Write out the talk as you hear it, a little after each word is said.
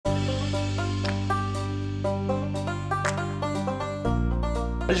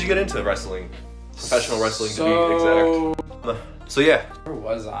did you get into wrestling? Professional wrestling, to be exact. So yeah. Where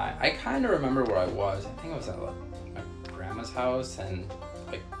was I? I kind of remember where I was. I think I was at like, my grandma's house, and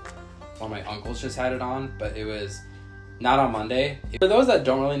like one of my uncles just had it on, but it was not on Monday. For those that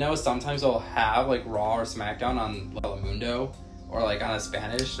don't really know, sometimes they'll have like Raw or SmackDown on Telemundo or like on a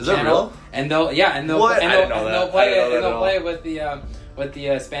Spanish Is channel. that real? And they'll What? they'll play it with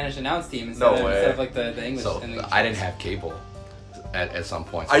the Spanish announce team instead of like the English. So English I didn't have cable at some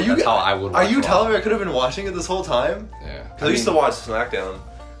point. So that's how I would watch Are you Raw. telling me I could have been watching it this whole time? Yeah. Because I used to watch SmackDown.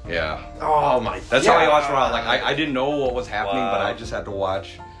 Yeah. Oh my. That's how I watched Raw. Like I didn't know what was happening, Wow. but I just had to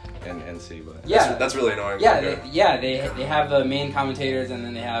watch and see. But Yeah, That's really annoying. Yeah, Okay. they have the main commentators, and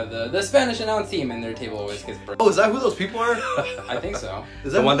then they have the Spanish announce team, and their table always gets broken. Oh, is that who those people are? I think so.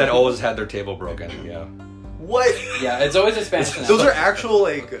 Is the one that who- always had their table broken. Yeah. What? Yeah, it's always a Spanish announce. Those are actual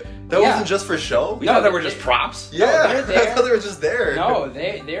like. That Yeah. wasn't just for show. We No, thought they were they- just props. Yeah, they're there. I thought they were just there. No,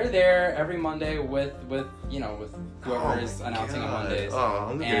 they're there every Monday with with whoever is announcing on God. Mondays, Oh,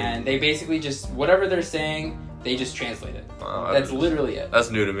 I'm and they basically just whatever they're saying, they just translate it. Oh, That's literally it.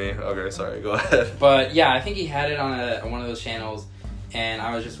 That's new to me. Okay, sorry. Go ahead. But yeah, I think he had it on one of those channels, and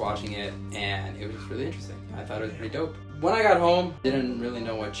I was just watching it, and it was just really interesting. I thought it was pretty dope. When I got home, didn't really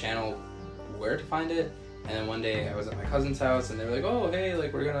know what channel, where to find it, and then one day I was at my cousin's house, and they were like, "Oh, hey,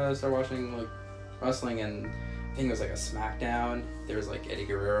 like we're gonna start watching like wrestling," and I think it was like a SmackDown. There was like Eddie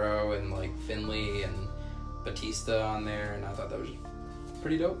Guerrero and like Finlay and Batista on there, and I thought that was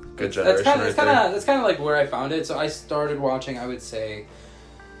pretty dope. Good That's generation kind of like where I found it. So I started watching, I would say,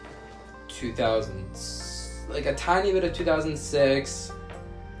 2000, like a tiny bit of 2006,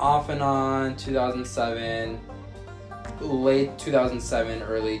 off and on 2007, late 2007,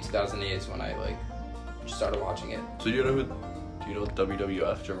 early 2008 is when I like started watching it. So do you know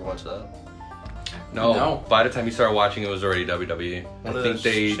WWF? Did you ever watch that? No. By the time you started watching, it was already WWE. When I did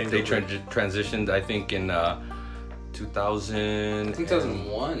think that they change over? transitioned. I think in 2000. I think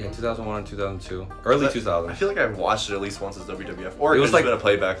 2001. Yeah, 2001 and 2002. Early 2000. I feel like I've watched it at least once as WWF, or It it was was like- been a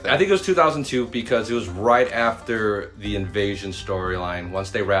playback thing. I think it was 2002 because it was right after the Invasion storyline. Once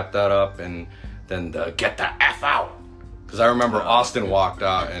they wrapped that up, and then the get the F out. Because I remember Austin walked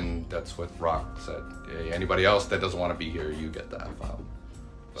out, and that's what Rock said. Hey, anybody else that doesn't want to be here, you get the F out.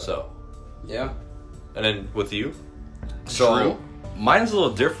 So, Yeah. and then with you, So Drew? mine's a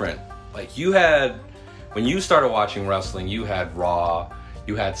little different. Like you had, when you started watching wrestling, you had Raw,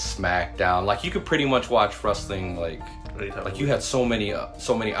 you had SmackDown. Like you could pretty much watch wrestling like anytime. you had so many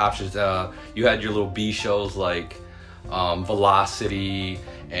options. You had your little B shows like Velocity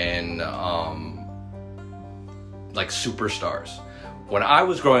and like Superstars. When I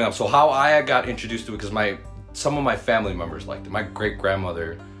was growing up, so how I got introduced to it, because some of my family members liked it. My great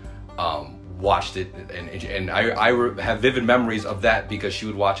grandmother watched it, and I have vivid memories of that because she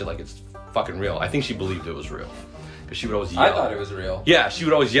would watch it like it's fucking real. I think she believed it was real because she would always yell. I thought it was real. Yeah, she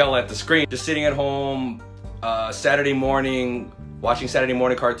would always yell at the screen. Just sitting at home, Saturday morning, watching Saturday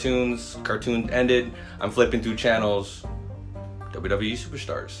morning cartoons. Cartoon ended. I'm flipping through channels. WWE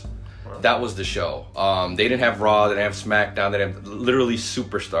Superstars. That was the show. They didn't have Raw, they didn't have SmackDown, they didn't have literally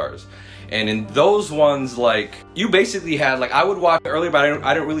Superstars. And in those ones, like, you basically had, like, I would watch earlier, but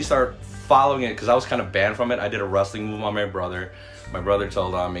I didn't really start following it because I was kind of banned from it. I did a wrestling move on my brother. My brother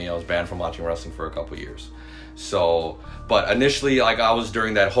told on me I was banned from watching wrestling for a couple years. So, but initially, like, I was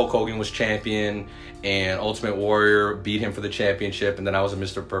during that Hulk Hogan was champion and Ultimate Warrior beat him for the championship, and then I was a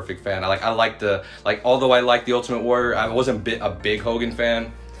Mr. Perfect fan. Although I liked the Ultimate Warrior, I wasn't a big Hogan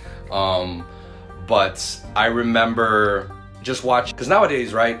fan. But I remember just watching, because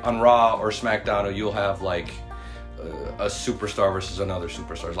nowadays, right, on Raw or SmackDown, you'll have like a superstar versus another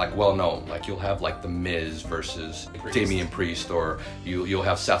superstar. It's like well known. Like you'll have like The Miz versus Damian Priest, or you'll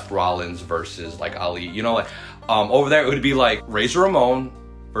have Seth Rollins versus like Ali. You know, like over there it would be like Razor Ramon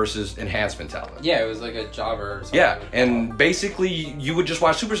versus Enhancement Talent. Yeah, it was like a jobber or something. Yeah, and basically you would just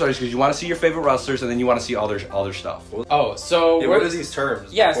watch Superstars because you want to see your favorite wrestlers and then you want to see all their stuff. Oh, so Yeah, what are these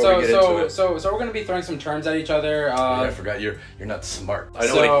terms? Yeah, before we get into it? so we're gonna be throwing some terms at each other. Yeah, I forgot you're not smart. I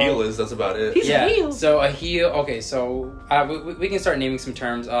know what a heel is. That's about it. Yeah. So a heel. Okay, so we can start naming some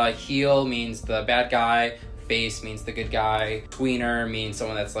terms. Heel means the bad guy. Face means the good guy. Tweener means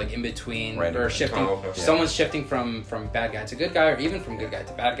someone that's like in between Random. or shifting. Oh, okay. Someone's shifting from bad guy to good guy, or even from good guy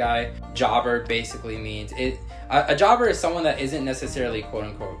to bad guy. Jobber basically means it. A jobber is someone that isn't necessarily quote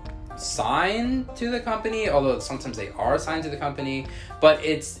unquote signed to the company, although sometimes they are signed to the company. But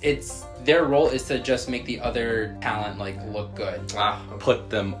it's their role is to just make the other talent like look good. Put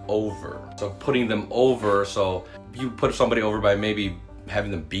them over. So putting them over. So you put somebody over by maybe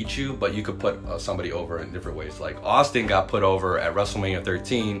having them beat you, but you could put somebody over in different ways. Like Austin got put over at WrestleMania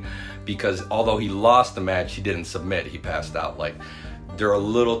 13 because although he lost the match, he didn't submit. He passed out. Like there are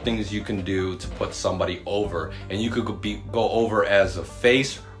little things you can do to put somebody over, and you could go over as a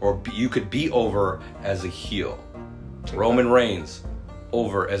face, or you could be over as a heel. Okay. Roman Reigns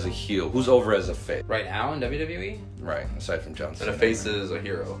over as a heel. Who's over as a face right now in WWE? Right, aside from John Cena. And a face is a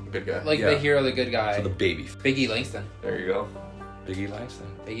hero, a good guy. Like the hero, the good guy. So the baby. Biggie Langston. There you go. Biggie Langston.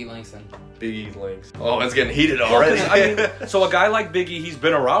 Biggie Langston. Biggie Langston. Oh, it's getting heated already. I mean, so a guy like Biggie, he's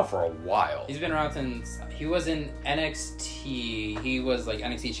been around for a while. He's been around since he was in NXT. He was like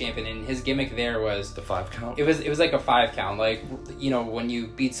NXT champion, and his gimmick there was the 5 count. It was like a 5 count. Like, you know, when you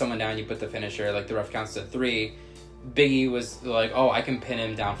beat someone down, you put the finisher. Like the ref counts to 3. Biggie was like, oh, I can pin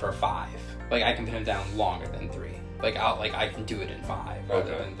him down for 5. Like I can pin him down longer than 3. Like I can do it in 5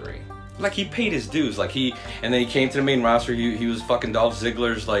 rather than 3. Like he paid his dues. Like and then he came to the main roster. He was fucking Dolph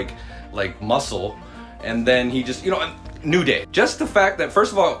Ziggler's like muscle, and then he just, you know, New Day. Just the fact that,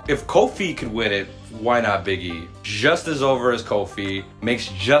 first of all, if Kofi could win it, why not Biggie? Just as over as Kofi, makes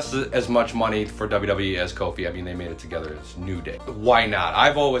just as much money for WWE as Kofi. I mean, they made it together as New Day. Why not?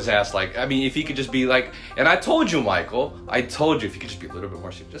 I've always asked, like, I mean, if he could just be like, and I told you, Michael, I told you if he could just be a little bit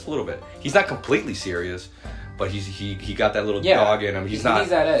more serious, just a little bit. He's not completely serious, but he got that little dog in him. He's not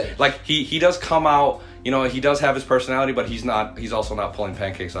that edge. Like he does come out, you know, he does have his personality, but he's also not pulling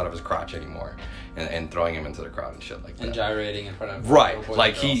pancakes out of his crotch anymore and throwing him into the crowd and shit like that. And gyrating in front of right.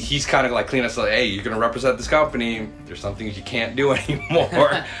 Like he's kind of like clean us, like, hey, you're gonna represent this company. There's some things you can't do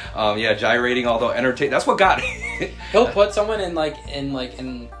anymore. Yeah, gyrating, although entertain. That's what got it. He'll put someone in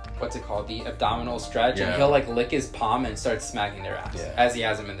what's it called, the abdominal stretch, and he'll like lick his palm and start smacking their ass as he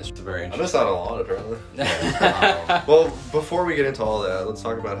has them in the. It's very interesting. I missed out on a lot, apparently. Well, before we get into all that, let's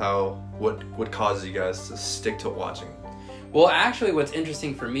talk about what causes you guys to stick to watching. Well, actually, what's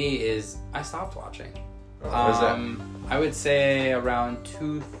interesting for me is I stopped watching. What is that? I would say around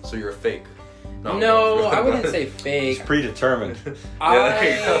 2. So you're a fake. No, I wouldn't say fake. It's predetermined.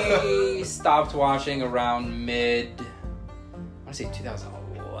 I stopped watching around I want to say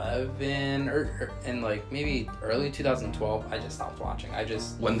 2011 or and like maybe early 2012. I just stopped watching.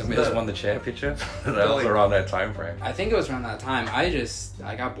 When the Miz won the championship, that was around that time frame. I think it was around that time.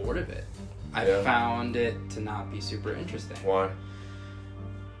 I got bored of it. I found it to not be super interesting. Why?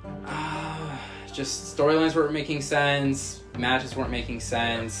 Just storylines weren't making sense. Matches weren't making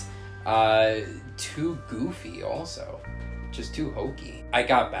sense. Too goofy also. Just too hokey. I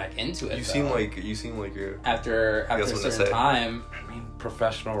got back into it. You seem like you're after a certain time. I mean,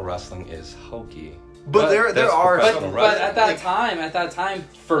 professional wrestling is hokey. But there are but at that time,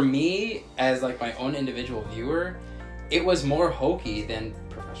 for me as like my own individual viewer, it was more hokey than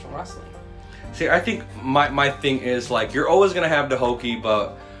professional wrestling. See, I think my thing is, like, you're always gonna have the hokey,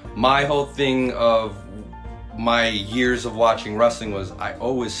 but my whole thing of my years of watching wrestling was I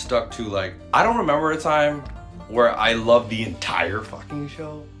always stuck to, like, I don't remember a time where I loved the entire fucking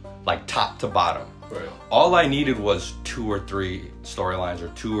show, like top to bottom. Right. All I needed was 2 or 3 storylines or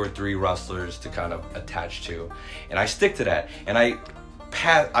 2 or 3 wrestlers to kind of attach to, and I stick to that. And I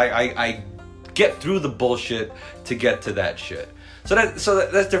get through the bullshit to get to that shit. So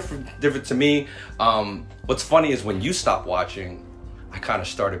that's different to me. What's funny is when you stopped watching, I kind of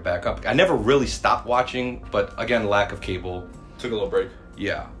started back up. I never really stopped watching, but again, lack of cable. Took a little break.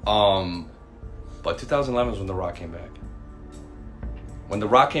 Yeah. But 2011 was when The Rock came back. When The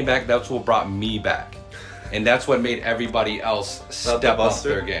Rock came back, that's what brought me back. And that's what made everybody else step up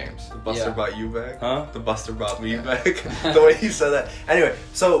their games. The Buster brought you back? Huh? The Buster brought me back? The way you said that. Anyway,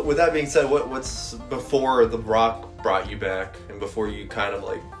 so with that being said, what's before The Rock brought you back and before you kind of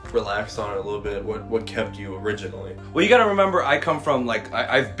like relaxed on it a little bit, what kept you originally? Well, you gotta remember, I come from, like,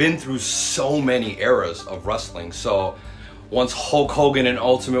 I've been through so many eras of wrestling. So once Hulk Hogan and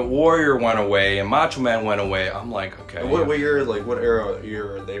Ultimate Warrior went away and Macho Man went away, I'm like, okay. And what year, like, what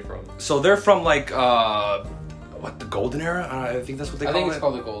year are they from? So they're from, like, the Golden Era? I think that's what they call it. I think it's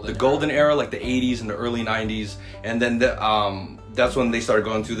called the Golden Era. The Golden Era, like the 80s and the early 90s. And then that's when they started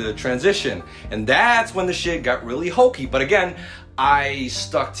going through the transition. And that's when the shit got really hokey. But again, I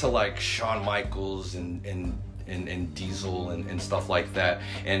stuck to, like, Shawn Michaels and Diesel and stuff like that,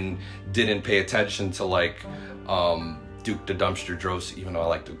 and didn't pay attention to, like, Duke the Dumpster Droese, even though I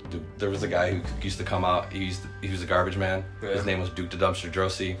like Duke. There was a guy who used to come out, he was a garbage man. Yeah. His name was Duke the Dumpster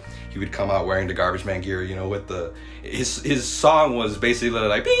Droese. He would come out wearing the garbage man gear, you know, with his song was basically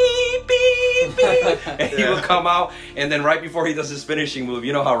like beep, beep, beep. And he would come out, and then right before he does his finishing move,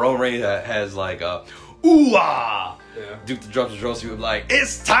 you know how Roman Reigns has like ooh-ah. Yeah. Duke the Dumpster Droese would be like,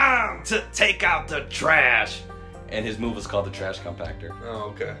 it's time to take out the trash. and his move was called the trash compactor, Oh,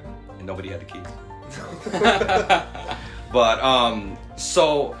 okay. and nobody had the keys. But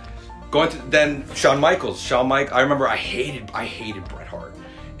so going to then Shawn Michaels. I remember I hated Bret Hart,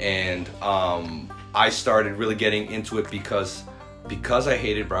 and I started really getting into it because I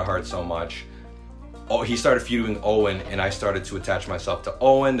hated Bret Hart so much. Oh, he started feuding with Owen, and I started to attach myself to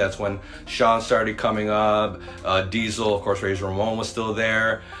Owen. That's when Shawn started coming up. Diesel, of course, Razor Ramon was still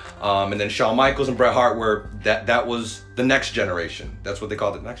there, and then Shawn Michaels and Bret Hart were that was the next generation. That's what they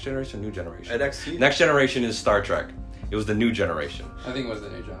called it. Next generation, new generation. NXT. Next generation is Star Trek. It was the new generation. I think it was the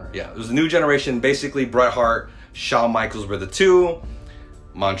new generation. Yeah, it was the new generation. Basically, Bret Hart, Shawn Michaels were the two.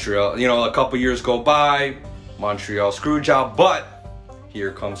 Montreal, a couple years go by, Montreal Screwjob, but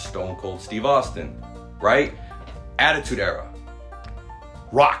here comes Stone Cold Steve Austin, right? Attitude Era.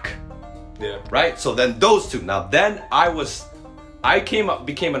 Rock. Yeah. Right? So then those two. Now then I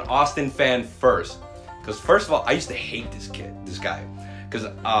became an Austin fan first. Because first of all, I used to hate this guy. Because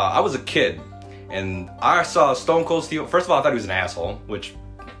I was a kid and I saw Stone Cold Steve. First of all, I thought he was an asshole, which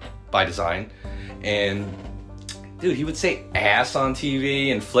by design. And dude, he would say ass on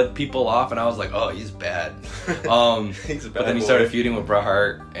TV and flip people off, and I was like, oh, he's bad. He's a bad But then he boy. started feuding with Bret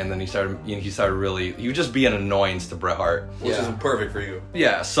Hart, and then he started really, he would just be an annoyance to Bret Hart. Which Yeah. is perfect for you.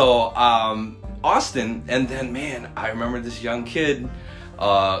 Yeah, so Austin, and then man, I remember this young kid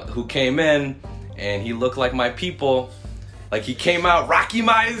who came in, and he looked like my people. Like he came out, Rocky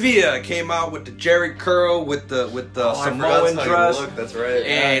Maivia came out with the Jerry curl, with the Samoan dress. Look, that's right.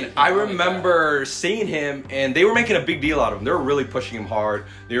 And I remember seeing him, and they were making a big deal out of him. They were really pushing him hard.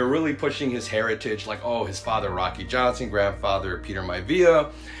 They were really pushing his heritage, like, oh, his father Rocky Johnson, grandfather Peter Maivia,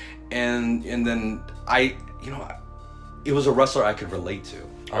 and then it was a wrestler I could relate to.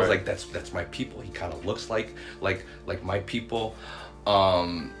 I was Right. like, that's my people. He kind of looks like my people.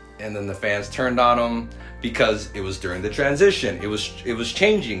 And then the fans turned on him because it was during the transition. It was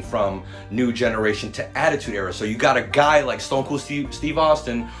changing from new generation to Attitude Era. So you got a guy like Stone Cold Steve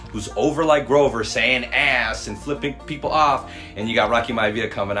Austin who's over like Grover saying ass and flipping people off, and you got Rocky Maivia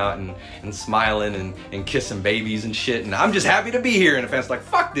coming out and smiling and kissing babies and shit. And I'm just happy to be here. And the fans like,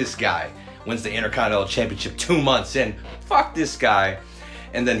 fuck this guy. Wins the Intercontinental Championship 2 months in. Fuck this guy.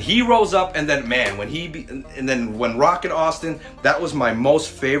 And then he rose up, and then man, when Rock and Austin, that was my most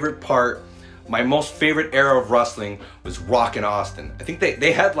favorite part. My most favorite era of wrestling was Rock and Austin. I think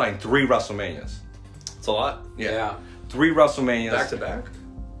they headlined 3 WrestleManias. It's a lot. Yeah. 3 WrestleManias. Back to back.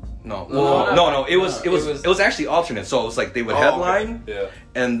 No, No. It was actually alternate. So it was like they would headline, Okay.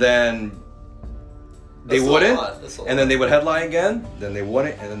 Yeah. and then they That's a wouldn't, lot. That's a lot. and then they would headline again. Then they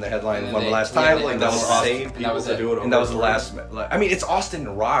wouldn't, and then they headline And one then last they- time, yeah, and like that was the Austin. same people was to it. do it over And that was the and last. I mean, it's Austin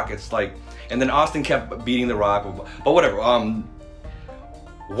and Rock. It's like, and then Austin kept beating the Rock, but whatever.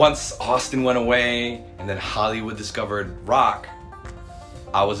 Once Austin went away, and then Hollywood discovered Rock,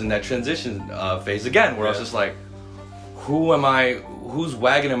 I was in that transition phase again, where I was Yeah. just like, whose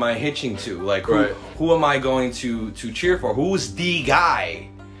wagon am I hitching to? Like, Right. who am I going to cheer for? Who's the guy?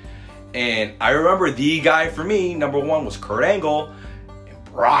 And I remember the guy for me, number 1 was Kurt Angle and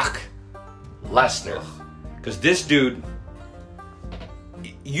Brock Lesnar. Because this dude,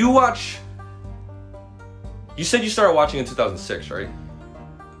 you said you started watching in 2006, right?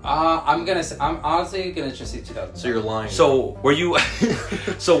 I'm honestly gonna just say 2000. So you're lying. So were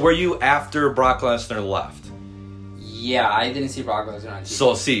you after Brock Lesnar left? Yeah, I didn't see Brock Lesnar on TV.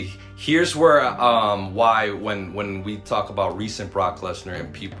 So see, here's where why when we talk about recent Brock Lesnar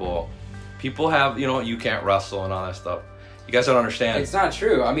and people have, you can't wrestle and all that stuff. You guys don't understand. It's not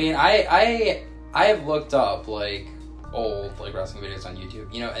true. I mean, I have looked up like old like wrestling videos on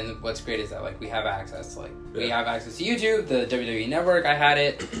YouTube. And what's great is that like we have access. We have access to YouTube, the WWE Network. I had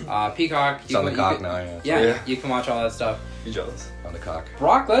it, Peacock. It's on the cock now, yeah. Yeah, you can watch all that stuff. You jealous? On the cock.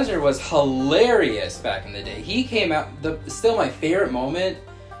 Brock Lesnar was hilarious back in the day. He came out. Still my favorite moment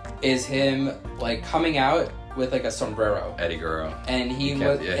is him like coming out with like a sombrero, Eddie Guerrero. and he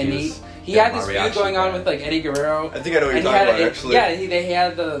can't- was yeah, and he he was- he yeah, had this feud mariachi going on band. with like Eddie Guerrero. I think I know what you're And he talking had about, actually. Yeah, they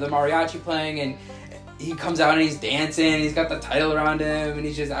had the mariachi playing, and he comes out and he's dancing. He's got the title around him, and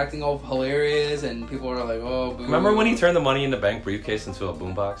he's just acting all hilarious. And people are like, "Oh, boo." Remember when he turned the Money in the Bank briefcase into a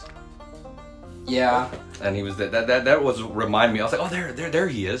boombox? Yeah, And he was that was remind me. I was like, oh, there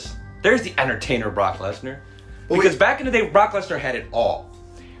he is. There's the entertainer Brock Lesnar. Because back in the day, Brock Lesnar had it all.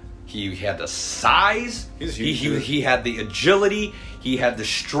 He had the size. He's huge, He, dude. he had the agility. He had the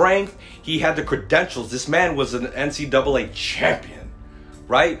strength. He had the credentials. This man was an NCAA champion,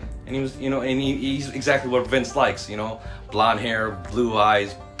 right? And he was, and he's exactly what Vince likes, blonde hair, blue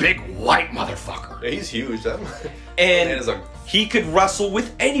eyes, big white motherfucker. Yeah, he's huge. That And man is a he could wrestle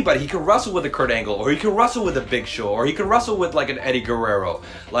with anybody. He could wrestle with a Kurt Angle, or he could wrestle with a Big Show, or he could wrestle with like an Eddie Guerrero.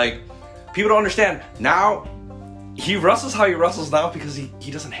 Like, people don't understand. Now, he wrestles how he wrestles now because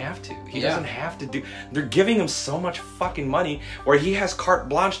he doesn't have to. He doesn't have to do. They're giving him so much fucking money where he has carte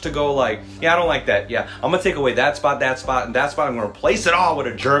blanche to go like, yeah, I don't like that. Yeah, I'm gonna take away that spot, and that spot. I'm gonna replace it all with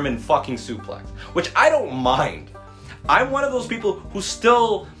a German fucking suplex, which I don't mind. I'm one of those people who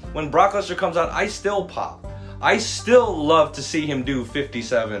still, when Brock Lesnar comes out, I still pop. I still love to see him do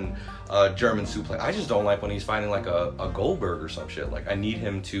 57 German suplex. I just don't like when he's fighting like a Goldberg or some shit. Like, I need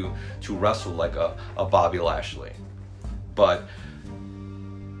him to wrestle like a Bobby Lashley. But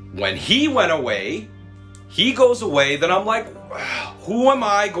when he went away, he goes away, then I'm like, who am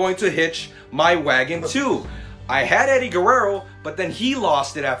I going to hitch my wagon to? I had Eddie Guerrero, but then he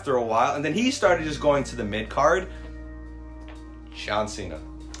lost it after a while, and then he started just going to the mid-card. John Cena.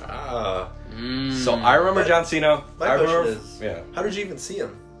 So I remember John Cena. My question is, how did you even see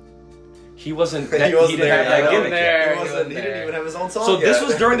him? He wasn't. He didn't have that gimmick there. yet. He didn't even have his own song. So yet. this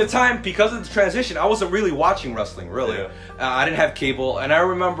was during the time, because of the transition, I wasn't really watching wrestling. Really, I didn't have cable, and I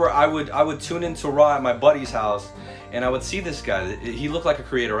remember I would tune into Raw at my buddy's house, and I would see this guy. He looked like a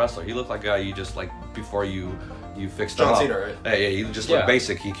creator wrestler. He looked like a guy you just like before you fixed him John up. Cena, right? Yeah, he just looked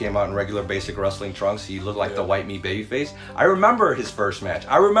basic. He came out in regular basic wrestling trunks. He looked like the white meat babyface. I remember his first match.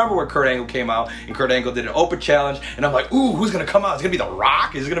 I remember where Kurt Angle came out, and Kurt Angle did an open challenge, and I'm like, ooh, who's gonna come out? It's gonna be The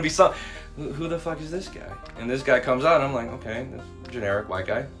Rock? Is it gonna be some? Who the fuck is this guy? And this guy comes out, and I'm like, okay, this generic white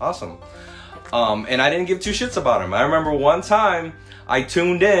guy, awesome. And I didn't give two shits about him. I remember one time I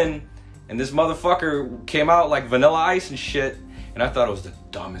tuned in, and this motherfucker came out like Vanilla Ice and shit, and I thought it was the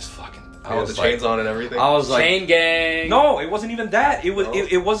dumbest fucking. I was the chains on and everything. I was like, Chain gang. no, it wasn't even that. It was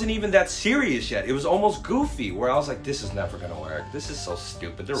it wasn't even that serious yet. It was almost goofy. Where I was like, this is never gonna work. This is so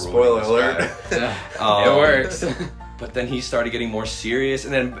stupid. They're Spoiler ruining this alert. guy. It works. But then he started getting more serious,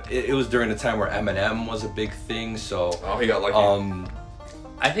 and then it was during the time where Eminem was a big thing. So he got lucky.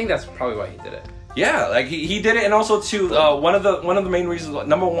 I think that's probably why he did it. Yeah, like he did it, and also too one of the main reasons.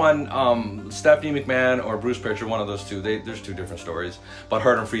 Number one, Stephanie McMahon or Bruce Pritchard, one of those two. There's two different stories, but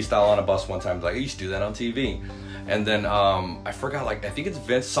heard him freestyle on a bus one time. Like, I used to do that on TV, and then I forgot. Like, I think it's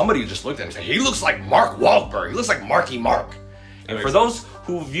Vince. Somebody just looked at him and said, "He looks like Mark Wahlberg. He looks like Marky Mark." And for those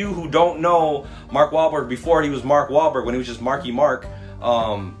who don't know Mark Wahlberg before he was Mark Wahlberg, when he was just Marky Mark,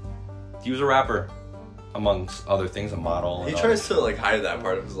 he was a rapper. Amongst other things, a model. He tries to like hide that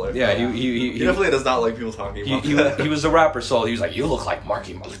part of his life. Yeah, he definitely does not like people talking about that. He was a rapper, so he was like, "You look like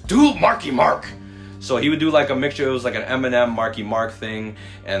Marky Mark, dude, Marky Mark." So he would do like a mixture. It was like an Eminem, Marky Mark thing,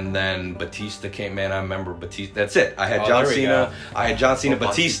 and then Batista came. Man, I remember Batista. That's it. I had John Cena. I had John Cena,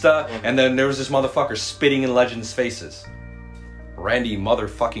 Batista, and then there was this motherfucker spitting in legends' faces, Randy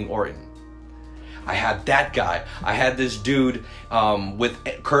motherfucking Orton. I had that guy. I had this dude with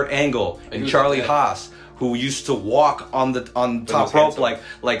Kurt Angle and Charlie Haas, who used to walk on the top rope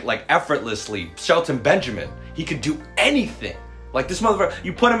like effortlessly. Shelton Benjamin. He could do anything. Like, this motherfucker,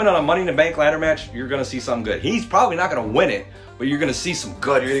 you put him in on a Money in the Bank ladder match, you're gonna see something good. He's probably not gonna win it, but you're gonna see some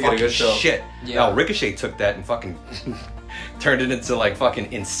good fucking shit. Yeah. Now Ricochet took that and fucking turned it into like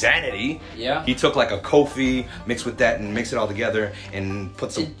fucking insanity. Yeah. He took like a Kofi, mixed with that and mixed it all together and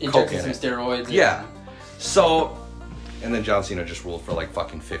put some coke in some it. steroids. Yeah. So, and then John Cena just ruled for like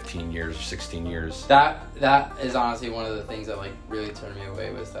fucking 15 years or 16 years. That is honestly one of the things that like really turned me away,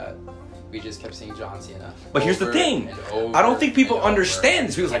 was that we just kept seeing John Cena. But here's the thing. I don't think people understand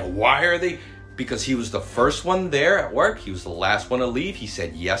this. People's like, why are they? Because he was the first one there at work. He was the last one to leave. He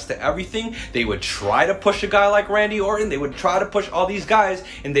said yes to everything. They would try to push a guy like Randy Orton. They would try to push all these guys,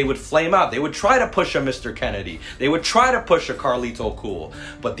 and they would flame out. They would try to push a Mr. Kennedy. They would try to push a Carlito Cool.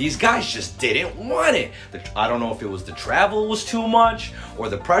 But these guys just didn't want it. I don't know if it was the travel was too much or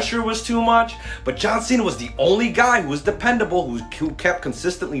the pressure was too much, but John Cena was the only guy who was dependable, who kept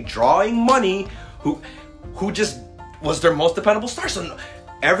consistently drawing money, who just was their most dependable star. So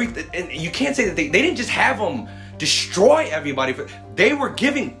and you can't say that they didn't just have him destroy everybody. They were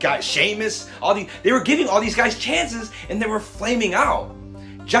giving guys, Sheamus, they were giving all these guys chances, and they were flaming out.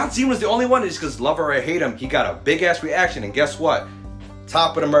 John Cena was the only one, just because love or I hate him, he got a big ass reaction, and guess what?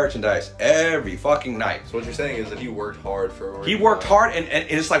 Top of the merchandise every fucking night. So what you're saying is that he worked hard for. He worked hard, and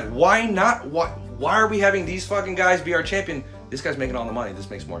it's like, why not? Why are we having these fucking guys be our champion? This guy's making all the money. This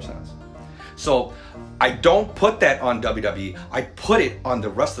makes more sense. So I don't put that on WWE. I put it on the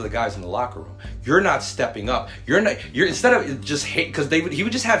rest of the guys in the locker room. You're not stepping up. You're instead of just hate, because he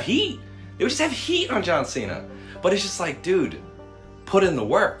would just have heat. They would just have heat on John Cena. But it's just like, dude, put in the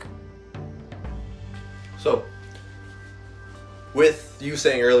work. So, with you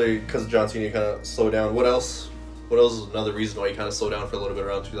saying earlier, because John Cena kind of slowed down, what else What else is another reason why you kind of slowed down for a little bit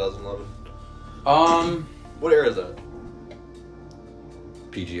around 2011? What era is that?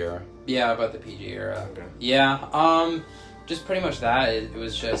 PG era. Yeah, about the PG era. Okay. Yeah, just pretty much that. It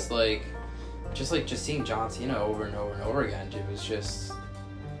was just seeing John Cena over and over and over again. It was just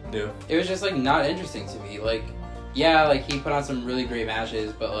like not interesting to me. Like, yeah, like he put on some really great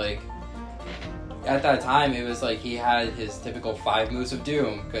matches, but like at that time it was like he had his typical 5 moves of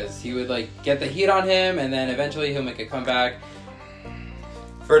doom, because he would like get the heat on him and then eventually he'll make a comeback.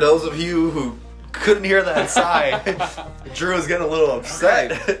 For those of you who couldn't hear that sigh, Drew is getting a little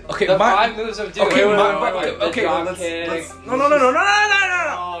upset. Okay, The 5 moves of doom. Okay, The okay, drop let's- kick. let's- No.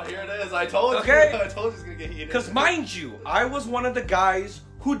 Oh, here it is. I told you. Okay. I told you it's gonna get heated. Because mind you, I was one of the guys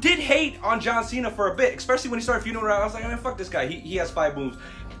who did hate on John Cena for a bit, especially when he started feuding around. I was like, man, fuck this guy. He has 5 moves.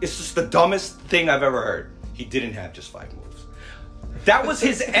 It's just the dumbest thing I've ever heard. He didn't have just 5 moves. That was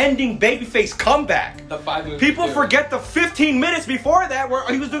his ending babyface comeback. The 5 moves. People of doom. forget the 15 minutes before that where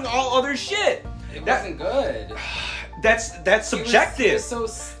he was doing all other shit. It wasn't good. That's subjective. He was so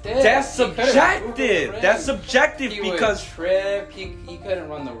stiff. That's He couldn't move the subjective. ring. That's subjective He because would trip. He couldn't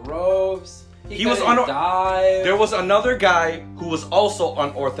run the ropes. He was couldn't dive. there was another guy who was also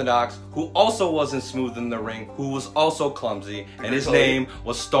unorthodox, who also wasn't smooth in the ring, who was also clumsy, and his name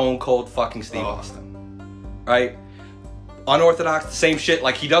was Stone Cold fucking Steve Austin. Right? Unorthodox, the same shit.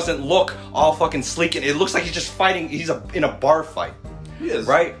 Like, he doesn't look all fucking sleek, and it looks like he's just fighting. He's in a bar fight. He is.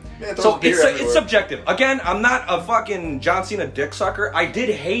 Right? Man, So beer it's everywhere. subjective. Again, I'm not a fucking John Cena dick sucker. I did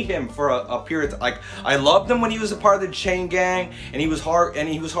hate him for a period. Like, I loved him when he was a part of the Chain Gang, and he was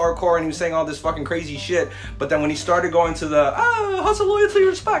hardcore, and he was saying all this fucking crazy shit. But then when he started going to the hustle, loyalty,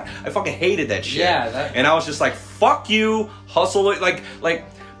 respect, I fucking hated that shit. Yeah, and I was just like, fuck you, hustle, like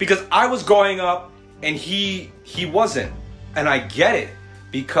because I was growing up and he wasn't, and I get it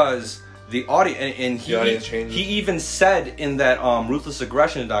because. The audience, and The audience changes. he even said in that Ruthless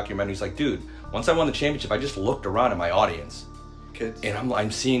Aggression documentary, he's like, dude, once I won the championship, I just looked around at my audience, Kids. and I'm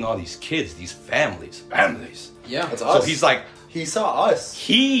seeing all these kids, these families. Yeah. That's So us. he's like, He saw us.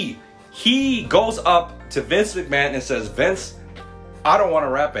 he goes up to Vince McMahon and says, Vince, I don't want to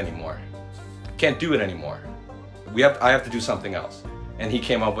rap anymore. Can't do it anymore. I have to do something else. And he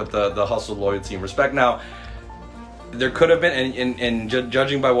came up with the hustle, loyalty, and respect. Now, there could have been, and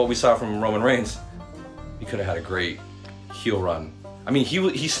judging by what we saw from Roman Reigns, he could have had a great heel run. I mean,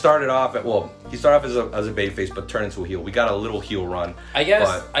 he started off as a babyface, but turned into a heel. We got a little heel run. I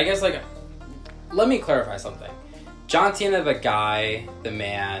guess like, let me clarify something. John Cena, the guy, the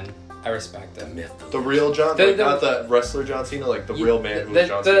man, I respect him. The real John, not the wrestler John Cena, like the real man who was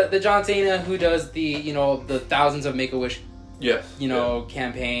John Cena. The John Cena who does the thousands of Make-A-Wish Yeah.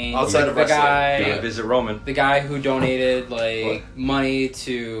 campaigns. Outside of the wrestling. guy, Yeah, visit Roman. the guy who donated money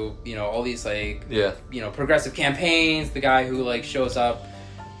to all these progressive campaigns. The guy who shows up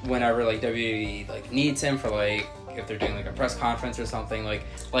whenever WWE needs him for if they're doing a press conference or something like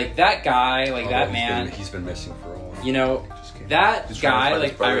that guy that man. He's been missing for a while. That He's trying to guy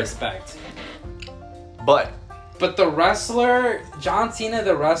find his I brother. respect. But the wrestler, John Cena,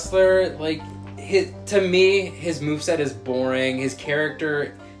 the wrestler, to me, his moveset is boring. His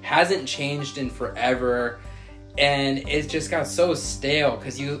character hasn't changed in forever. And it just got so stale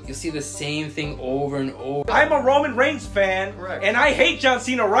because you see the same thing over and over. I'm a Roman Reigns fan, Correct. and I hate John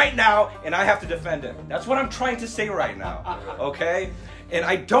Cena right now, and I have to defend him. That's what I'm trying to say right now, okay? And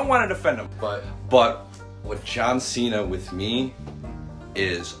I don't want to defend him. But what John Cena with me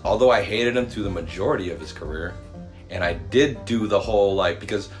is, although I hated him through the majority of his career, and I did do the whole,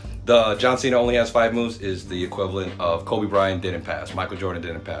 because the John Cena only has 5 moves is the equivalent of Kobe Bryant didn't pass, Michael Jordan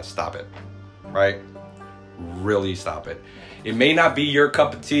didn't pass. Stop it, right? Really stop it. It may not be your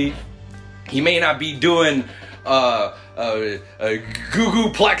cup of tea. He may not be doing goo-goo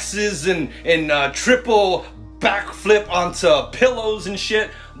plexes and triple backflip onto pillows and shit,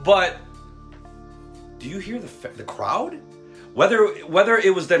 but do you hear the crowd? Whether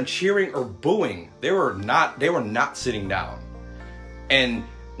it was them cheering or booing, they were not sitting down. And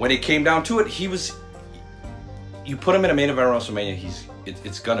when it came down to it, you put him in a main event of WrestleMania,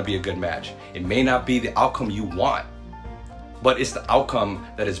 it's gonna be a good match. It may not be the outcome you want, but it's the outcome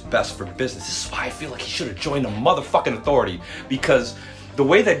that is best for business. This is why I feel like he should have joined the motherfucking Authority, because the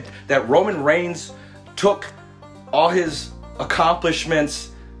way that Roman Reigns took all his accomplishments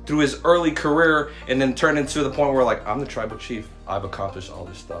through his early career and then turned into the point where I'm the tribal chief, I've accomplished all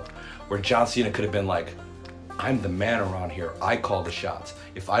this stuff. Where John Cena could have been like, I'm the man around here. I call the shots.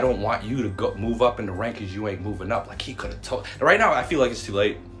 If I don't want you to move up in the rankings, you ain't moving up. He could have told. Right now, I feel like it's too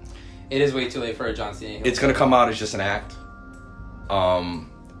late. It is way too late for a John Cena. It's gonna come out as just an act.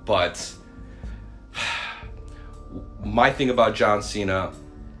 But my thing about John Cena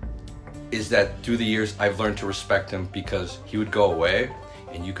is that through the years I've learned to respect him because he would go away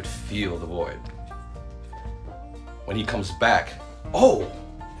and you could feel the void. When he comes back,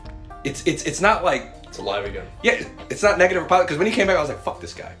 it's not like It's alive again. yeah, it's not negative or positive because when he came back I was like fuck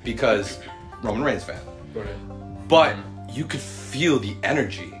this guy because Roman Reigns fan. But you could feel the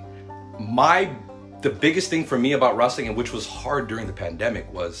energy. The biggest thing for me about wrestling, and which was hard during the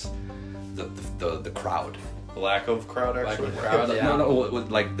pandemic, was the crowd. The lack of crowd, actually. Lack of crowd, yeah.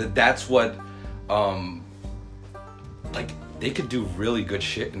 No, that's what, like they could do really good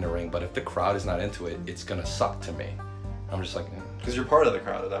shit in the ring, but if the crowd is not into it, it's gonna suck to me. I'm just like, Because you're part of the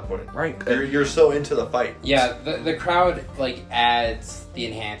crowd at that point. right? You're so into the fight. Yeah, the crowd like adds the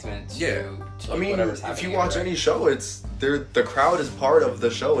enhancement to, Yeah. to I mean, whatever's if happening you in watch the ring. any show, the crowd is part of the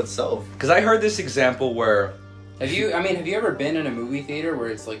show itself. Because I heard this example where Have you ever been in a movie theater where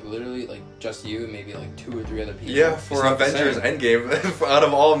it's like literally like just you and maybe like 2 or 3 other people? Yeah, for not the Avengers same. Endgame, out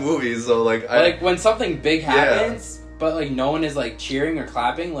of all movies, so like, Like when something big happens, but like no one is like cheering or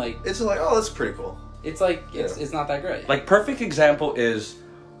clapping, like it's just like, oh, that's pretty cool. it's like it's not that great. like perfect example is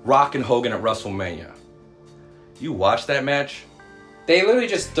Rock and Hogan at WrestleMania. You watch that match. they literally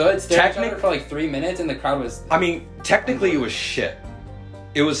just stood staring at each Technic- other for like 3 minutes, and the crowd was. I mean, technically it was shit.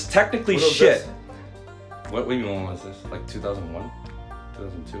 It was technically What was shit. this? What even when was this? Like 2001,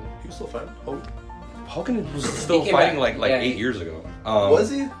 2002. He was still fine. Oh, Hogan was still He came fighting back. like Yeah, 8 he- years ago.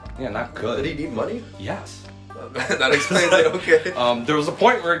 was he? Yeah, not good. Did he need money? Yes. That explains it. Okay. There was a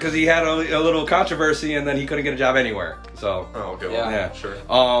point where because he had a little controversy and then he couldn't get a job anywhere. So Oh, okay. Yeah. Well, yeah, sure.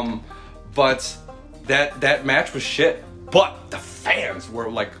 But that match was shit. But the fans were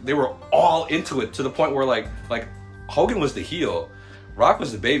like they were all into it to the point where like Hogan was the heel, Rock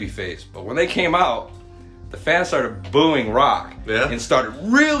was the baby face. But when they came out, the fans started booing Rock Yeah. and started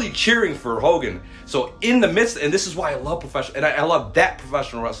really cheering for Hogan. So in the midst, and this is why I love professional, and I love that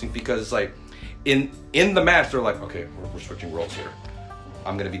professional wrestling because it's like in the match they're like, okay, we're switching roles here.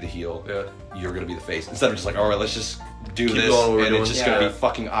 I'm gonna be the heel. Yeah. You're gonna be the face. Instead of just like, all right, let's just do Keep this, going what we're and it's doing. just Yeah. gonna be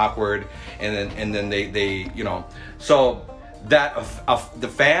fucking awkward. And then they you know, so that the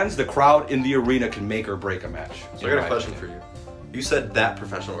fans, the crowd in the arena can make or break a match. So I got a question for you. You said that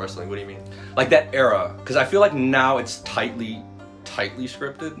professional wrestling. What do you mean? Like that era, because I feel like now it's tightly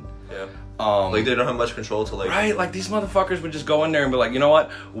scripted. Yeah. Um, Like they don't have much control to like. Right, like these motherfuckers would just go in there and be like, you know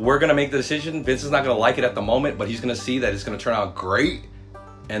what, we're gonna make the decision. Vince is not gonna like it at the moment, but he's gonna see that it's gonna turn out great.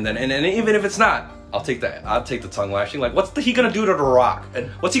 And then, and even if it's not, I'll take that. I'll take the tongue lashing. Like, what's he gonna do to The Rock? And-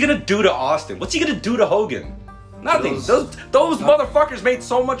 What's he gonna do to Austin? What's he gonna do to Hogan? Nothing. Those motherfuckers made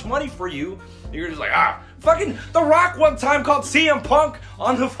so much money for you. You're just like, fucking The Rock one time called CM Punk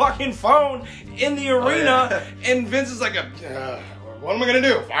on the fucking phone in the arena, yeah. and Vince is like, what am I gonna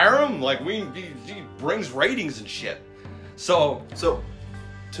do? Fire him? Like, he brings ratings and shit. So So,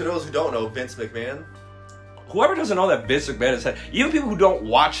 to those who don't know, Vince McMahon. whoever doesn't know that Vince McMahon is, even people who don't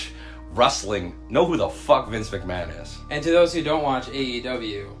watch wrestling know who the fuck Vince McMahon is. And to those who don't watch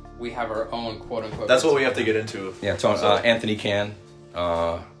AEW, we have our own quote unquote. That's what we have to get into. Yeah, Anthony Khan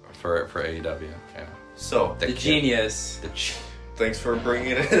for AEW. Yeah, So, The kid. genius. thanks for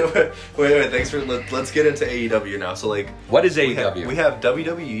bringing it in. wait, thanks for. Let's get into AEW now. So, like, What is we AEW? have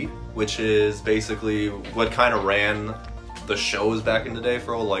WWE, which is basically what kind of ran the shows back in the day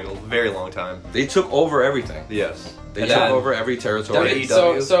for like a very long time. They took over everything. Yes. They And took then- over every territory.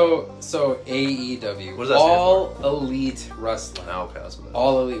 AEW? So AEW. What does that stand All Elite Wrestling. Now pass with that.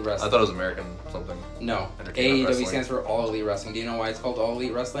 All Elite I Wrestling. thought it was American something No. Entertainment AEW Wrestling. stands for All Elite Wrestling. Do you know why it's called All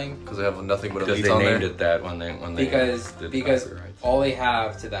Elite Wrestling? because they have nothing but Because elites they on named there. it that when they Because did because copyrights. all they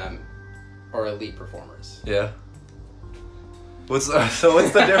have to them are elite performers. Yeah. What's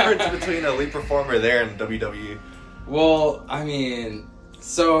the difference between an elite performer there and WWE? Well, I mean,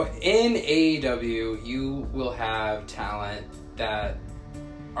 so in AEW, you will have talent that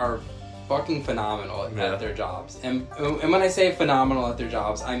are fucking phenomenal Yeah. at their jobs, and when I say phenomenal at their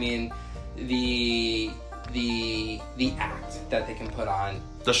jobs, I mean the act that they can put on,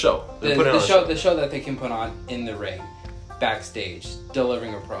 The show. They the put it on the show that they can put on in the ring, backstage,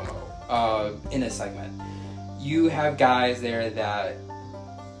 delivering a promo, in a segment. You have guys there that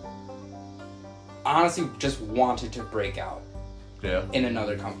honestly just wanted to break out Yeah. in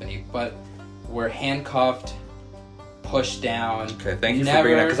another company, but were handcuffed, pushed down. Okay, thank you for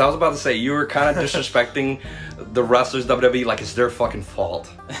bringing that, because I was about to say you were kind of disrespecting the wrestlers WWE like it's their fucking fault.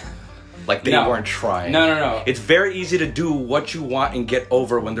 Like they No. weren't trying. No. It's very easy to do what you want and get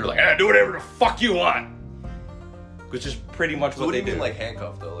over when they're like, do whatever the fuck you want. Which is pretty much So what what do they you mean do. like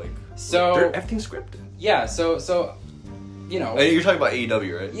handcuffed though? Like So Everything's scripted. yeah, so you know. You're talking about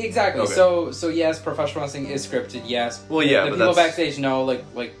AEW, right? Yeah, exactly. Okay. So yes, professional wrestling is scripted. Yes. Well, yeah, the but people that's- backstage know like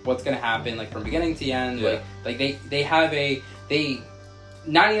what's gonna happen like from beginning to end. Yeah. Like they have a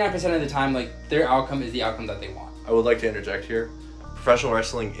 99% of the time like their outcome is the outcome that they want. I would like to interject here. Professional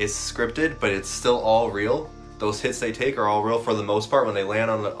wrestling is scripted, but it's still all real. Those hits they take are all real for the most part. When they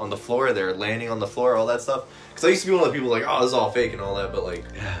land on the floor, they're landing on the floor, all that stuff. Because I used to be one of the people like, oh, this is all fake and all that, but like,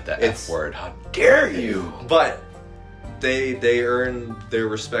 The It's- F word. How dare you? but they earn their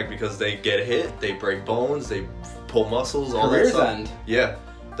respect because they get hit, they break bones, they pull muscles, all that Careers stuff. end. Yeah,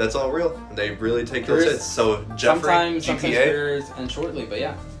 that's all real. They really take those Careers- hits. So Jeffrey, Sometimes GPA, careers end shortly, but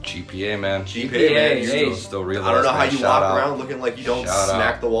yeah. GPA, man. GPA, man, you hey. Still real. I don't know how you Shout walk out. around looking like you don't Shout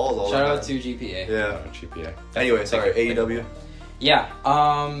smack out. the walls all Shout the out time. to GPA. Yeah. GPA. Anyway, sorry, AEW. Yeah.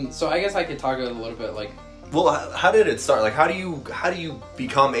 So I guess I could talk a little bit like. Well, how did it start? Like, how do you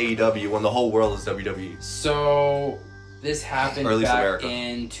become AEW when the whole world is WWE? So this happened Or at least back America.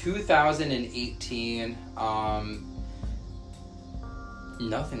 in 2018.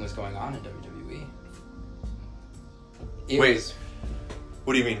 Nothing was going on in WWE. It Wait. was-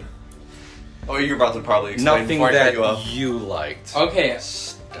 What do you mean? Oh, you're about to probably explain Nothing before I cut that you off. you liked. okay.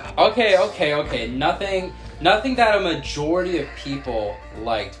 Stop. Okay. Nothing that a majority of people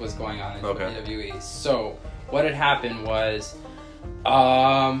liked was going on in Okay. WWE. So what had happened was,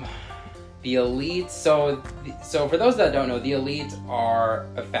 the Elite. So for those that don't know, the Elite are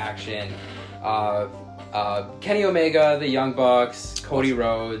a faction of Kenny Omega, the Young Bucks, Cody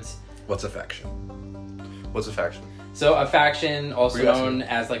Rhodes. What's affection? What's a faction? So a faction, also Were you asking? known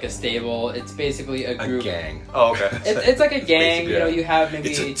as like a stable. It's basically a A group. gang. Oh, okay. It's like a gang. basically- You know, you have maybe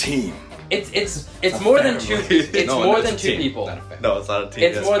It's a team. It's a more than family. two. It's No, more it's than a two team, people. not a family. No, it's not a team.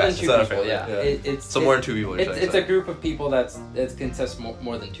 It's more than It's two not a people. family, Yeah. So more than two people. You're It's saying, a group of people that consists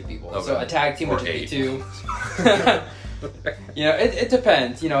more than two people. Okay. So a tag team Or would be 8. two. You know, it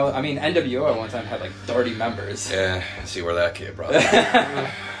depends. You know, I mean, NWO at one time had like 30 members. Yeah, see where that kid brought it.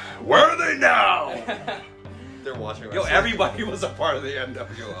 Where are they now? They're watching. Yo, wrestling. everybody was a part of the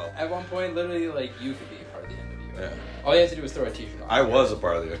NWO. At one point, literally, like you could be a part of the NWO. Yeah. All you have to do is throw a t-shirt on. I was a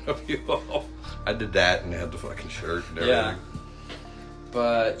part of the NWO. I did that and had the fucking shirt and everything. Yeah.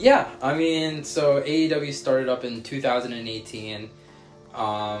 But yeah, I mean, so AEW started up in 2018.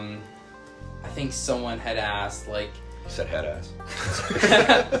 I think someone had asked, like, You said head ass.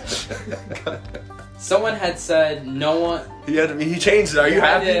 someone had said no one. He changed it. Are you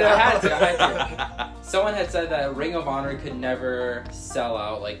happy now? I had to. Someone had said that Ring of Honor could never sell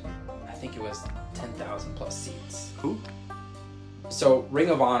out, like, I think it was 10,000 plus seats. Who? So Ring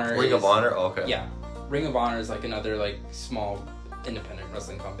of Honor Ring is, of Honor. Oh, okay. Yeah. Ring of Honor is like another like small independent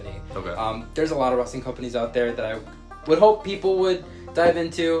wrestling company. Okay. There's a lot of wrestling companies out there that I would hope people would dive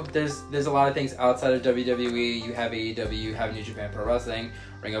into. There's a lot of things outside of WWE. You have AEW, you have New Japan Pro Wrestling,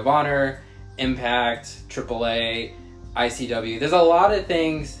 Ring of Honor, Impact, AAA, ICW. There's a lot of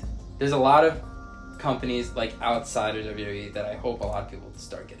things. There's a lot of companies like outside of WWE that I hope a lot of people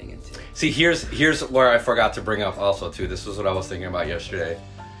start getting into. See, here's where I forgot to bring up also too. This was what I was thinking about yesterday.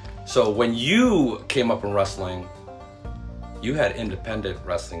 So when you came up in wrestling, you had independent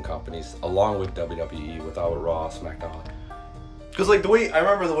wrestling companies along with WWE, with our Raw, SmackDown. Because like I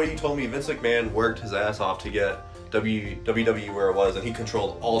remember the way you told me Vince McMahon worked his ass off to get WWE where it was, and he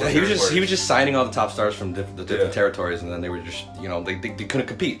controlled all the. Yeah, he was territories. just signing all the top stars from the different Yeah. territories, and then they were just, you know, they couldn't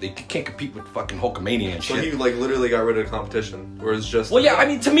compete. They can't compete with fucking Hulkamania and So shit. he like literally got rid of the competition, where it's just. Well, yeah, I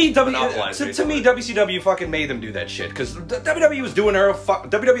mean, to me, Monopolized, to me, WCW fucking made them do that shit because WWE was doing their own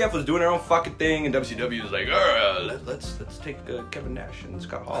WWF was doing their own fucking thing, and WCW was like, let's take Kevin Nash and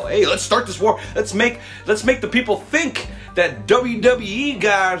Scott Hall. Hey, let's start this war. Let's make the people think that WWE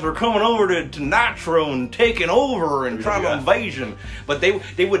guys are coming over to Nitro and taking over and trying to invasion. But they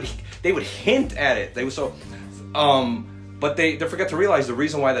would hint at it. They were so, but they forgot to realize the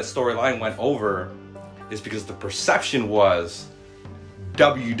reason why that storyline went over is because the perception was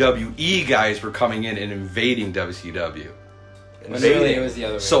WWE guys were coming in and invading WCW. When really it was the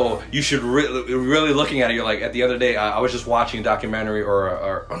other way So around. you should really looking at it. You're like, at the other day, I was just watching a documentary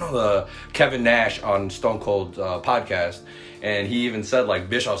the Kevin Nash on Stone Cold podcast, and he even said like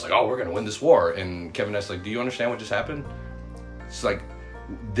Bischoff's like, oh, we're gonna win this war, and Kevin Nash like, do you understand what just happened? It's like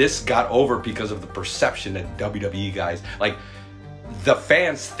this got over because of the perception that WWE guys like. The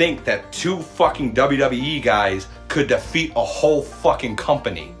fans think that two fucking WWE guys could defeat a whole fucking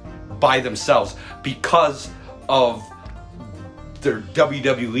company by themselves because of their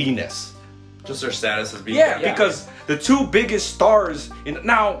WWE-ness. just their status as being. Yeah, because the two biggest stars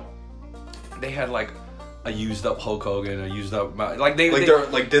now they had like a used up Hulk Hogan, a used up they're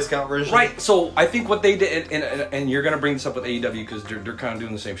like discount version. right. So I think what they did, and you're gonna bring this up with AEW because they're kind of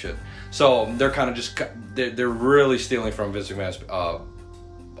doing the same shit. So they're kind of just they're really stealing from Vince McMahon's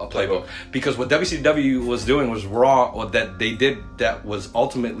a playbook, because what WCW was doing was wrong. What that they did that was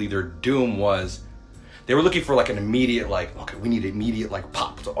ultimately their doom was. They were looking for like an immediate, like, okay, we need immediate, like,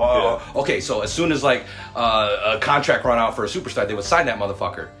 pop. So, okay, so as soon as like a contract run out for a superstar, they would sign that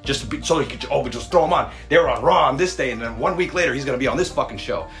motherfucker just to be, so he could just throw him on. They were on Raw on this day, and then 1 week later he's gonna be on this fucking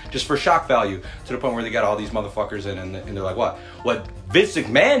show just for shock value, to the point where they got all these motherfuckers in, and they're like, what? What Vince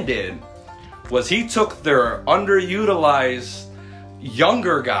McMahon did was he took their underutilized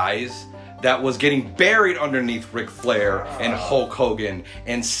younger guys that was getting buried underneath Ric Flair and Hulk Hogan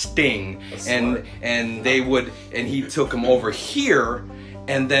and Sting, and he took them over here,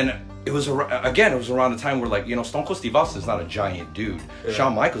 and then it was around the time where, like, you know, Stone Cold Steve Austin is not a giant dude,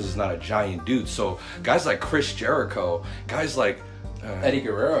 Shawn Michaels is not a giant dude, so guys like Chris Jericho, guys like Eddie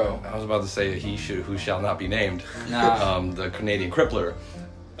Guerrero. I was about to say who shall not be named, Nah. the Canadian Crippler.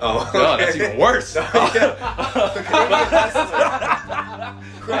 Oh, okay. No, that's even worse.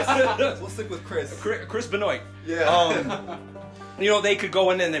 Chris, we'll stick with Chris. Chris Benoit. Yeah. You know, they could go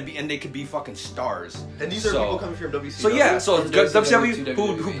in and they could be fucking stars. And these are people coming from WCW. So yeah, so WCW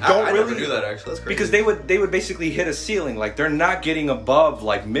who don't I really never knew that, actually. That's crazy. because they would basically hit a ceiling. Like, they're not getting above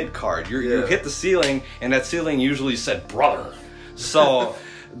like mid card. You hit the ceiling, and that ceiling usually said brother. So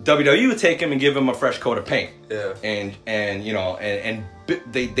WWE would take him and give him a fresh coat of paint. Yeah. And you know, and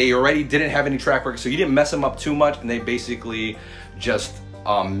they already didn't have any track record, so you didn't mess them up too much, and they basically just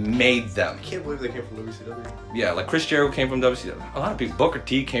made them. I can't believe they came from WCW. Yeah, like Chris Jericho came from WCW. A lot of people. Booker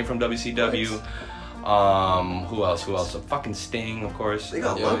T came from WCW. Who else? Fucking Sting, of course. They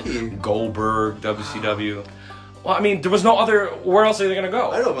got lucky. Goldberg, WCW. Well, I mean, there was no other. Where else are they gonna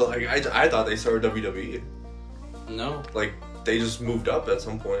go? I know, but like I thought they started WWE. No. Like, they just moved up at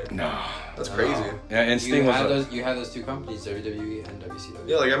some point. No. That's crazy. Yeah, and Sting you had those two companies, WWE and WCW.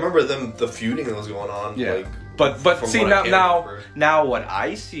 Yeah, like I remember the feuding that was going on. Yeah. Like, but from see, what I can remember. now what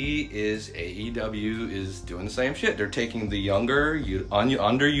I see is AEW is doing the same shit. They're taking the younger,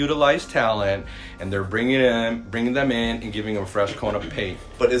 underutilized talent, and they're bringing them in and giving them a fresh coat of paint.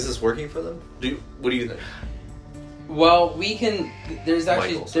 But is this working for them? What do you think? Well, we can. There's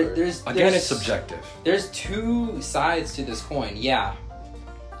actually Michael, there's It's subjective. There's two sides to this coin. Yeah,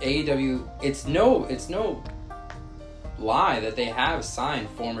 AEW. It's no lie that they have signed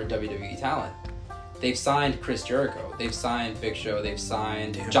former WWE talent. They've signed Chris Jericho. They've signed Big Show. They've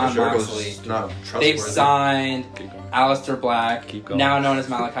signed John Moxley. They've signed Aleister Black, now known as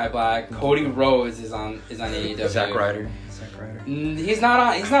Malachi Black. Cody Rhodes is on AEW. Zack Ryder. He's not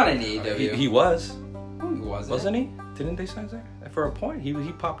on AEW. He was. No, he wasn't. Wasn't he? Didn't they sign Zack? For a point, he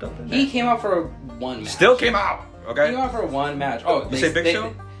popped up in there. He came out for one match. Still came out. Okay. He came out for one match. Oh, you say Big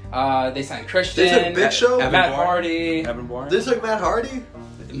Show? They signed Christian. They took Big Show? Matt Hardy. Evan Bourne. They took Matt Hardy?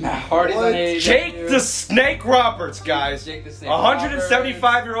 Matt Hardy's on AEW. Jake the Snake Roberts, guys. Jake the Snake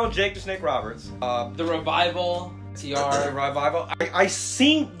 175-year-old Jake the Snake Roberts. The Revival. The TR. Revival. I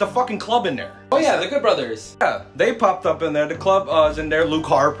seen the fucking club in there. Oh yeah, the Good Brothers. Yeah, they popped up in there. The club is in there. Luke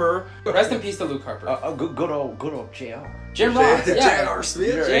Harper. Rest in peace to Luke Harper. Good old JR. Jim Ross. Yeah. J.R.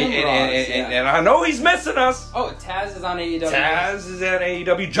 Smith? And I know he's missing us. Oh, Taz is on AEW. Taz is at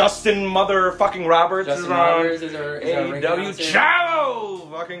AEW. Justin motherfucking Roberts is on Roberts is our ring AEW. announcer.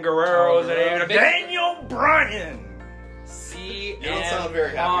 Chavo fucking Guerrero is at AEW. Daniel Bryan. You don't sound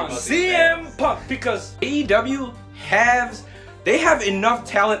very happy about these CM Punk, because AEW they have enough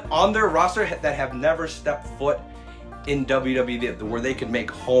talent on their roster that have never stepped foot in WWE where they can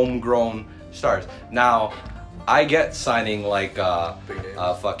make homegrown stars. Now, I get signing like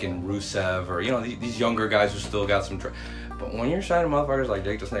fucking Rusev or, you know, these younger guys who still got some. But when you're signing motherfuckers like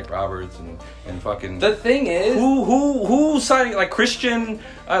Jake the Snake Roberts and fucking. The thing is. Who's signing like Christian,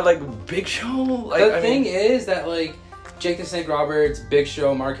 like Big Show? Like, the thing is that like Jake the Snake Roberts, Big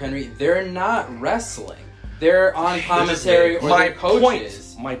Show, Mark Henry, they're not wrestling. They're on commentary or they're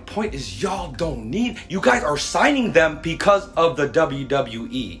coaches. My point is y'all don't need. You guys are signing them because of the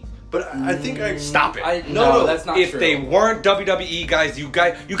WWE. But I think Stop it. No, that's not if true. If they weren't WWE guys, you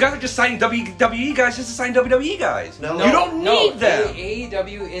guys are just signing WWE guys just to sign WWE guys. No, you don't need them.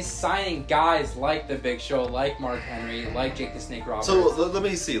 AEW is signing guys like the Big Show, like Mark Henry, like Jake the Snake Roberts. So let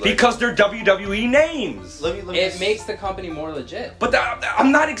me see. Like, because they're WWE names. Let me it makes the company more legit. But I'm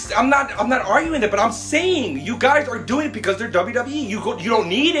not arguing that. But I'm saying you guys are doing it because they're WWE. You don't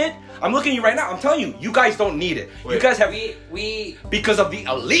need it. I'm looking at you right now. I'm telling you, you guys don't need it. Wait, you guys have we because of the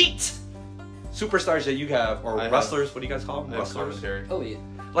elite superstars that you have, or I wrestlers. What do you guys call them? have Wrestlers. commentary. elite.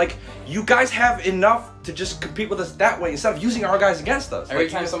 Like, you guys have enough to just compete with us that way instead of using our guys against us. Every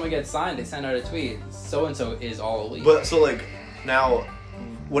Like, time someone gets signed, they send out a tweet. So and so is all elite. But so like now,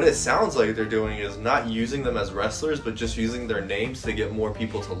 what it sounds like they're doing is not using them as wrestlers, but just using their names to get more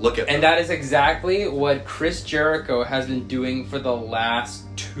people to look at them. And that is exactly what Chris Jericho has been doing for the last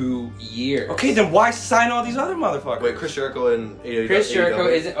 2 years. okay, then why sign all these other motherfuckers? Wait, Chris Jericho and AEW. Chris Jericho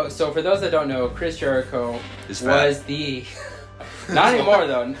isn't. Oh, so for those that don't know, Chris Jericho Is fat. was the. Not anymore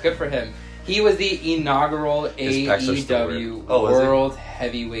though. Good for him. He was the inaugural His pecs are still AEW Oh, is he? World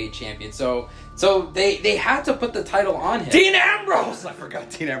Heavyweight Champion. So they had to put the title on him. Dean Ambrose! I forgot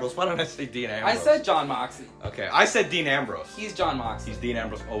Dean Ambrose. Why don't I say Dean I Ambrose? said John Moxley. Okay, I said Dean Ambrose. He's John Moxley. He's Dean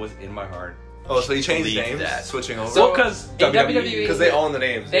Ambrose, always in my heart. Oh, so he changed Believe names, that. switching over. So- Well, because in WWE, Because they own the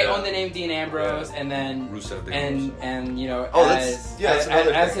names. They yeah. own the name Dean Ambrose, and then Rusev, Big and you know, Oh, that's- that's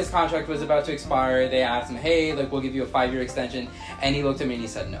another as thing. his contract was about to expire, they asked him, "Hey, like we'll give you a 5-year extension," and he looked at me and he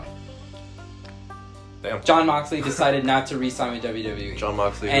said no. Damn. John Moxley decided not to re-sign with WWE. John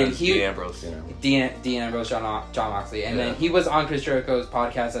Moxley And and he- Dean Ambrose. Yeah. Dean Ambrose, John Moxley, and Yeah. then he was on Chris Jericho's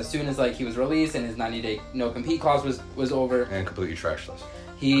podcast as soon as like he was released and his 90-day no compete clause was over. And completely trashed us.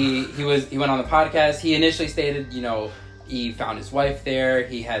 He went on the podcast. He initially stated, you know, he found his wife there.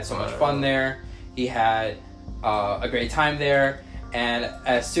 He had so much fun there. He had a great time there. And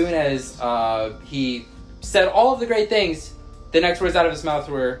as soon as he said all of the great things, the next words out of his mouth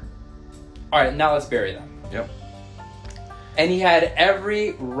were, "All right, now let's bury them." Yep. And he had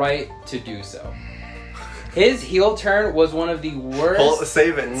every right to do so. His heel turn was one of the worst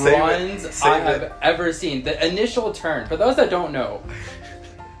Save it. Save runs it. I Save have it. ever seen. The initial turn, for those that don't know,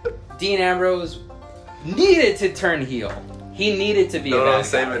 Dean Ambrose needed to turn heel. He needed to be a bad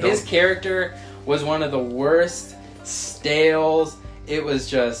save guy. it, His don't. character was one of the worst, stales. It was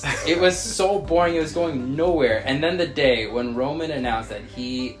just, it was so boring. It was going nowhere. And then the day when Roman announced that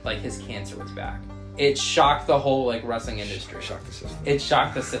his cancer was back, it shocked the whole like wrestling industry. Shock the system. It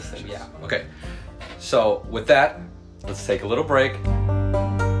shocked the system. Yeah. Okay, so with that, let's take a little break.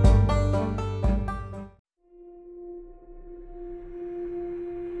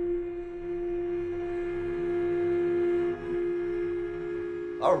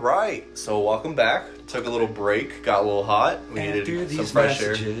 All right, so welcome back. Took a little break, got a little hot. We needed some fresh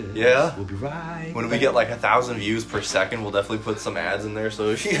air. Yeah. We'll be right. When we get like 1,000 views per second, we'll definitely put some ads in there. So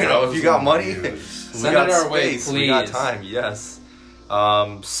if you know, if you got money, we Send got it our way, space, we got please. time. Yes.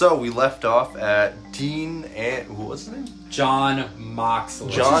 So we left off at Dean and what's his name? John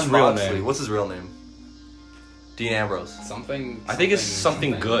Moxley. John his real Moxley. name? What's his real name? Dean Ambrose. Something. I think it's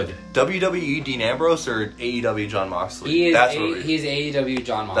something good. WWE Dean Ambrose or AEW John Moxley? He is. That's what we- He's AEW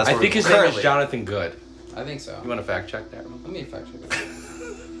John Moxley. That's I what think we're his name is currently- Jonathan Good. I think so. You want to fact check that? Let me fact check it.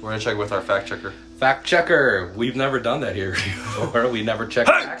 We're gonna check with our fact checker. Fact checker. We've never done that here before. We never check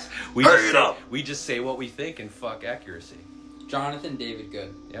Hey! facts. We Hurry just it say, up! we just say what we think and fuck accuracy. Jonathan David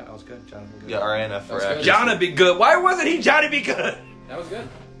Good. Yeah, that was good. Jonathan Good. Yeah, RNF for That's good. accuracy. Johnny be good. Why wasn't he Johnny be good? That was good.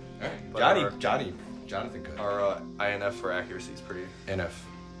 But Jonathan Good. Our INF for accuracy is pretty. NF.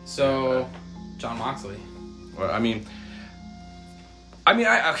 So, John Moxley. Well, I mean,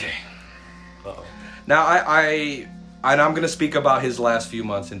 okay. Uh-oh. Now I'm gonna speak about his last few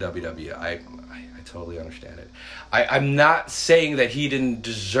months in WWE. I totally understand it. I'm not saying that he didn't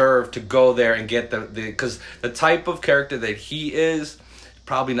deserve to go there and get the because the type of character that he is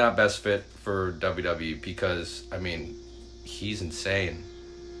probably not best fit for WWE because I mean he's insane.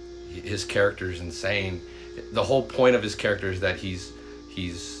 His character is insane. The whole point of his character is that he's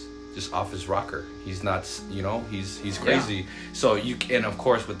just off his rocker. He's not, he's crazy. Yeah. So and of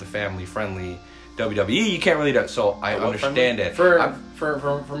course with the family friendly WWE, you can't really do it. So I What understand it. For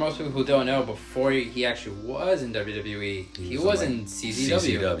most people who don't know, before he actually was in WWE, he was in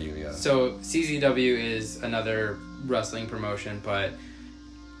CZW. CZW, yeah. So CZW is another wrestling promotion, but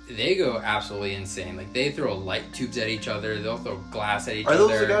they go absolutely insane. Like they throw light tubes at each other. They'll throw glass at each Are other.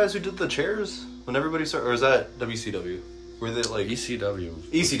 those the guys who did the chairs when everybody started, or is that WCW? Were they like ECW.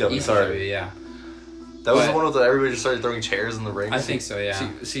 ECW? ECW, Sorry, yeah. that was the But- one with everybody just started throwing chairs in the ring. I think so, yeah.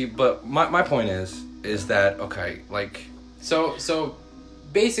 See, but my point is that okay, like So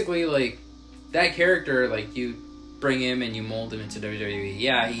basically, like, that character, like, you bring him and you mold him into WWE.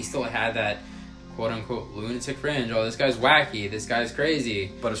 Yeah, he still had that quote-unquote lunatic fringe. Oh, this guy's wacky. This guy's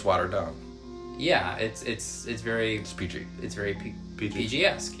crazy. but it's watered down. Yeah, it's very It's PG. it's very PG.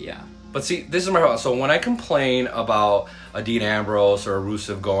 PG-esque. Yeah. But see, this is my problem. So when I complain about a Dean Ambrose or a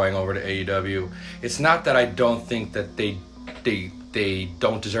Rusev going over to AEW, it's not that I don't think that they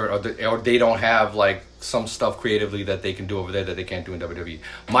don't deserve it or they don't have like some stuff creatively that they can do over there that they can't do in WWE.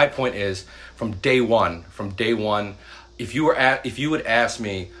 My point is, from day one, if you would ask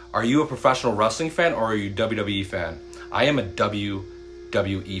me, are you a professional wrestling fan or are you a WWE fan? I am a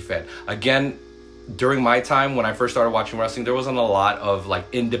WWE fan. Again, during my time when I first started watching wrestling, there wasn't a lot of like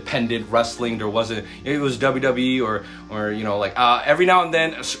independent wrestling. It was WWE or you know, like every now and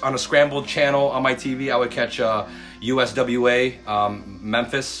then on a scrambled channel on my TV, I would catch USWA,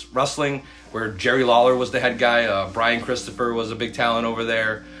 Memphis Wrestling, where Jerry Lawler was the head guy. Brian Christopher was a big talent over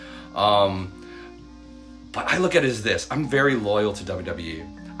there. But I look at it as this. I'm very loyal to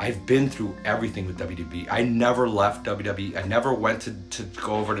WWE. I've been through everything with WWE. I never left WWE. I never went to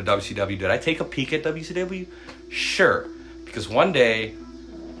go over to WCW. Did I take a peek at WCW? Sure. Because one day,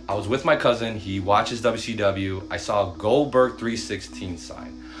 I was with my cousin. He watches WCW. I saw Goldberg 316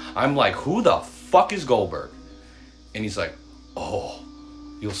 sign. I'm like, who the fuck is Goldberg? And he's like, oh,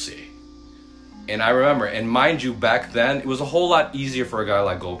 you'll see. And I remember, and mind you, back then, it was a whole lot easier for a guy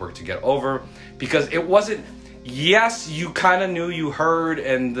like Goldberg to get over. Because it wasn't... Yes, you kind of knew, you heard,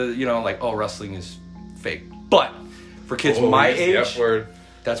 and like, oh, wrestling is fake. But for kids my age,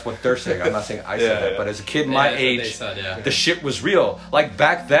 that's what they're saying. I'm not saying I said that, but as a kid my age, the shit was real. Like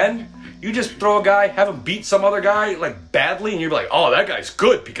back then, you just throw a guy, have him beat some other guy like badly, and you're like, oh, that guy's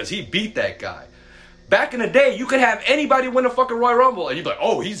good because he beat that guy. Back in the day, you could have anybody win a fucking Royal Rumble, and you'd be like,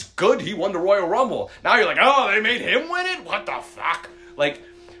 oh, he's good, he won the Royal Rumble. Now you're like, oh, they made him win it? What the fuck? Like,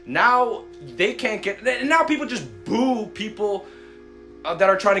 now they can't get... And now people just boo people that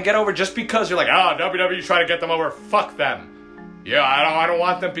are trying to get over just because you're like, oh, WWE's trying to get them over. Fuck them. Yeah, I don't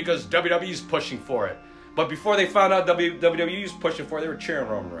want them because WWE's pushing for it. But before they found out WWE's pushing for it, they were cheering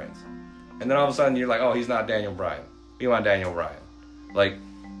Roman Reigns. And then all of a sudden you're like, oh, he's not Daniel Bryan. You want Daniel Bryan. Like...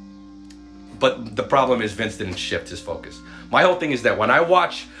 But the problem is Vince didn't shift his focus. My whole thing is that when I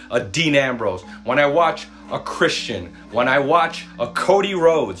watch a Dean Ambrose, when I watch a Christian, when I watch a Cody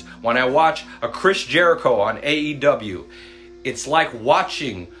Rhodes, when I watch a Chris Jericho on AEW, it's like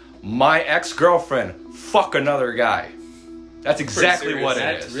watching my ex-girlfriend fuck another guy. That's exactly what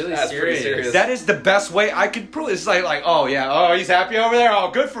it is. That's really serious. That is the best way I could prove it. It's like, oh yeah, oh, he's happy over there? Oh,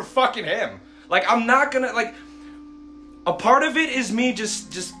 good for fucking him. Like, I'm not gonna, like, a part of it is me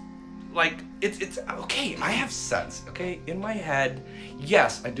just like, it's okay, I have sense, okay? In my head,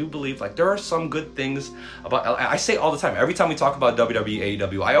 yes, I do believe, like, there are some good things about... I say all the time, every time we talk about WWE,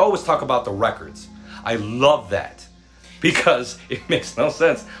 AEW, I always talk about the records. I love that. Because it makes no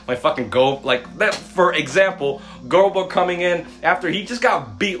sense. My fucking like, that, for example, Goldberg coming in after he just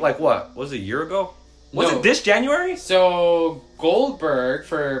got beat, like, what? Was it a year ago? Was it this January? So, Goldberg,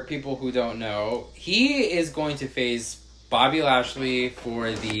 for people who don't know, he is going to face Bobby Lashley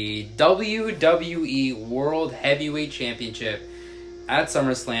for the WWE World Heavyweight Championship at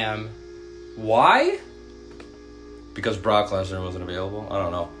SummerSlam. Why? Because Brock Lesnar wasn't available? I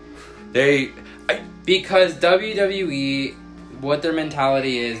don't know. Because WWE, what their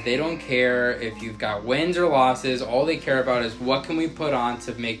mentality is, they don't care if you've got wins or losses. All they care about is what can we put on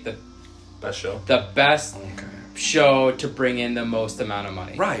to make the best show. The best show to bring in the most amount of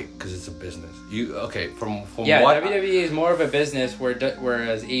money. Right, because it's a business. From yeah, what WWE is more of a business,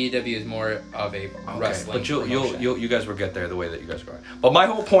 whereas AEW is more of a wrestling. But you guys will get there the way that you guys are. But my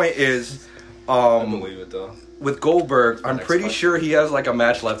whole point is, I believe it though. With Goldberg, I'm pretty sure he has like a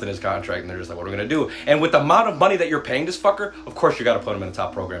match left in his contract, and they're just like, what are we gonna do? And with the amount of money that you're paying this fucker, of course you got to put him in a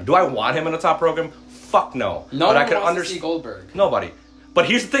top program. Do I want him in a top program? Fuck no. No one wants to see Goldberg. Nobody. But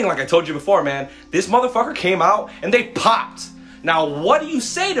here's the thing, like I told you before, man, this motherfucker came out and they popped. Now, what do you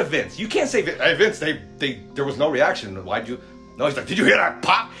say to Vince? You can't say, hey, Vince, there was no reaction. Why'd you? No, he's like, did you hear that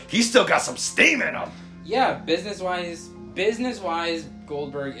pop? He's still got some steam in him. Yeah, business-wise,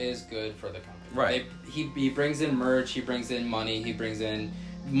 Goldberg is good for the company. Right. He brings in merch, he brings in money, he brings in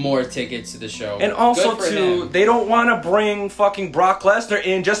more tickets to the show. And also, too, they don't want to bring fucking Brock Lesnar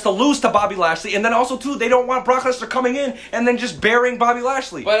in just to lose to Bobby Lashley. And then also, too, they don't want Brock Lesnar coming in and then just burying Bobby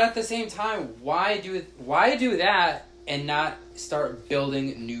Lashley. But at the same time, why do that and not start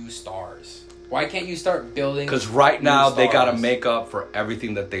building new stars? Why can't you start building? Because right now they got to make up for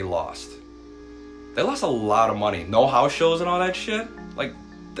everything that they lost. They lost a lot of money. No house shows and all that shit. Like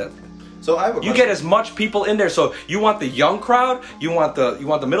that. So I have a question. You get as much people in there. So you want the young crowd, you want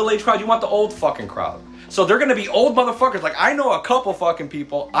the middle-aged crowd, you want the old fucking crowd. So they're gonna be old motherfuckers. Like, I know a couple fucking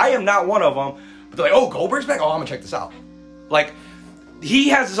people. I am not one of them. But they're like, oh, Goldberg's back. Oh, I'm gonna check this out. Like, he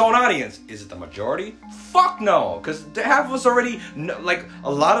has his own audience. Is it the majority? Fuck no. Because half of us already, like,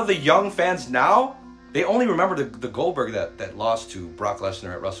 a lot of the young fans now, they only remember the Goldberg that lost to Brock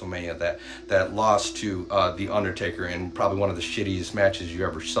Lesnar at WrestleMania, that lost to The Undertaker in probably one of the shittiest matches you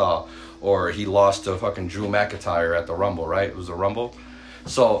ever saw. Or he lost to fucking Drew McIntyre at the Rumble, right? It was the Rumble.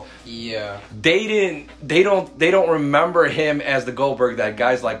 So Yeah. they don't remember him as the Goldberg that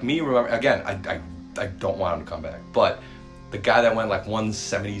guys like me remember. Again, I don't want him to come back, but the guy that went like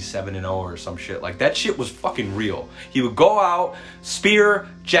 177-0 or some shit, like that shit was fucking real. He would go out, spear,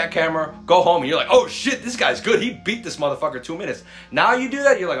 jackhammer, go home, and you're like, oh shit, this guy's good. He beat this motherfucker 2 minutes. Now you do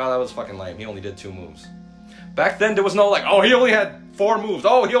that, you're like, oh, that was fucking lame. He only did 2 moves. Back then, there was no like, oh, he only had 4 moves.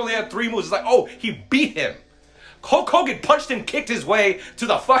 Oh, he only had 3 moves. It's like, oh, he beat him. Hulk Hogan punched and kicked his way to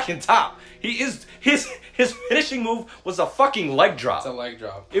the fucking top. His finishing move was a fucking leg drop. It's a leg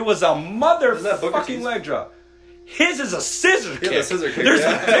drop. It was a motherfucking T's? leg drop. His is a scissor kick. A scissor kick. There's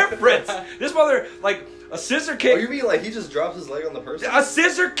a difference. This mother, like, a scissor kick. Oh, you mean like he just drops his leg on the person? A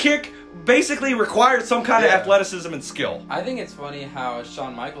scissor kick basically requires some kind of Yeah. athleticism and skill. I think it's funny how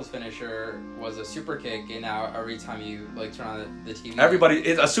Shawn Michaels' finisher was a super kick, and now every time you like turn on the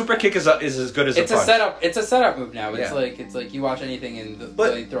TV, A super kick is as good as it's a punch. setup. It's a setup move now. It's Yeah. like you watch anything and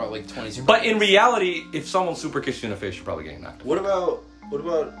But- they throw out like 20 super But kicks. in reality, if someone super kicks you in the face, you're probably getting knocked out. What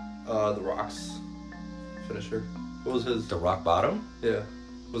about The Rock's finisher? What was his? The rock bottom? Yeah.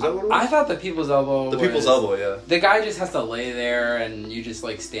 Was that what it was? I thought the people's elbow. The people's was- elbow, yeah. The guy just has to lay there, and you just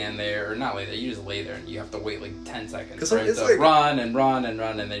like stand there, or not lay there. You just lay there, and you have to wait like 10 seconds 'Cause for him it's to like- run and run and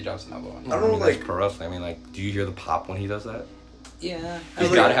run, and then he drops an elbow. On you. I don't know, that's like- pro wrestling. I mean, like, do you hear the pop when he does that? Yeah, You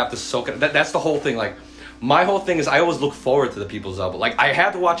like- gotta have to soak it. That's the whole thing. Like, my whole thing is I always look forward to the people's elbow. Like, I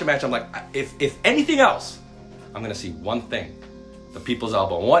had to watch a match. I'm like, if anything else, I'm gonna see one thing: the people's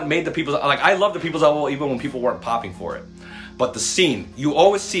elbow. What made the people's like? I love the people's elbow even when people weren't popping for it. But the scene, you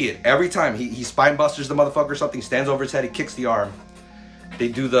always see it every time. He spine busters the motherfucker or something, stands over his head, he kicks the arm. They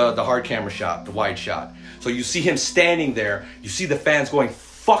do the hard camera shot, the wide shot. So you see him standing there. You see the fans going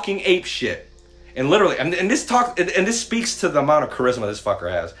fucking ape shit. And literally, and this speaks to the amount of charisma this fucker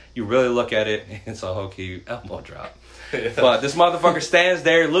has. You really look at it, it's a hokey elbow drop. Yeah. But this motherfucker stands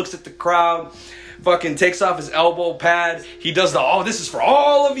there, looks at the crowd, fucking takes off his elbow pad. He does this is for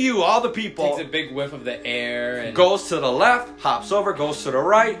all of you, all the people. takes a big whiff of the air and Goes to the left, hops over, goes to the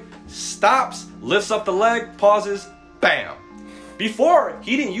right, stops, lifts up the leg, pauses, bam. Before,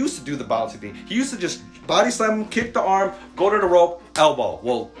 he didn't used to do the bouncing thing. He used to just body slam him, kick the arm, go to the rope, elbow.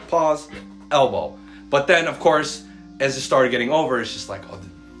 Well, pause, elbow. But then, of course, as it started getting over, it's just like, oh,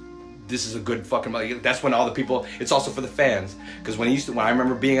 this is a good fucking. That's when all the people. It's also for the fans because when I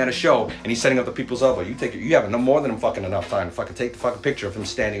remember being at a show and he's setting up the people's elbow. You have no more than fucking enough time to fucking take the fucking picture of him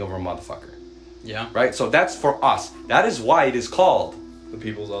standing over a motherfucker. yeah. Right? So that's for us. That is why it is called The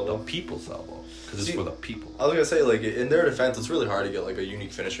people's the elbow. people's elbow because it's See, for the people. I was gonna say, like, in their defense, it's really hard to get like a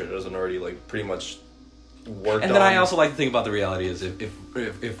unique finisher that doesn't already like pretty much work. And then I also like to think about the reality is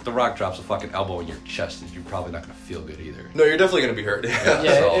if The Rock drops a fucking elbow in your chest, you're probably not gonna feel good either. No, you're definitely gonna be hurt. Yeah,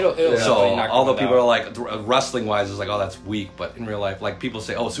 So- it'll So definitely knock although someone people out. are like wrestling wise is like, oh, that's weak, but in real life, like people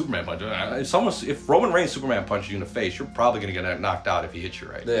say, oh, Superman punch. If Roman Reigns Superman punches you in the face, you're probably gonna get knocked out if he hits you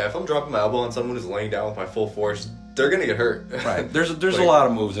right. Yeah, if I'm dropping my elbow on someone who's laying down with my full force, they're gonna get hurt. Right. There's Like, a lot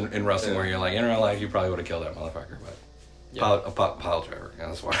of moves in wrestling Yeah. where you're like, in real life, you probably would have killed that motherfucker, but. Yeah. A pile driver, yeah,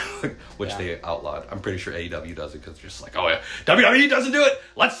 that's why, which Yeah. they outlawed. I'm pretty sure AEW does it because they're just like, oh yeah, WWE doesn't do it,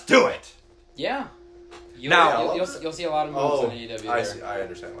 let's do it. Yeah. Now- You'll see a lot of moves Oh, on AEW. I there. see. I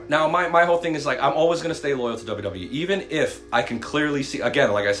understand. Why. Now, my whole thing is like, I'm always gonna stay loyal to WWE, even if I can clearly see.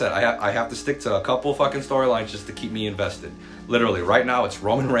 Again, like I said, I have to stick to a couple fucking storylines just to keep me invested. Literally, right now it's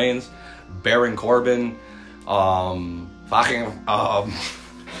Roman Reigns, Baron Corbin, what.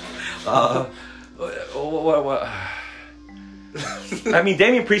 I mean,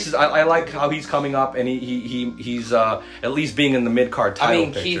 Damian Priest is. I like how he's coming up, and he's at least being in the mid card I title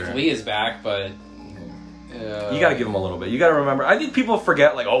mean, picture. Keith Lee is back, but You got to give him a little bit. You got to remember. I think people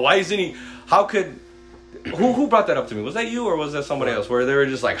forget, like, oh, why isn't he? How could? Who brought that up to me? Was that you or was that somebody else? Where they were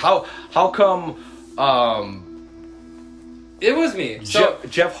just like, how come? it was me. So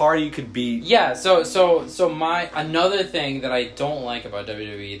Jeff Hardy could be. yeah, so my another thing that I don't like about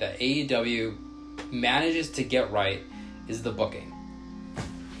WWE that AEW manages to get right is the booking.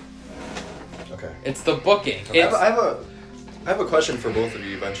 Okay. It's the booking. I have a question for both of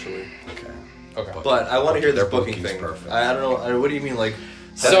you eventually. Okay. Okay. But I want to hear this Their booking booking's thing. perfect. I don't know. What do you mean, like?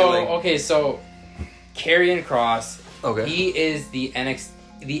 So Karrion Kross, Okay. he is the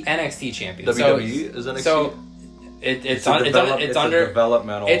NXT champion. WWE is NXT. So it's a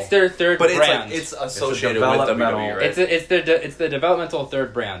developmental. it's their third But it's brand. like it's associated with developmental- WWE, right? It's the developmental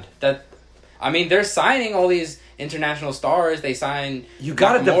third brand. That I mean, they're signing all these international stars. They sign. You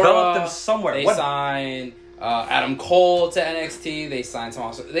gotta Nakamura, develop them somewhere. They What- sign Adam Cole to NXT. They signed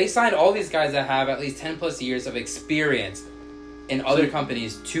They signed all these guys that have at least 10+ years of experience in other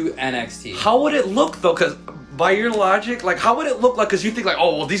companies to NXT. How would it look though? Because by your logic, like, how would it look like? Because you think like,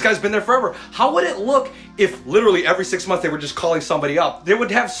 oh, well, these guys been there forever. How would it look if literally every 6 months they were just calling somebody up? They would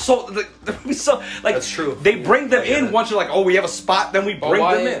have there would be so like. That's true. They bring them in once you're like, oh, we have a spot, then we bring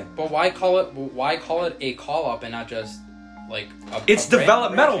them in. But why call it a call up and not just like it's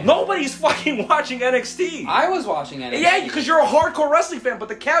developmental. Nobody's fucking watching NXT. I was watching NXT. Yeah, because you're a hardcore wrestling fan, but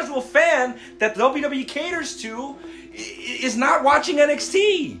the casual fan that WWE caters to is not watching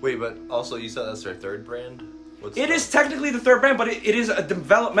NXT. Wait, but also you said that's their third brand? It is technically the third brand, but it is a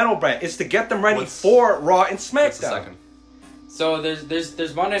developmental brand. It's to get them ready for Raw and SmackDown. What's the second? So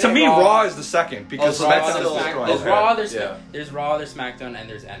there's Monday Night To me, Raw. Raw is the second because SmackDown There's is Raw, there's Raw, there's SmackDown, and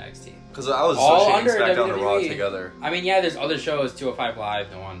there's NXT. Because I was all associating under SmackDown WWE. and Raw together. I mean, yeah, there's other shows, 205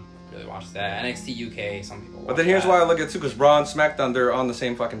 Live, no one really watches that. NXT UK, some people watch But then here's that. why I look at it too, because Raw and SmackDown, they're on the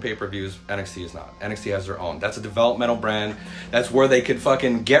same fucking pay-per-views. NXT is not. NXT has their own. That's a developmental brand. That's where they could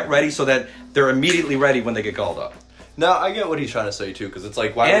fucking get ready so that they're immediately ready when they get called up. No, I get what he's trying to say too, because it's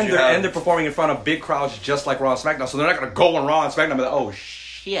like, why And would you have... and they're performing in front of big crowds just like Raw and SmackDown, so they're not gonna go on Raw and SmackDown and be like, oh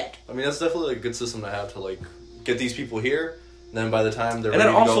shit. I mean, that's definitely a good system to have to like get these people here. And then by the time they're and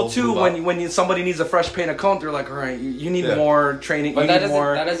ready then to also go, too, move when somebody needs a fresh paint of color, they're like, all right, you need more training. But you that need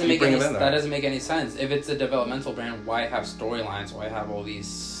more. doesn't you make bring any them in there. that doesn't make any sense. If it's a developmental brand, why have storylines? Why have all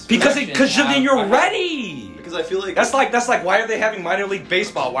these? Because then you're why have- ready. Because I feel like That's like why are they having minor league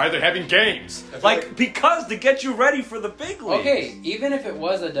baseball? Why are they having games? Like because to get you ready for the big leagues. Okay, even if it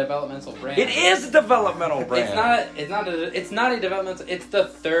was a developmental brand, It is a developmental brand. It's not a developmental. It's the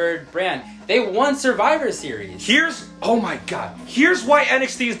third brand. They won Survivor Series. Oh my god. Here's why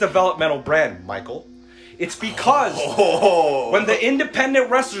NXT is developmental brand, Michael. It's because when the independent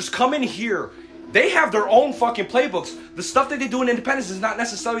wrestlers come in here, they have their own fucking playbooks. The stuff that they do in independence is not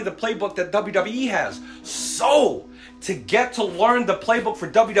necessarily the playbook that WWE has. So, to get to learn the playbook for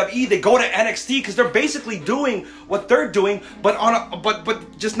WWE, they go to NXT because they're basically doing what they're doing, but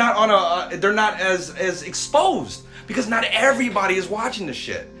just not on a. They're not as exposed because not everybody is watching this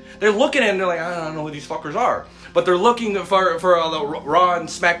shit. They're looking at it and they're like, I don't know who these fuckers are. But they're looking for the Raw and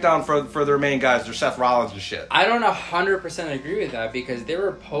SmackDown for their main guys, their Seth Rollins and shit. I don't 100% agree with that because they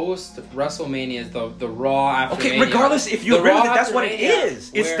were post WrestleManias, the Raw after. Okay, Mania. regardless if you agree with it, that's what it is.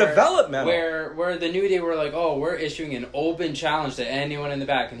 It's developmental. Where the New Day were like, oh, we're issuing an open challenge to anyone in the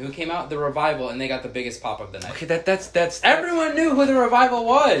back, and who came out? The Revival, and they got the biggest pop of the night. Okay, that's everyone knew who the Revival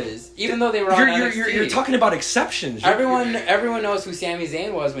was, even though they were on NXT. You're talking about exceptions. Everyone knows who Sami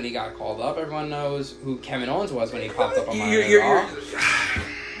Zayn was when he got called up. Everyone knows who Kevin Owens was when he popped up on Monday Night Raw.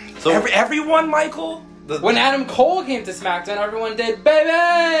 So everyone, Michael. When Adam Cole came to SmackDown, everyone did baby.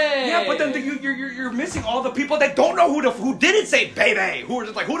 Yeah, but then you're missing all the people that don't know who didn't say baby. Who are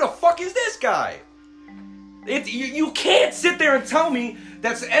just like, who the fuck is this guy? You can't sit there and tell me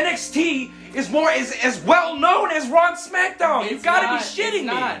that NXT is as well known as Raw and SmackDown. You gotta be shitting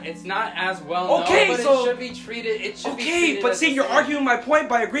me. It's not as well known, but it should be treated. It should be treated but see, you're arguing my point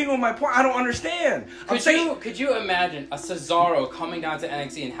by agreeing with my point. I don't understand. Could you imagine a Cesaro coming down to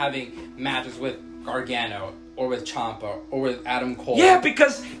NXT and having matches with Gargano or with Ciampa or with Adam Cole? Yeah,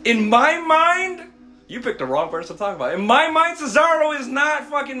 because in my mind, you picked the wrong person to talk about. In my mind, Cesaro is not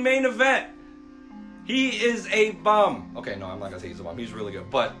fucking main event. He is a bum. Okay, no, I'm not gonna say he's a bum. He's really good.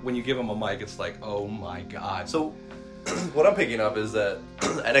 But when you give him a mic, it's like, oh my god. So, what I'm picking up is that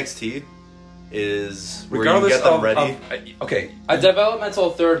NXT is regardless where you get them ready. Okay, a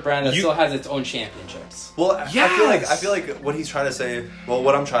developmental third brand that still has its own championships. Well, yes. I feel like what he's trying to say. Well,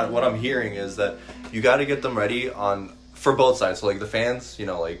 what I'm hearing is that you got to get them ready for both sides. So like the fans,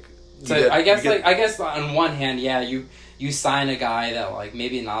 like. I guess on one hand, yeah, you sign a guy that like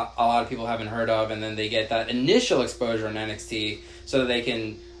maybe not a lot of people haven't heard of, and then they get that initial exposure in NXT so that they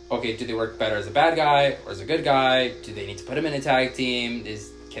can, okay, do they work better as a bad guy or as a good guy? Do they need to put him in a tag team?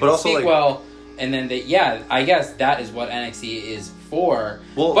 Can they speak well? And then I guess that is what NXT is for.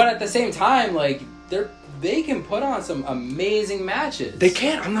 Well, but at the same time, like they can put on some amazing matches. They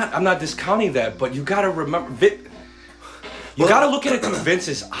can. I'm not discounting that, but you got to remember. You gotta look at it through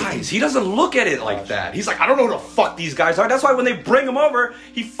Vince's eyes. He doesn't look at it like that. He's like, I don't know who the fuck these guys are. That's why when they bring him over,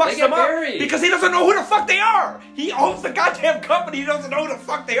 he fucks them up because he doesn't know who the fuck they are. He owns the goddamn company. He doesn't know who the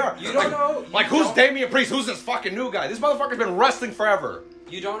fuck they are. You don't know. Who's Damian Priest? Who's this fucking new guy? This motherfucker's been wrestling forever.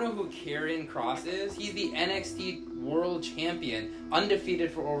 You don't know who Karrion Kross is? He's the NXT World Champion,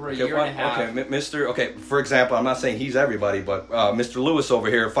 undefeated for over a year and a half. Okay, for example, I'm not saying he's everybody, but Mr. Lewis over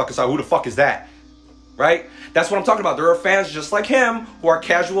here, fuck us out. Who the fuck is that? Right? That's what I'm talking about. There are fans just like him who are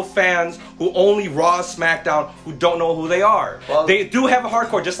casual fans who only Raw, SmackDown, who don't know who they are. Well, they do have a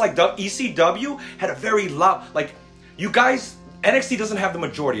hardcore, just like ECW had a very loud, like, you guys NXT doesn't have the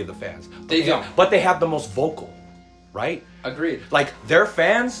majority of the fans. They don't. But they have the most vocal, right? Agreed. Like, their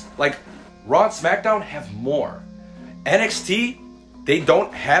fans, like, Raw and SmackDown have more. NXT, they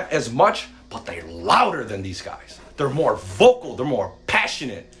don't have as much, but they're louder than these guys. They're more vocal. They're more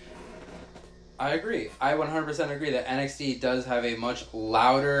passionate. I agree. I 100% agree that NXT does have a much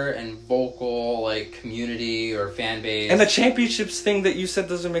louder and vocal, like, community or fan base. And the championships thing that you said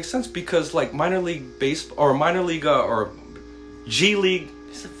doesn't make sense because, like, minor league baseball or minor league or G League,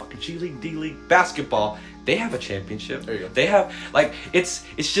 is it fucking G League, D League basketball? They have a championship. There you go. They have, like, it's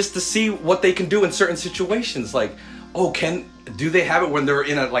just to see what they can do in certain situations. Like, oh, do they have it when they're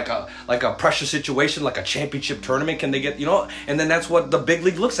in a pressure situation, like a championship tournament? Can they get, you know? And then that's what the big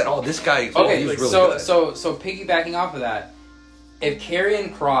league looks at. Oh, this guy. Okay, he's really so good. so piggybacking off of that, if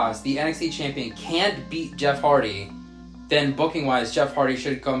Karrion Kross, the NXT champion, can't beat Jeff Hardy, then booking wise, Jeff Hardy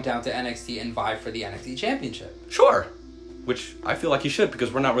should come down to NXT and vie for the NXT championship. Sure. Which I feel like he should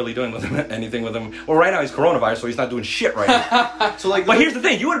because we're not really doing with him anything with him. Well, right now he's coronavirus, so he's not doing shit right now. So like, But here's the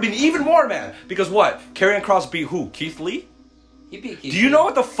thing: you would have been even more mad because what? Karrion Kross beat who? Keith Lee? He beat Keith Do you Lee. know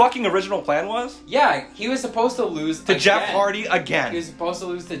what the fucking original plan was? Yeah, he was supposed to lose To again. Jeff Hardy He again. was supposed to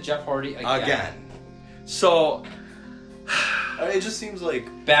lose to Jeff Hardy again. So it just seems like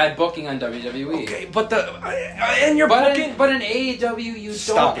Bad booking on WWE. okay, but and you're booking. But in AEW, you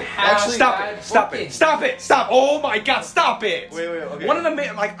Stop don't it! have Actually, stop bad it! Stop booking. it! Stop it! Stop! Oh my God! Stop it! Wait, okay. One of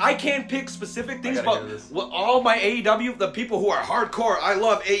the I can't pick specific things, gotta but hear this. all my AEW, the people who are hardcore, I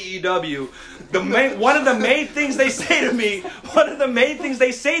love AEW. One of the main things they say to me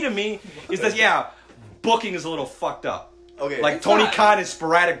is that booking is a little fucked up. okay. Like It's Tony not. Khan is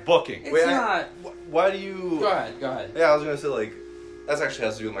sporadic booking. It's not. Why do you? Go ahead. Yeah, I was gonna say like that actually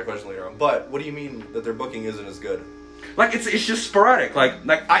has to do with my question later on. But what do you mean that their booking isn't as good? Like it's just sporadic. Like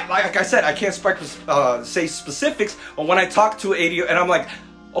I said, I can't say specifics. But when I talk to AEW, and I'm like,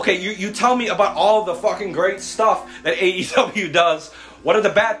 okay, you tell me about all the fucking great stuff that AEW does. What are the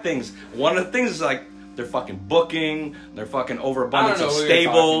bad things? One of the things is like they're fucking booking. They're fucking overabundance I don't of know who you're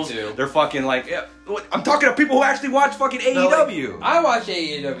stables. talking to. They're fucking like. I'm talking to people who actually watch fucking AEW. I watch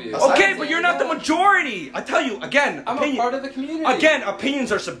AEW. Okay, but you're not the majority. I tell you again. I'm a part of the community. Again, opinions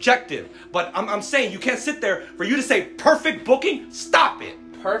are subjective, but I'm saying you can't sit there for you to say perfect booking. Stop it.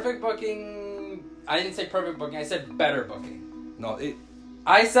 Perfect booking. I didn't say perfect booking. I said better booking. No,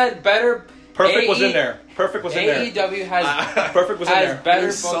 I said better. perfect was in there. Perfect was in there. AEW has Perfect was in has there. better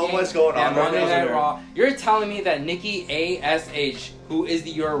There's so booking much going on. than Monday Perfect was in Night there. Raw. You're telling me that Nikki ASH, who is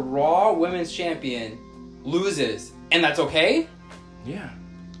your Raw Women's Champion, loses, and that's okay? Yeah.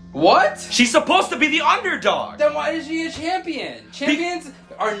 What? She's supposed to be the underdog. Then why is she a champion? Champions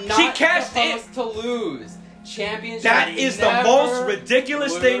are not cashed in. supposed to lose. Champions That should is the never most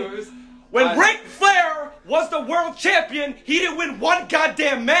ridiculous thing. lose. When I- Ric Flair was the world champion, he didn't win one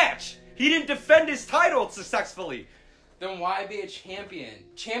goddamn match. He didn't defend his title successfully. Then why be a champion?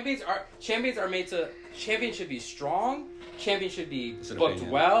 Champions should be strong. Champions should be It's an booked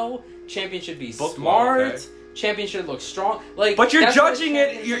opinion. well. Champions should be Booked smart. well, okay. Champions should look strong. Like, But you're that's what a judging it.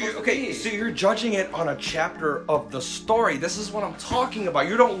 champion's You're supposed to okay. be. So you're judging it on a chapter of the story. This is what I'm talking about.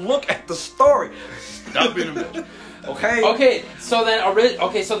 You don't look at the story. Stop being a bitch. Okay. Okay, so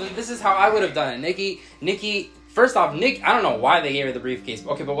then this is how I would have done it. Nikki. First off, Nick, I don't know why they gave her the briefcase.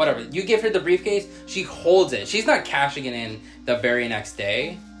 Okay, but whatever. You give her the briefcase, she holds it. She's not cashing it in the very next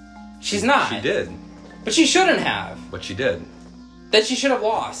day. She's not. She did. But she shouldn't have. But she did. That she should have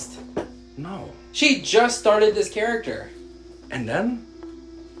lost. No. She just started this character. And then?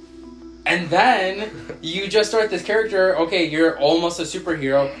 And then you just start this character. Okay, you're almost a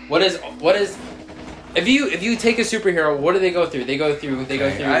superhero. What is if you take a superhero, what do they go through? They go through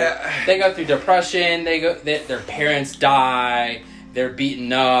depression. Their parents die. They're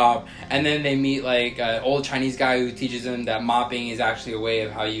beaten up, and then they meet like an old Chinese guy who teaches them that mopping is actually a way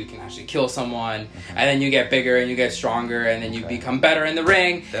of how you can actually kill someone. And then you get bigger and you get stronger, and then you become better in the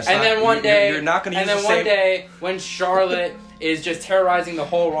ring. Then one day, when Charlotte is just terrorizing the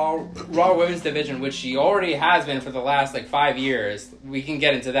whole Raw Women's division, which she already has been for the last like 5 years. We can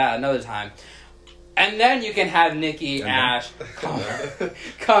get into that another time. And then you can have Nikki Ash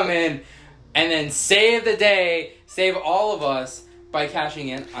come in and then save the day, save all of us by cashing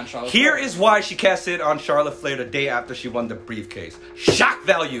in on Charlotte Here Flair. is why she cashed in on Charlotte Flair the day after she won the briefcase. Shock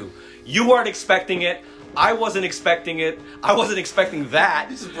value. You weren't expecting it. I wasn't expecting it. I wasn't expecting that.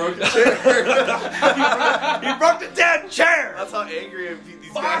 You just broke the chair. He broke the damn chair. That's how angry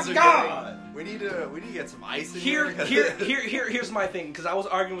these My guys are God. getting. We need to get some ice in Here's here. my thing, because I was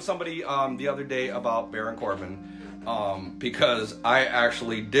arguing with somebody the other day about Baron Corbin. because I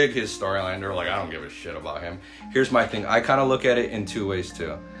actually dig his storyline. They're like, I don't give a shit about him. Here's my thing. I kind of look at it in two ways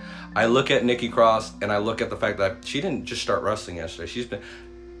too. I look at Nikki Cross and I look at the fact that she didn't just start wrestling yesterday. She's been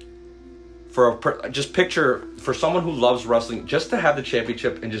just picture for someone who loves wrestling, just to have the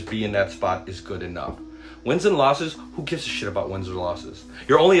championship and just be in that spot is good enough. Wins and losses, who gives a shit about wins or losses?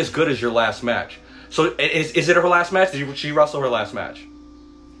 You're only as good as your last match. So is it her last match? Did she wrestle her last match?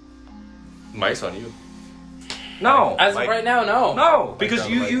 Mike's on you. No. As of right now, no. No, because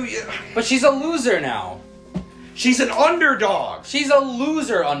you. But she's a loser now. She's an underdog. She's a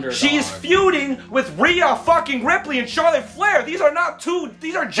loser underdog. She's feuding with Rhea fucking Ripley and Charlotte Flair. These are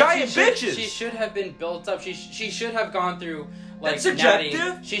giant bitches. She should have been built up. She should have gone through like That's subjective.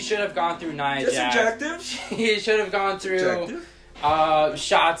 Natty. She should have gone through Nia That's Jax. subjective. She should have gone through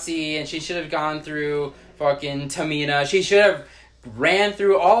Shotzi, and she should have gone through fucking Tamina. She should have ran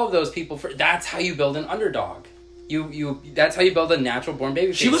through all of those people. That's how you build an underdog. That's how you build a natural born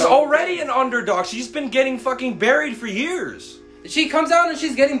baby. She was already an underdog. She's been getting fucking buried for years. She comes out and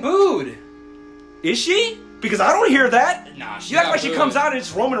she's getting booed. Is she? Because I don't hear that. Nah, she you act got like she booed. comes out and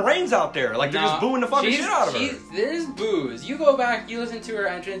it's Roman Reigns out there. Like they're just booing the fucking shit out of her. There's boos. You go back, you listen to her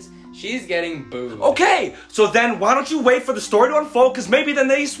entrance, she's getting booed. Okay, so then why don't you wait for the story to unfold? Because maybe then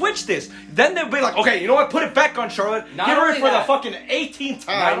they switch this. Then they'll be like, okay, you know what? Put it back on Charlotte. Not Give her only it for that- the fucking 18th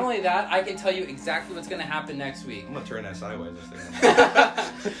time. Not only that, I can tell you exactly what's going to happen next week. I'm gonna turn that sideways.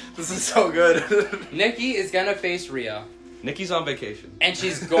 This is so good. Nikki is going to face Rhea, Nikki's on vacation. and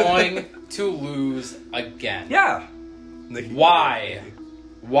she's going to lose again. Yeah. Why?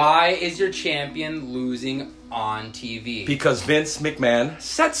 Why is your champion losing on TV? Because Vince McMahon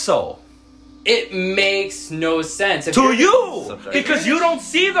said so. It makes no sense. If To you're- you! Subjective. Because you don't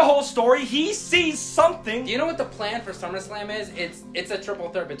see the whole story. He sees something. Do you know what the plan for SummerSlam is? It's a triple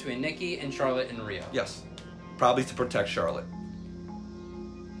threat between Nikki and Charlotte and Rhea. Yes. Probably to protect Charlotte.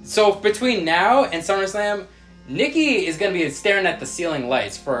 So between now and SummerSlam, Nikki is going to be staring at the ceiling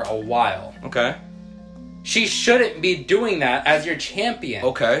lights for a while. Okay. She shouldn't be doing that as your champion.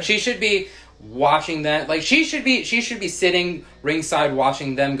 Okay. She should be watching that. Like she should be sitting ringside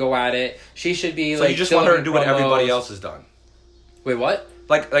watching them go at it. She should be So like you just want her to do what filming everybody promos. else has done. Wait, what?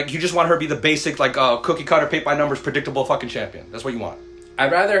 Like you just want her to be the basic, like, cookie cutter, paint by numbers, predictable fucking champion. That's what you want.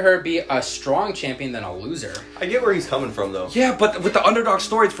 I'd rather her be a strong champion than a loser. I get where he's coming from, though. Yeah, but with the underdog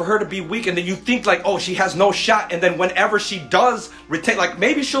story, it's for her to be weak, and then you think, like, oh, she has no shot, and then whenever she does retain, like,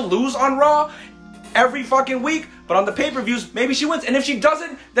 maybe she'll lose on Raw every fucking week, but on the pay-per-views, maybe she wins. And if she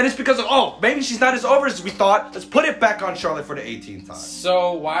doesn't, then it's because of, oh, maybe she's not as over as we thought. Let's put it back on Charlotte for the 18th time.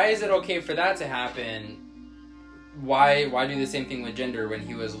 So why is it okay for that to happen? Why do the same thing with Jinder when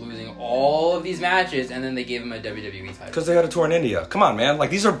he was losing all of these matches and then they gave him a WWE title? Because they had a tour in India. Come on, man. Like,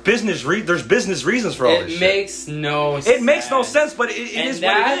 these are there's business reasons for all this It shit. makes no sense. It makes no sense, but it is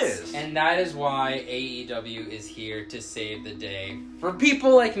what it is. And that is why AEW is here to save the day for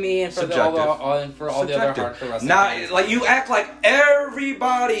people like me and for all the other hardcore wrestling Now, fans. like, you act like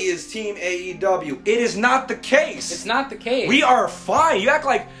everybody is Team AEW. It is not the case. It's not the case. We are fine. You act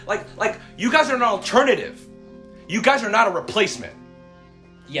like you guys are an alternative. You guys are not a replacement.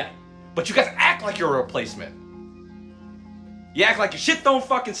 Yeah. But you guys act like you're a replacement. You act like your shit don't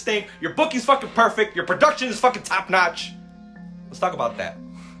fucking stink. Your booking's fucking perfect. Your production is fucking top notch. Let's talk about that.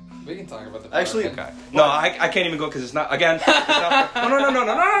 We can talk about the Actually, Okay. No, I can't even go because it's not. Again, it's not,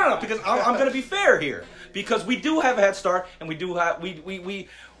 no. Because I'm gonna be fair here. Because we do have a head start, and we do have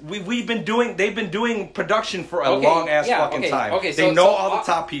we've been doing. They've been doing production for a long ass fucking time. Okay, they know all the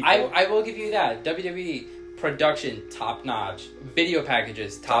top people. I will give you that. WWE production top notch, video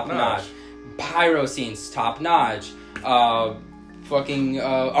packages top notch, pyro scenes top notch, fucking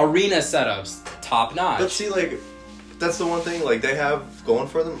arena setups top notch. But see, like, that's the one thing, like, they have going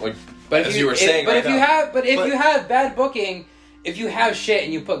for them. Like, But as you were saying, but right if you now. have, but if you have bad booking, if you have shit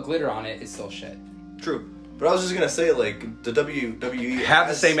and you put glitter on it, it's still shit. True. But I was just gonna say, like, the WWE have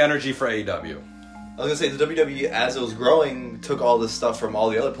the same energy for AEW. I was gonna say the WWE, as it was growing, took all this stuff from all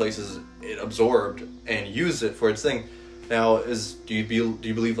the other places it absorbed and used it for its thing. Now, do you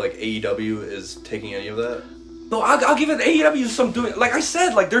believe like AEW is taking any of that? No, I'll give it AEW some doing. Like I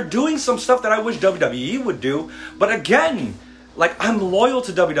said, like they're doing some stuff that I wish WWE would do. But again, like I'm loyal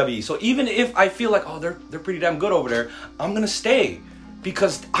to WWE, so even if I feel like they're pretty damn good over there, I'm gonna stay.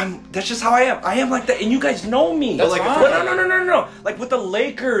 Because that's just how I am. I am like that, and you guys know me. That's like, fine. No. Like with the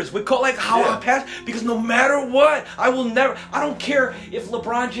Lakers, with like how I'm past. Because no matter what, I don't care if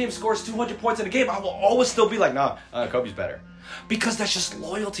LeBron James scores 200 points in a game. I will always still be like, nah, Kobe's better. Because that's just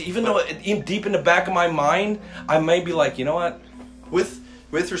loyalty. Even though deep in the back of my mind, I may be like, you know what? With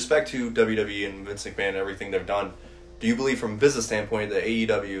respect to WWE and Vince McMahon and everything they've done, do you believe from a business standpoint that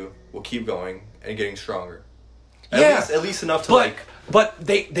AEW will keep going and getting stronger? Yeah. At least enough to But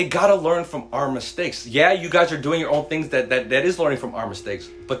they gotta learn from our mistakes. Yeah, you guys are doing your own things that is learning from our mistakes.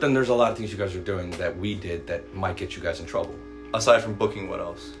 But then there's a lot of things you guys are doing that we did that might get you guys in trouble. Aside from booking, what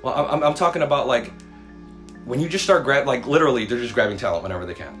else? Well, I'm talking about like when you just start literally they're just grabbing talent whenever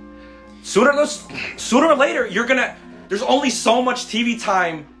they can. Sooner or later there's only so much TV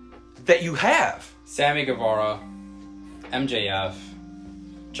time that you have. Sammy Guevara, MJF,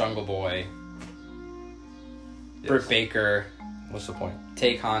 Jungle Boy, Britt Baker. What's the point?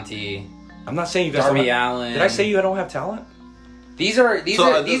 Tay Conti. I'm not saying you guys Darby Allin. Did I say you don't have talent? These are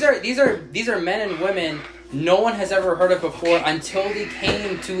men and women no one has ever heard of before until they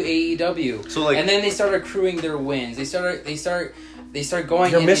came to AEW. So like, and then they started accruing their wins. They start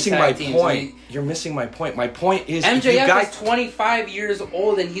going. You're in missing my teams. point. You're missing my point. My point is MJF is 25 years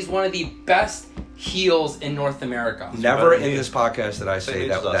old and he's one of the best heels in North America. Never in this podcast did I say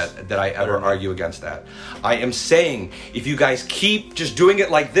that I ever argue against that. I am saying if you guys keep just doing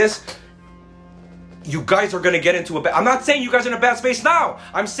it like this, you guys are going to get into a bad... I'm not saying you guys are in a bad space now.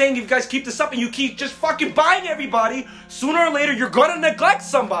 I'm saying if you guys keep this up and you keep just fucking buying everybody, sooner or later you're going to neglect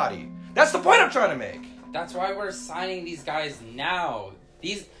somebody. That's the point I'm trying to make. That's why we're signing these guys now.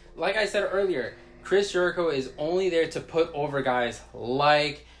 These, like I said earlier, Chris Jericho is only there to put over guys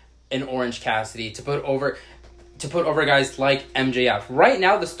like an Orange Cassidy, to put over guys like MJF. Right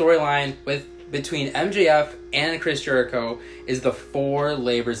now, the storyline between MJF and Chris Jericho is the 4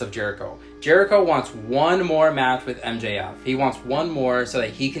 labors of Jericho. Jericho wants one more match with MJF. He wants one more so that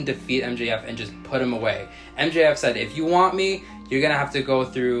he can defeat MJF and just put him away. MJF said, if you want me, you're going to have to go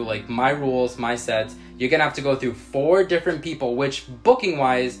through like my rules, my sets. You're going to have to go through 4 different people, which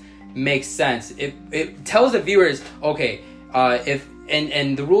booking-wise makes sense. It tells the viewers, okay,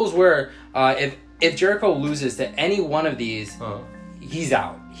 and the rules were, if Jericho loses to any one of these, he's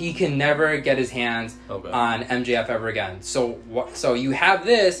out. He can never get his hands on MJF ever again. So you have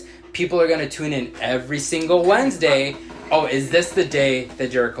this. People are going to tune in every single Wednesday. Oh, is this the day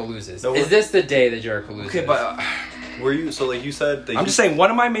that Jericho loses? Is this the day that Jericho loses? Okay, but... Were you so like you said? I'm just saying one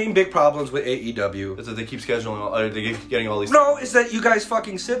of my main big problems with AEW is that they keep scheduling. They keep getting all these. No, is that you guys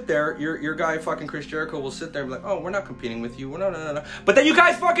fucking sit there. Your guy fucking Chris Jericho will sit there and be like, oh, we're not competing with you. No. But then you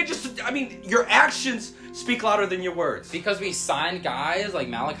guys fucking just. I mean, your actions speak louder than your words. Because we signed guys like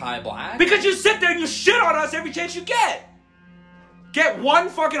Malachi Black. Because you sit there and you shit on us every chance you get. Get one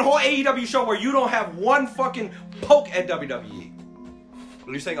fucking whole AEW show where you don't have one fucking poke at WWE. What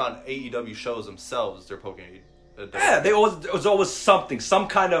are you saying on AEW shows themselves? They're poking at you. Yeah, it was always something, some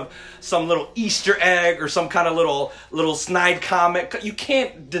little Easter egg or some kind of little snide comment. You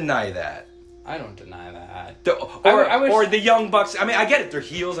can't deny that. I don't deny that. Or the Young Bucks. I mean, I get it, they're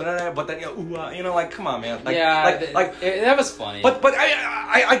heels and but then like come on, man. That was funny. But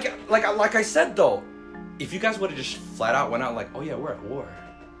I like I said though, if you guys would have just flat out went out like, oh yeah, we're at war,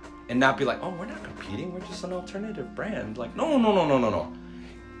 and not be like, oh, we're not competing, we're just an alternative brand. Like no.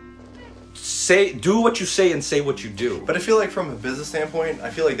 Do what you say and say what you do. But I feel like from a business standpoint, I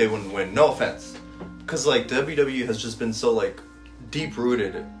feel like they wouldn't win. No offense, because like WWE has just been so like deep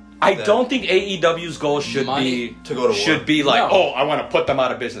rooted. I don't think AEW's goal should be to go to war. Should be like, oh, I want to put them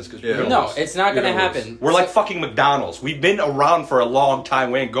out of business because no, it's not going to happen. We're like fucking McDonald's. We've been around for a long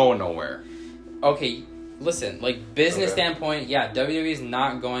time. We ain't going nowhere. Okay, listen, like business standpoint, yeah, WWE is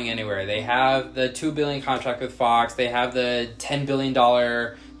not going anywhere. They have the $2 billion contract with Fox. They have the $10 billion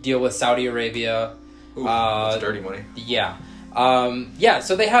deal with Saudi Arabia. Ooh, that's dirty money. Yeah.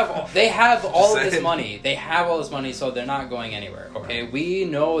 So they have all of this money. They have all this money, so they're not going anywhere. Okay, we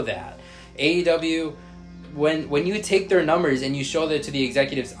know that. AEW, when you take their numbers and you show that to the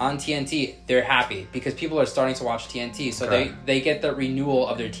executives on TNT, they're happy because people are starting to watch TNT, so they get the renewal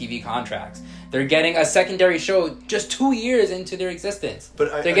of their TV contracts. They're getting a secondary show just 2 years into their existence.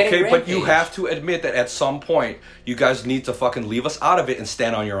 But but you have to admit that at some point you guys need to fucking leave us out of it and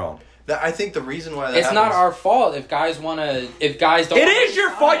stand on your own. I think the reason why it's not our fault if guys don't. It is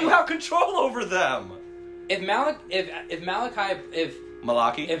your fault. You have control over them. If Malachi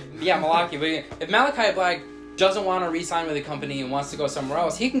Black doesn't want to re-sign with the company and wants to go somewhere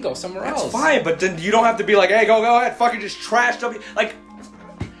else, he can go somewhere else. That's fine, but then you don't have to be like, hey, go ahead, fucking just trash W. Like,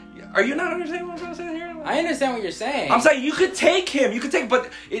 are you not understanding what I'm saying here? I understand what you're saying. I'm saying you could take him. He could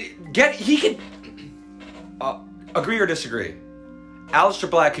agree or disagree. Aleister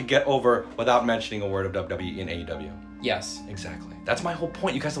Black could get over without mentioning a word of WWE in AEW. Yes, exactly. That's my whole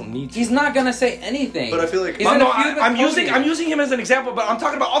point. You guys don't need to. He's not gonna say anything. But I feel like I'm using him as an example, but I'm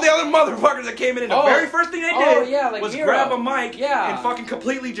talking about all the other motherfuckers that came in and the very first thing they did was grab a mic and fucking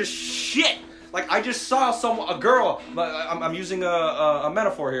completely just shit like I just saw a girl. I'm using a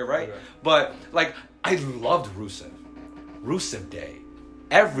metaphor here, right? Okay. But like I loved Rusev. Rusev Day,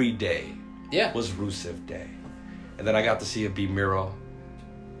 every day. Yeah. Was Rusev Day, and then I got to see it be Miro,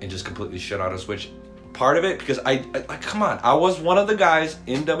 and just completely shit on us. Which part of it because I come on, I was one of the guys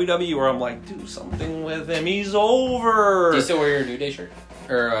in WWE where I'm like, do something with him. He's over. Do you still wear your New Day shirt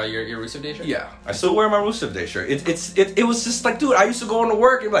or your Rusev Day shirt? Yeah, I still wear my Rusev Day shirt. It was just like, dude, I used to go into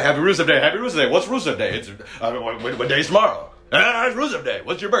work and be like, Happy Rusev Day, Happy Rusev Day. What's Rusev Day? It's what day's tomorrow? It's Rusev Day.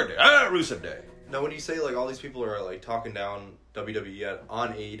 What's your birthday? Rusev Day. Now, when you say like all these people are like talking down WWE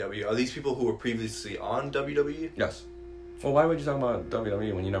on AEW, are these people who were previously on WWE? Yes. Well, why would you talk about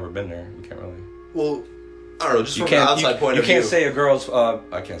WWE when you've never been there? You can't really. Well, I don't know, just from an outside point of view. You can't say a girl's.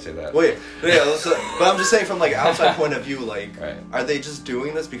 I can't say that. Wait, yeah, but I'm just saying from like outside point of view, like, right. Are they just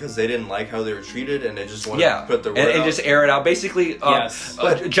doing this because they didn't like how they were treated and they just want Yeah, to put the word and out? just air it out. Basically, Yes.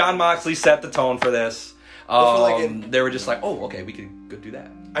 John Moxley set the tone for this. They were just like, oh, okay, we could go do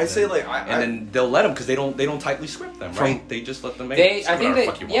that. I say like, and then they'll let them because they don't tightly script them, right? They just let them make. I think they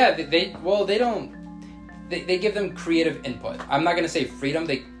don't. They give them creative input. I'm not gonna say freedom.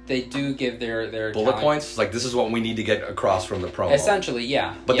 They do give their bullet points. Like, this is what we need to get across from the promo. Essentially,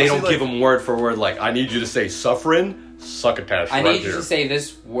 yeah. But yeah. they don't give them word for word. Like, I need you to say suffering, succotash. I need you to say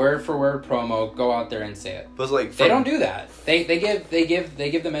this word for word promo. Go out there and say it. But like they don't do that. They give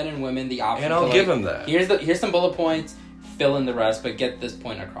the men and women the option. And I'll give them that. Here's some bullet points. Fill in the rest, but get this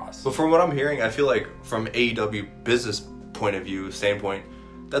point across. But from what I'm hearing, I feel like from AEW business point of view, standpoint,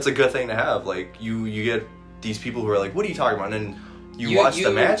 that's a good thing to have. Like you get these people who are like, "What are you talking about?" And you watch the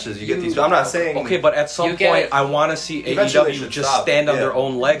matches. You get these. I'm not saying okay, but at some point, I want to see AEW just stand on their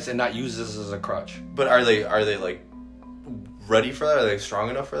own legs and not use this as a crutch. But are they like ready for that? Are they strong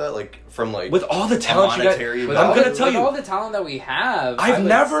enough for that? Like from like with all the talent you got. I'm gonna tell you, with all the talent that we have, I've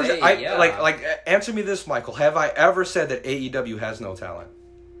never. Like answer me this, Michael. Have I ever said that AEW has no talent?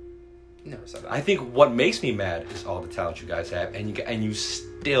 Never said that. I think what makes me mad is all the talent you guys have, and you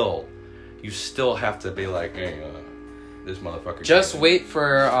still have to be like, hey, this motherfucker. Just wait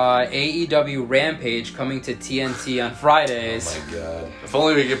for AEW Rampage coming to TNT on Fridays. Oh my god! If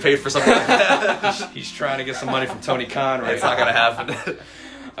only we get paid for something like that. He's trying to get some money from Tony Khan, right? It's not gonna happen.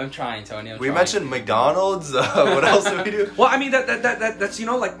 I'm trying, Tony. We mentioned McDonald's. What else did we do? Well, I mean that's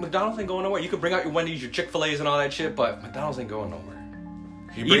like McDonald's ain't going nowhere. You could bring out your Wendy's, your Chick-fil-A's, and all that shit, but McDonald's ain't going nowhere.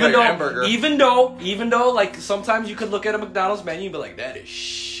 Even though, like sometimes you could look at a McDonald's menu and be like, that is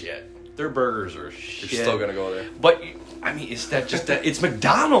shit. Their burgers are shit. You're still gonna go there. But I mean, it's it's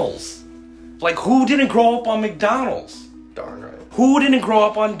McDonald's. Like, who didn't grow up on McDonald's? Darn right. Who didn't grow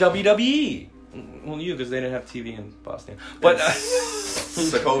up on WWE? Well, you, because they didn't have TV in Boston. But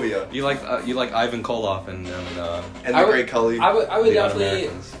Sokovia. You like Ivan Koloff and the Great Khali. I would definitely.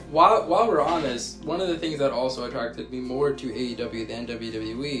 While we're on this, one of the things that also attracted me more to AEW than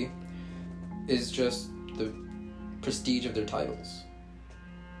WWE is just the prestige of their titles.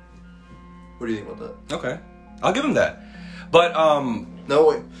 What do you think about that? Okay, I'll give him that. But no,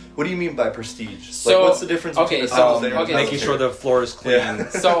 wait. What do you mean by prestige? So, like, what's the difference between the titles there and the making sure the floor is clean. Yeah.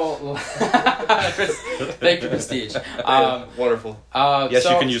 So, thank you, prestige. Wonderful. Yes,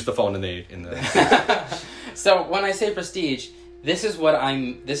 you can use the phone in the. So when I say prestige, this is what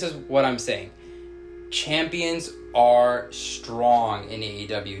I'm saying. Champions are strong in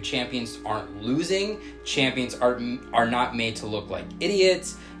AEW. Champions aren't losing. Champions are not made to look like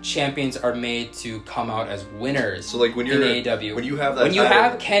idiots. Champions are made to come out as winners. So like when you're in AEW, when you have that, when you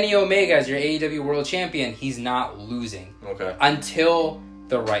have Kenny Omega as your AEW World Champion, he's not losing. Okay. Until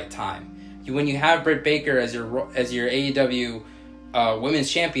the right time. When you have Britt Baker as your AEW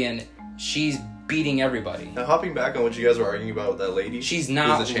Women's Champion, she's beating everybody. Now hopping back on what you guys were arguing about with that lady, she's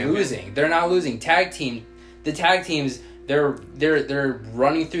not losing. They're not losing. The tag teams, they're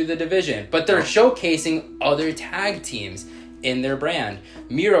running through the division, but they're showcasing other tag teams in their brand.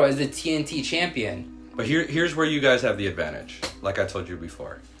 Miro is the TNT champion. But here's where you guys have the advantage, like I told you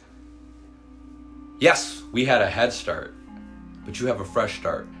before. Yes, we had a head start, but you have a fresh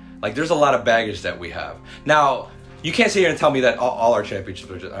start. Like, there's a lot of baggage that we have. Now, you can't sit here and tell me that all our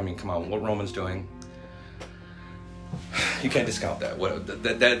championships are just, I mean, come on, what Roman's doing, you can't discount that.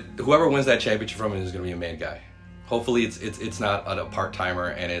 That whoever wins that championship from him is going to be a main guy. Hopefully it's not a part-timer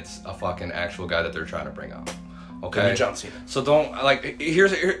and it's a fucking actual guy that they're trying to bring out. Okay? John Cena. So don't, like,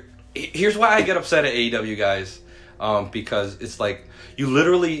 here's why I get upset at AEW guys, because it's like, you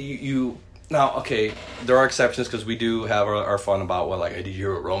literally, now, okay, there are exceptions because we do have our fun about what, like, hey, did you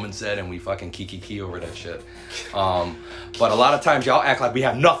hear what Roman said? And we fucking kiki over that shit. But a lot of times y'all act like we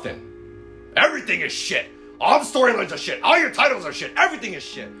have nothing. Everything is shit. All the storylines are shit. All your titles are shit. Everything is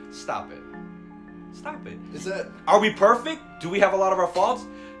shit. Stop it. Stop it. Is that? Are we perfect? Do we have a lot of our faults?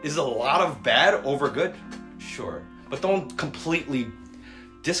 Is a lot of bad over good? Sure. But don't completely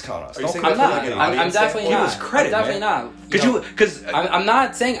discount us. Are you Don't saying I'm that not. from, like, an I'm audience definitely Give not. us credit, I'm definitely man. not. Because I'm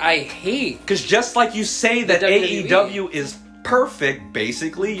not saying I hate. Because just like you say that WWE. AEW is perfect,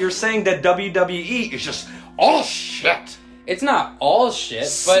 basically, you're saying that WWE is just all shit. It's not all shit,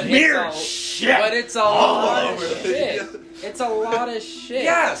 but Smear it's a, shit But it's a all lot over of the shit. place. It's a lot of shit.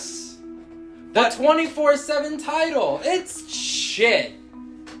 Yes. The 24/7 title. It's shit.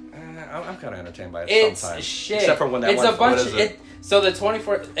 I'm kind of entertained by it It's sometimes. shit. Except for when that it's one. a bunch what is of it? So the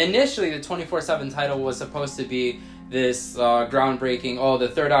 24 initially the 24/7 title was supposed to be this groundbreaking. Oh, the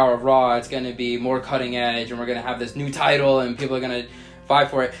third hour of Raw. It's going to be more cutting edge, and we're going to have this new title, and people are going to fight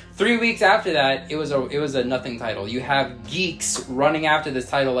for it. 3 weeks after that, it was a nothing title. You have geeks running after this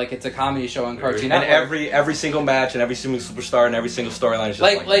title like it's a comedy show on Cartoon And Network. every single match and every single superstar and every single storyline is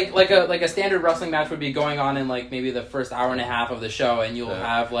just like a standard wrestling match would be going on in like maybe the first hour and a half of the show, and you'll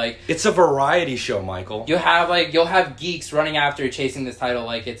have like it's a variety show, Michael. you'll have geeks running after chasing this title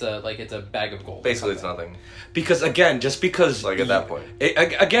like it's a bag of gold. or Basically, it's something. nothing. Because again, just because Like, at that point.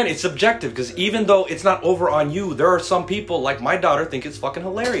 again, it's subjective. Because even though it's not over on you, there are some people like my daughter think it's fucking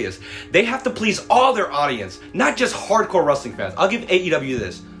hilarious. They have to please all their audience, not just hardcore wrestling fans. I'll give AEW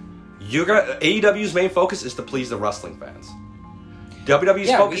this: AEW's main focus is to please the wrestling fans.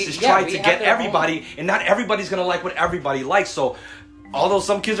 WWE's focus is trying to get everybody, and not everybody's gonna like what everybody likes. So, although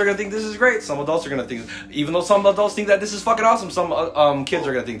some kids are gonna think this is great, some adults are gonna think, even though some adults think that this is fucking awesome, some kids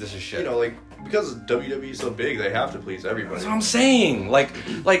are gonna think this is shit. You know, like, because WWE is so big, they have to please everybody. That's what I'm saying. Like,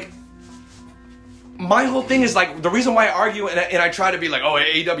 my whole thing is like the reason why I argue and I try to be like, oh,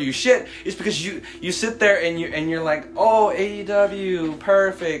 AEW shit, is because you sit there and you're like, oh, AEW,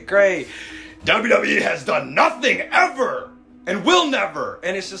 perfect, great. WWE has done nothing ever and will never,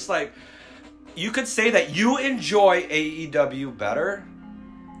 and it's just like you could say that you enjoy AEW better,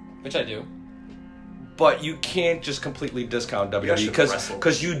 Which I do. but you can't just completely discount WWE guys should wrestle.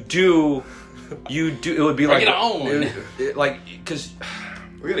 because you do. It would be Bring like it on. like because.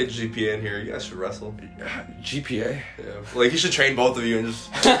 We got a GPA in here. You guys should wrestle. GPA? Yeah. Like, you should train both of you and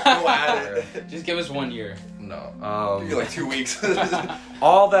just go at it. Just give us 1 year. No. Give you like 2 weeks.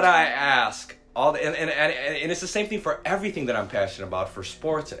 All that I ask, and it's the same thing for everything that I'm passionate about, for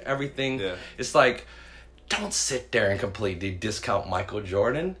sports and everything. Yeah. It's like, don't sit there and completely discount Michael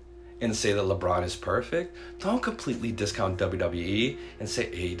Jordan and say that LeBron is perfect. Don't completely discount WWE and say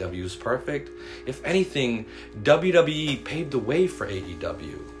AEW is perfect. If anything, WWE paved the way for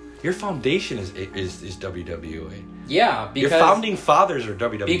AEW. Your foundation is WWE. Yeah, because Your founding fathers are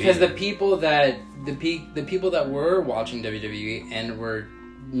WWE. because the people that were watching WWE and were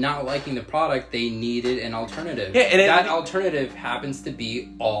not liking the product, they needed an alternative. Yeah, and that alternative happens to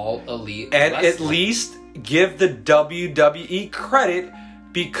be All Elite and Wrestling. at least give the WWE credit,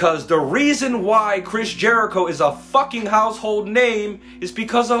 because the reason why Chris Jericho is a fucking household name is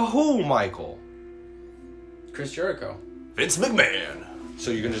because of who, Michael? Chris Jericho. Vince McMahon.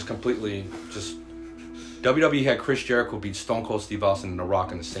 So you can just completely WWE had Chris Jericho beat Stone Cold Steve Austin and The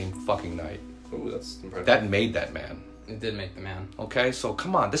Rock in the same fucking night. Ooh, that's impressive. That made that man. It did make the man. Okay, so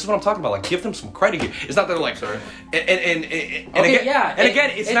come on, this is what I'm talking about. Like, give them some credit here. It's not that they're like, Sorry. and Okay, again, yeah. and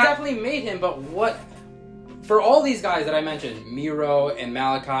again, it's it not. definitely made him, but what? For all these guys that I mentioned, Miro and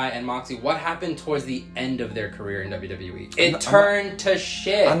Malachi and Moxie, what happened towards the end of their career in WWE? It turned to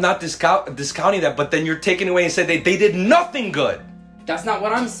shit. I'm not discounting that, but then you're taking away and say they did nothing good. That's not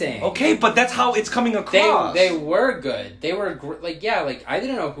what I'm saying. Okay, but that's how it's coming across. They were good. They were I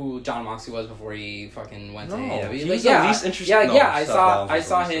didn't know who John Moxley was before he fucking went to AEW. he Like, was the least interesting. Yeah, No, yeah. I Seth Rollins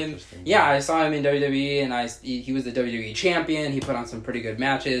saw was the least him. interesting. Yeah, I saw him in WWE, and he was the WWE champion. He put on some pretty good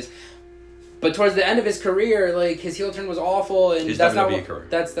matches. But towards the end of his career, like, his heel turn was awful, and His that's not WWE what career.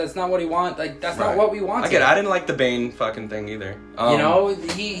 that's not what he want. Like, that's Right. not what we wanted. I get it. I didn't like the Bane fucking thing either. You know,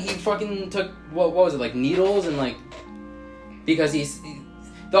 he fucking took what was it, like, needles, and like, because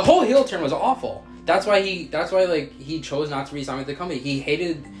the whole heel turn was awful. That's why he chose not to re-sign with the company. He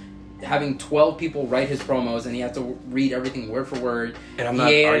hated having 12 people write his promos, and he had to read everything word for word. And I'm he not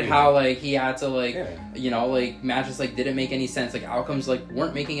hated arguing. how like he had to like Yeah. like matches like didn't make any sense. Like outcomes like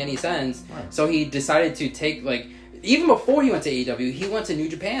weren't making any sense. Right. So he decided to take even before he went to AEW, he went to New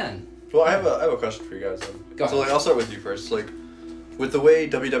Japan. Well, I have a question for you guys then. Go So, ahead. I'll start with you first. Like, with the way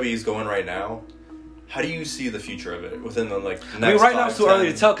WWE is going right now, how do you see the future of it within the next? I mean, right now it's too 5, early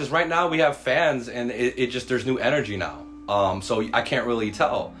 10? to tell, because right now we have fans, and it just there's new energy now. So I can't really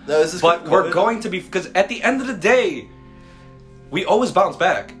tell. No, this is But we're COVID. going to be, because at the end of the day, we always bounce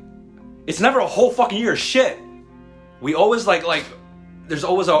back. It's never a whole fucking year of shit. We always like there's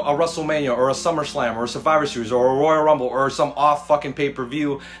always a WrestleMania or a SummerSlam or a Survivor Series or a Royal Rumble or some off fucking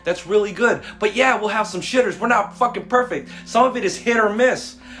pay-per-view that's really good. But yeah, we'll have some shitters. We're not fucking perfect. Some of it is hit or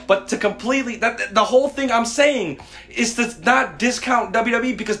miss. But to completely, the whole thing I'm saying is to not discount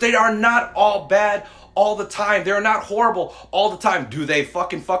WWE because they are not all bad all the time. They're not horrible all the time. Do they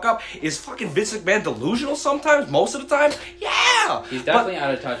fucking fuck up? Is fucking Vince McMahon delusional sometimes? Most of the time? Yeah. He's definitely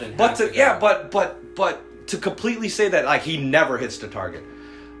out of touch. But to completely say that like he never hits the target.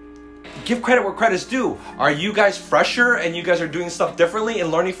 Give credit where credit's due. Are you guys fresher and you guys are doing stuff differently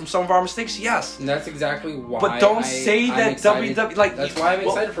and learning from some of our mistakes? Yes. And that's exactly why. But don't say that WWE like. That's why I'm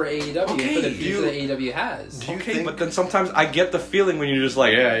excited for AEW and for the future that do AEW has. Okay, but then sometimes I get the feeling when you're just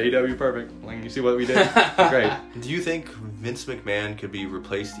like, yeah, AEW perfect. Like you see what we did. Great. Do you think Vince McMahon could be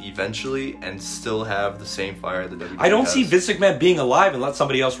replaced eventually and still have the same fire that WWE I don't has? see Vince McMahon being alive and let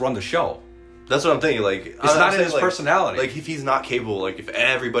somebody else run the show. That's what I'm thinking. Like, it's not in his personality. Like, if he's not capable, like, if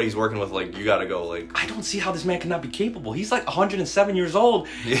everybody's working with, like, you gotta go, like. I don't see how this man cannot be capable. He's like 107 years old,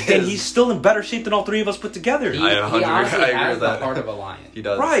 Yes. and he's still in better shape than all three of us put together. He I honestly agree has with the that. heart of a lion. He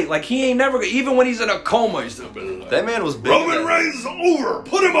does. Right, like he ain't never, even when he's in a coma, he's still like, That man was big. Roman Reigns is over.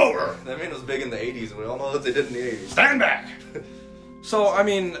 Put him over. That man was big in the 80s, and we all know what they did in the 80s. Stand back. So I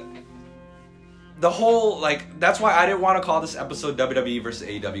mean, the whole like that's why I didn't want to call this episode WWE versus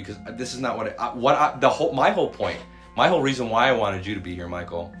AEW because this is not my whole point, my whole reason why I wanted you to be here,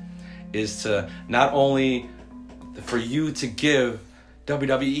 Michael, is to not only for you to give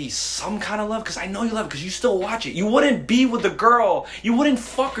WWE some kind of love because I know you love it because you still watch it. You wouldn't be with the girl. You wouldn't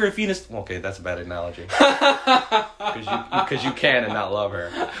fuck her if you didn't. Okay, that's a bad analogy. Because you can and not love her.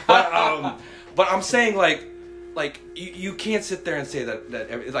 But I'm saying like you can't sit there and say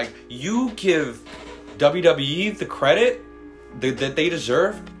that like you give WWE the credit that they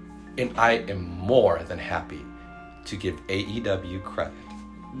deserve, and I am more than happy to give AEW credit.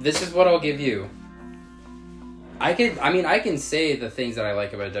 This is what I'll give you. I can say the things that I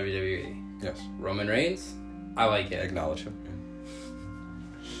like about WWE. Yes. Roman Reigns, I like it. Acknowledge him.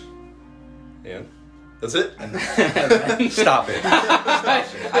 Yeah. That's it? Stop it.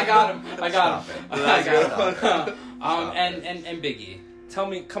 I got him. I got him. I got him. Stop And Biggie. Tell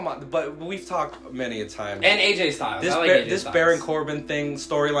me, come on, but we've talked many a time. And AJ Styles. This, I like AJ this Styles. Baron Corbin thing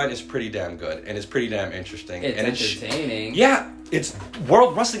storyline is pretty damn good, and it's pretty damn interesting. It's and entertaining. Yeah, it's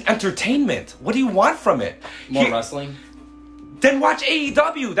World Wrestling Entertainment. What do you want from it? More wrestling? Then watch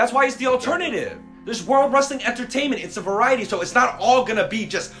AEW. That's why it's the alternative. There's World Wrestling Entertainment. It's a variety, so it's not all gonna be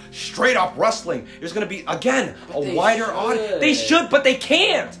just straight up wrestling. There's gonna be, again, a wider audience. They should, but they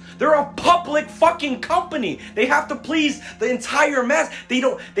can't. They're a public fucking company. They have to please the entire mass. They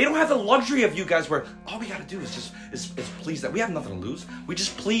don't have the luxury of you guys where all we gotta do is just is please that. We have nothing to lose. We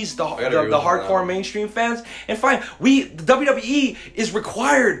just please the hardcore mainstream fans. And fine, the WWE is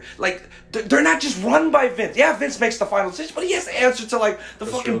required. Like, they're not just run by Vince. Yeah, Vince makes the final decision, but he has to answer to like the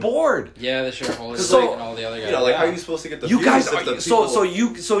fucking board. Yeah, the shareholders So, and all the other guys. You know, like, how are you supposed to get the You views guys if are the so people-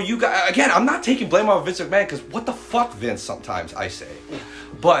 you guys again. I'm not taking blame off Vince McMahon because what the fuck, Vince. Sometimes I say,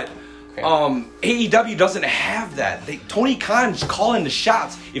 but AEW doesn't have that. Tony Khan's calling the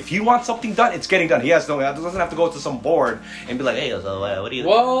shots. If he wants something done, it's getting done. He doesn't have to go to some board and be like, hey, so what do you?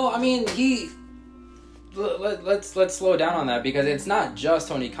 Well, I mean, let's slow down on that because it's not just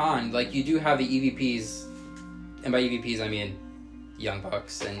Tony Khan. Like, you do have the EVPs, and by EVPs I mean Young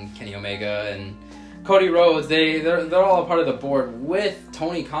Bucks and Kenny Omega and Cody Rhodes. They're all a part of the board with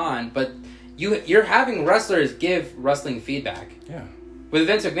Tony Khan, but you're having wrestlers give wrestling feedback. Yeah. With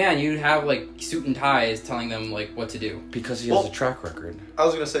Vince McMahon, you'd have like suit and ties telling them like what to do Because he has a track record. I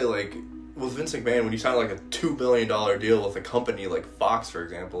was gonna say, like, with Vince McMahon, when you sign like a $2 billion deal with a company like Fox, for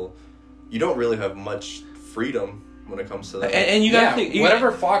example, you don't really have much freedom when it comes to that. And you gotta think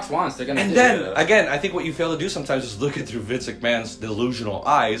whatever Fox wants, they're gonna. And do. then again, I think what you fail to do sometimes is look at through Vince McMahon's delusional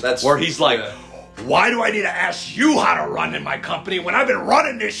eyes, where he's like, "Why do I need to ask you how to run in my company when I've been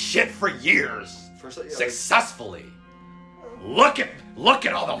running this shit for years successfully? Look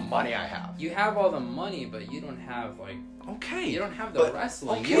at all the money I have. You have all the money, but you don't have like. Okay. You don't have the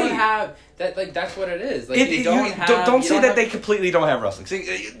wrestling. Okay. You don't have that. Like, that's what it is. Like, don't say that they completely don't have wrestling. See,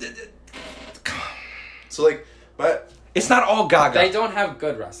 so like, but it's not all Gaga. They don't have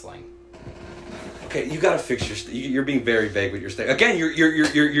good wrestling. Okay, you gotta fix your. You're being very vague with your statement. Again,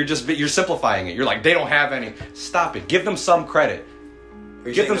 you're simplifying it. You're like, they don't have any. Stop it. Give them some credit.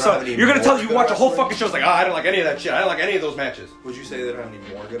 Give them some. You're gonna tell you watch a whole fucking show. It's like, I don't like any of that shit. I don't like any of those matches. Would you say they don't have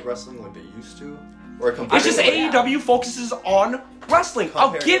any more good wrestling like they used to? Or it's just AEW focuses on wrestling. I'll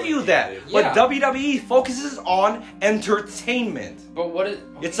Compared give to you what that. they do. But Yeah. WWE focuses on entertainment. But what is?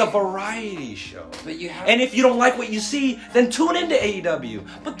 It's a variety show. But you have. And if you don't like what you see, then tune into AEW.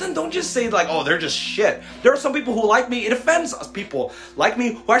 But then don't just say like, oh, they're just shit. There are some people who like me. It offends us people like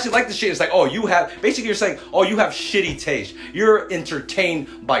me who actually like the shit. It's like, oh, you have, basically you're saying, oh, you have shitty taste. You're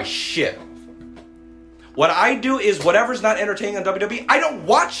entertained by shit. What I do is whatever's not entertaining on WWE, I don't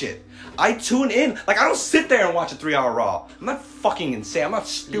watch it. I tune in. Like, I don't sit there and watch a 3-hour Raw. I'm not fucking insane. I'm not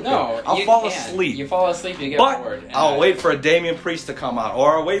stupid. No, I'll you fall can't. asleep. You fall asleep, you get But bored. and I'll I- wait for a Damian Priest to come out,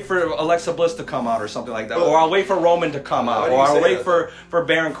 or I'll wait for Alexa Bliss to come out, or something like that, or I'll wait for Roman to come Why out, do or you I'll say wait that? for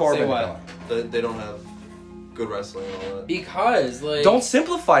Baron Corbin Say to what? come out. They don't have good wrestling and all that. Because like. Don't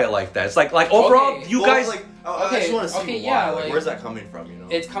simplify it like that. It's like overall, Okay. you Well, guys. like, I just want to see okay, why. yeah, like, like- where's that coming from? You know.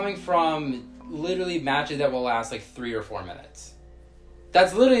 It's coming from literally matches that will last like 3 or 4 minutes.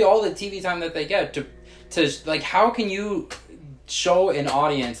 That's literally all the TV time that they get to like. How can you show an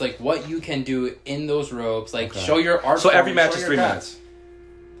audience like what you can do in those ropes? Like show your art. So every form, match show is your 3 craft. minutes.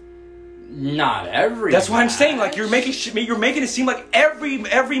 Not every. That's why I'm saying, like, match. you're making it seem like every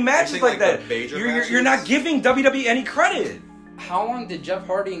match is saying, like like, that. the major You're not matches? giving WWE any credit. How long did Jeff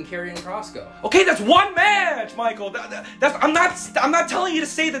Hardy and Karrion Kross go? Okay, that's one match, Michael. I'm not telling you to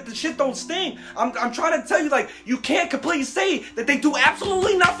say that the shit don't sting. I'm trying to tell you, like, you can't completely say that they do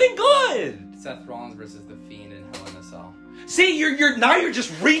absolutely nothing good. Seth Rollins versus The Fiend in Hell in a Cell. See, you're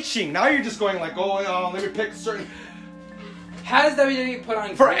just reaching. Now you're just going like, oh, let me pick certain. Has WWE put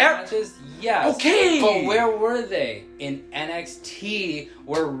on For great matches? Yes. Okay. But where were they? In NXT,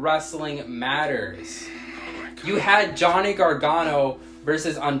 where wrestling matters. You had Johnny Gargano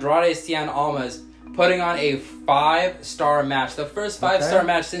versus Andrade Cien Almas putting on a 5-star match. The first 5-star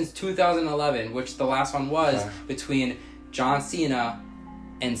match since 2011, which the last one was between John Cena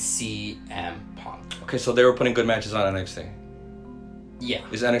and CM Punk. Okay, so they were putting good matches on NXT. Yeah.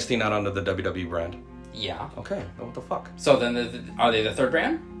 Is NXT not under the WWE brand? Yeah. Okay, then what the fuck? So then, are they the third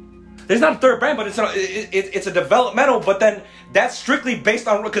brand? There's not a third brand, but it's a developmental. But then that's strictly based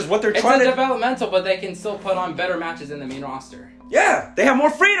on because what they're It's trying a to. developmental, but they can still put on better matches in the main roster. Yeah, they have more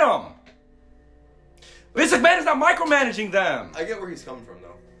freedom. Vince McMahon is not micromanaging them. I get where he's coming from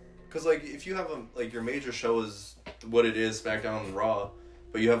though, because like if you have like your major show is what it is, SmackDown and Raw,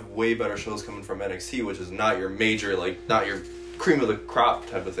 but you have way better shows coming from NXT, which is not your major, like not your cream of the crop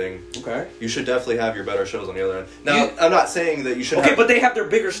type of thing. Okay. You should definitely have your better shows on the other end. Now, I'm not saying that you should. Okay, have, but they have their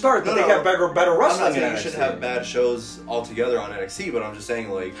bigger stars, but they have better I'm wrestling. not saying in you should NXT. have bad shows altogether on NXT, but I'm just saying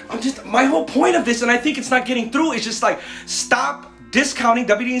like. My whole point of this, and I think it's not getting through, is just like stop discounting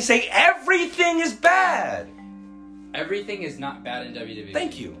WWE and say everything is bad. Everything is not bad in WWE.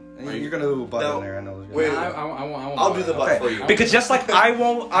 Thank you. You're gonna do a butt No, in there. I know. wait. I won't I'll buy do the it. butt for you. Because just like I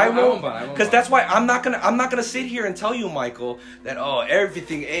won't, won't because that's why I'm not gonna sit here and tell you, Michael, that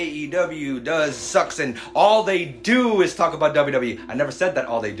everything AEW does sucks and all they do is talk about WWE. I never said that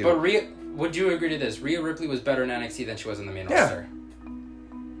all they do. But would you agree to this? Rhea Ripley was better in NXT than she was in the main Yeah. roster.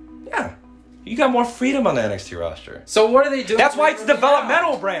 Yeah, you got more freedom on the NXT roster. So what are they doing? That's why it's a Yeah.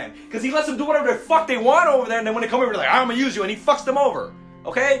 developmental brand. Because he lets them do whatever the fuck they want over there, and then when they come over, they're like, I'm gonna use you, and he fucks them over.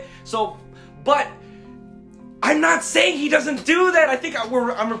 Okay? So, but I'm not saying he doesn't do that. I think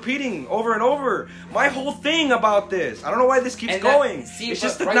I'm repeating over and over my whole thing about this. I don't know why this keeps And going. see, it's but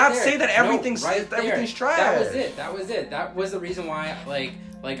just to right not there- say that no, everything's right there. everything's trash. That was it. That was the reason why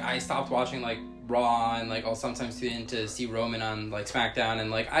like I stopped watching like Raw and like I'll sometimes tune in to see Roman on like SmackDown and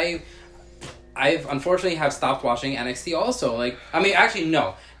like I've unfortunately have stopped watching NXT also. Like I mean actually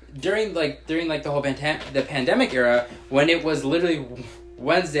no. During the whole the pandemic era when it was literally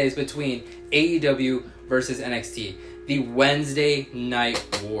Wednesdays between AEW versus NXT, the Wednesday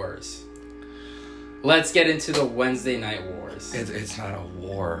Night Wars. Let's get into the Wednesday Night Wars It's not a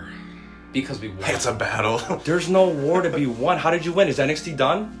war. because we won. It's a battle. There's no war to be won. How did you win? Is NXT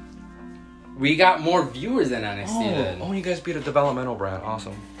done? We got more viewers than NXT did. Oh, you guys beat a developmental brand.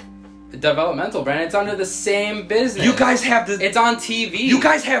 Awesome. The developmental brand, it's under the same business. You guys have the. It's on TV. You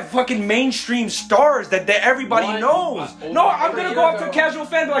guys have fucking mainstream stars that everybody One- knows. over- No, I'm gonna over go a up to year a ago. casual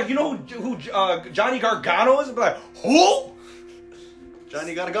fan and be like, you know who Johnny Gargano is? And be like, who?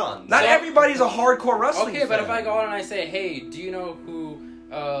 Johnny got a gun. Not So- everybody's a hardcore wrestling Okay, but fan. if I go out and I say, hey, do you know who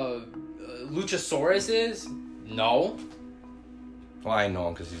Luchasaurus is? No. Well, I know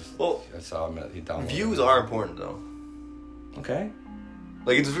him because he's. Well, I saw him. He downloaded views it. are important though. Okay.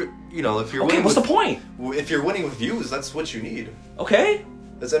 Like it's if you're Okay, winning what's the with, point? if you're winning with views, that's what you need. Okay.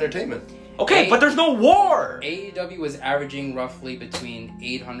 It's entertainment. Okay, but there's no war. AEW was averaging roughly between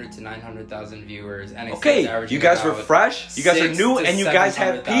 800 to 900,000 viewers. NXT was Okay, averaging you guys were about fresh. You guys are 6 new, to and you guys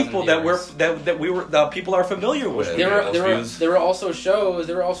have 700,000 people viewers. that people are familiar with. There were also shows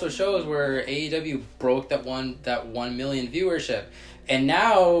where AEW broke that 1 million viewership, and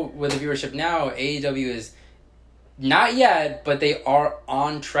now with the viewership now, AEW is not yet, but they are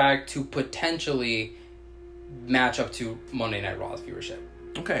on track to potentially match up to Monday Night Raw's viewership.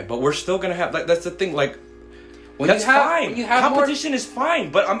 Okay, but we're still gonna have that's the thing. Like, When that's you have, fine. When you have Competition is fine,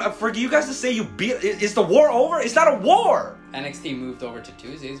 but for you guys to say you beat, is the war over? It's not a war. NXT moved over to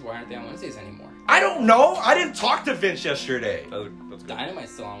Tuesdays. Why aren't they on Wednesdays anymore? I don't know. I didn't talk to Vince yesterday. That's good.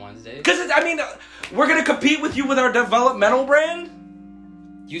 Dynamite's still on Wednesdays. Because we're gonna compete with you with our developmental brand.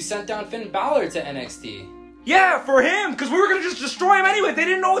 You sent down Finn Balor to NXT. Yeah, for him, because we were gonna just destroy him anyway. They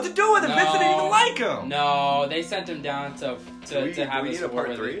didn't know what to do with him. Vince didn't even like him. No, they sent him down to have we this need a war.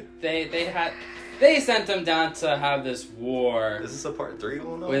 part 3? They sent him down to have this war Is this a part 3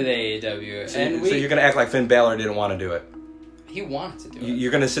 going on? with AEW, So, and so you're gonna act like Finn Balor didn't want to do it. he wanted to do it.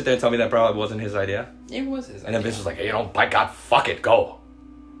 You're gonna sit there and tell me that probably wasn't his idea. It was his. And then idea. Vince was like, hey, by God, fuck it, go.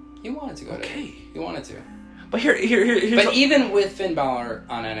 He wanted to go. Okay. He wanted to. But here's But even with Finn Balor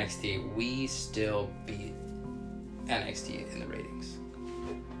on NXT, we still beat NXT in the ratings.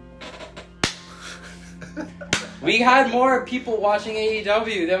 We had more people watching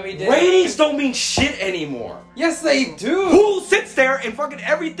AEW than we did. ratings don't mean shit anymore. Yes, they do. Who sits there and fucking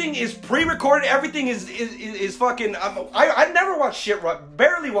everything is pre-recorded? Everything is fucking. I never watch shit.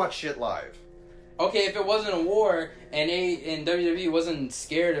 Barely watch shit live. Okay, if it wasn't a war and WWE wasn't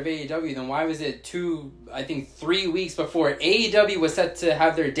scared of AEW, then why was it 3 weeks before AEW was set to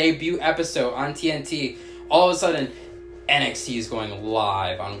have their debut episode on TNT? All of a sudden, NXT is going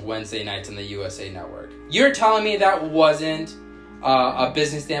live on Wednesday nights on the USA Network. You're telling me that wasn't a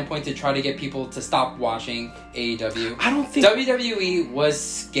business standpoint to try to get people to stop watching AEW? I don't think WWE was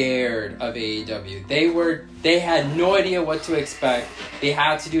scared of AEW. They had no idea what to expect. They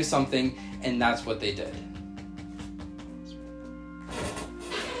had to do something, and that's what they did.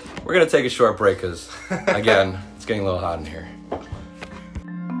 we're gonna take a short break because again, it's getting a little hot in here.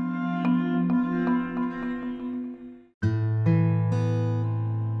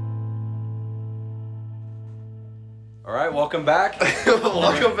 All right, welcome back.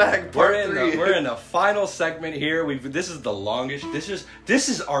 Welcome back, part 3. We're in the final segment here. This is the longest. This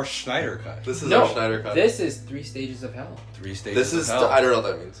is our Schneider cut. This is our Schneider cut. This is 3 stages of hell. 3 stages. This is of hell. I don't know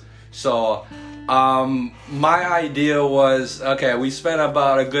what that means. So, my idea was okay. We spent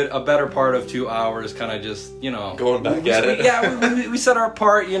about a better part of 2 hours, kind of just Going back at it. Yeah, we set our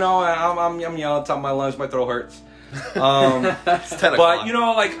part. And I'm yelling, top of my lungs, my throat hurts. It's 10 o'clock.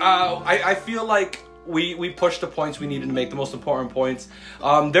 But I feel like we pushed the points we needed to make, the most important points.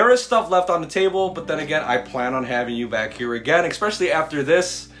 There is stuff left on the table, but then again, I plan on having you back here again, especially after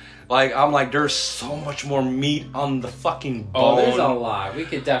this. I'm like, there's so much more meat on the fucking bone. Oh, there's a lot. We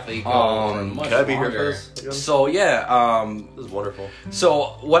could definitely go for much Can I be longer. here first? So yeah, This is wonderful.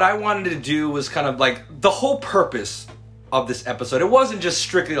 so what I wanted to do was kind of like the whole purpose of this episode. It wasn't just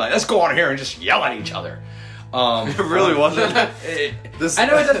strictly like, let's go on here and just yell at each other. It really wasn't. I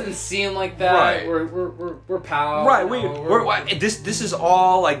know it doesn't seem like that. Right. We're pals. Right, we're this is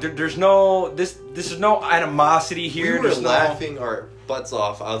all like there's no animosity here. We were There's laughing our butts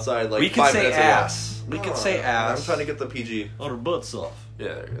off outside we could 5 say minutes ass. ago. We could say ass. I'm trying to get the PG. Our butts off.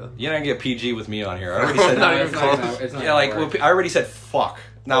 Yeah, there you go. You didn't get PG with me on here. I already said Not No, even close. it's not yeah, like gonna work. I already said fuck.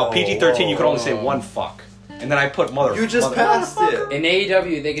 Now Oh. PG-13 you could only say one fuck, and then I put mother. You just passed it. In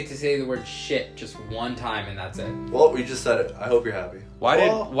AEW, they get to say the word shit just one time, and that's it. Well, we just said it. I hope you're happy.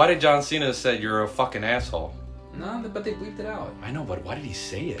 Why did John Cena say you're a fucking asshole? No, but they bleeped it out. I know, but why did he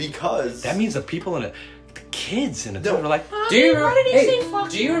say it? Because That means the people in it, the kids in it, No. were like, Do you, why did he say fuck?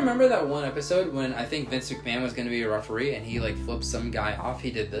 do you remember that one episode when I think Vince McMahon was going to be a referee and he flipped some guy off? He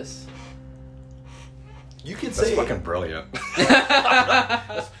did this. you could That's say fucking brilliant. he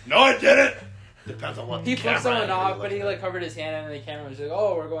No, I didn't. Depends on what. flipped someone off, but he covered his hand and the camera was like,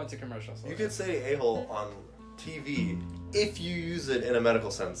 "Oh, we're going to commercial." So you could say a-hole on TV if you use it in a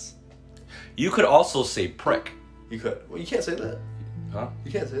medical sense. You could also say prick. You could. Well, you can't say that. Huh?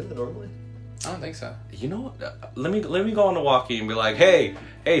 You can't say that normally. I don't think so. You know what? Let me go on the walkie and be like, hey,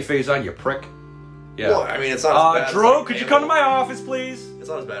 Faison, you prick. Yeah. Well, I mean, it's not as bad Drew, as could you a-hole. come to my office, please? It's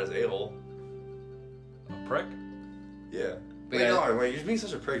not as bad as a-hole. A prick? Yeah. We Wait, gotta- no, wait, you're being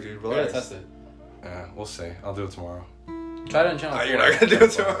such a prick, dude. We gotta Relax. test it. Yeah, we'll see. I'll do it tomorrow. Try it on channel. Oh, 4. you're not gonna do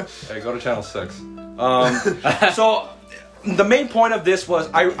it tomorrow. Hey, go to channel 6. So the main point of this was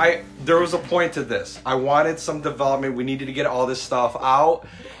there was a point to this. I wanted some development. We needed to get all this stuff out.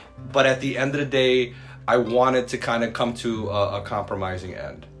 but at the end of the day, I wanted to kind of come to a compromising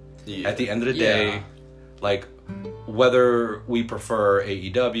end. Yeah. At the end of the day, like, whether we prefer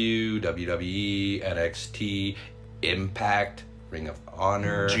AEW, WWE, NXT, Impact, Ring of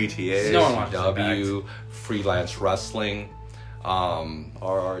Honor, GTA, No one watches CW, freelance wrestling,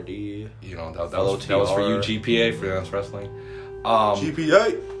 RRD, you know, that was for you, GPA, freelance wrestling.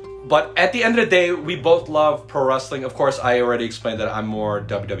 GPA. But at the end of the day, we both love pro wrestling. Of course, I already explained that I'm more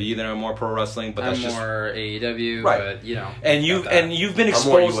WWE than I'm more pro wrestling, but that's I'm just more AEW, right. but you know. And you've been I'm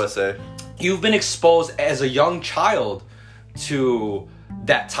more exposed. USA. You've been exposed as a young child to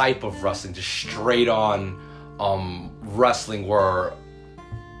that type of wrestling, just straight on wrestling, where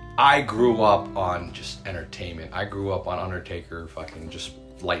I grew up on just entertainment. I grew up on Undertaker fucking just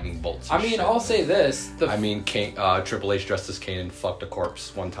lightning bolts. I mean, I'll say this. Triple H dressed as Kane and fucked a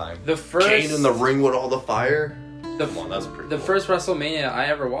corpse one time. The first Kane in the ring with all the fire. Come on, that's pretty The cool. first WrestleMania I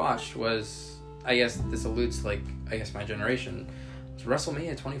ever watched was, I guess this alludes to my generation, was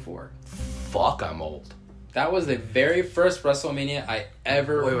WrestleMania 24. Fuck, I'm old. That was the very first WrestleMania I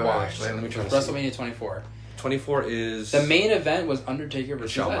ever Wait, watched. let me try to WrestleMania 24. 24 is The main event was Undertaker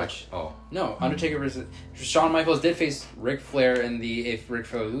versus Shawn Edge. Michaels. Oh. No, Undertaker versus Shawn Michaels did face Ric Flair in the if Ric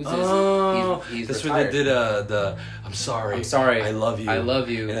Flair loses, he's that's retired. where they did the I'm sorry, I love you,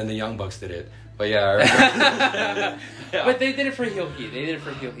 and then the Young Bucks did it. But yeah, I remember. Yeah. But they did it for heel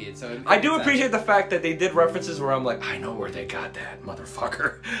heat. So I do appreciate the fact that they did references where I'm like, I know where they got that,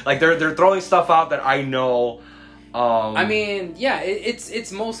 motherfucker. Like they're throwing stuff out that I know. I mean, yeah,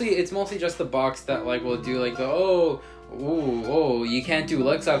 it's mostly just the Bucks that like will do like the you can't do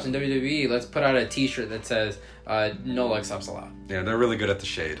leg stops in WWE. Let's put out a T-shirt that says no leg stops allowed. Yeah, they're really good at the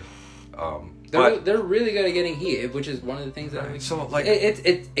shade. They're really good at getting heat, which is one of the things that so like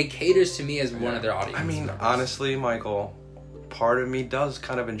it caters to me as one of their audience. I mean, honestly, Michael, part of me does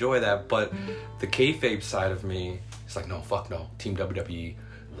kind of enjoy that, but the kayfabe side of me is like, no, fuck no, Team WWE.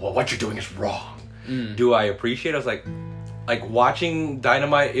 Well, what you're doing is wrong. Do I appreciate it? I was like watching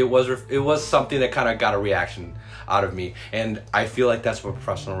Dynamite, it was something that kind of got a reaction out of me, and I feel like that's what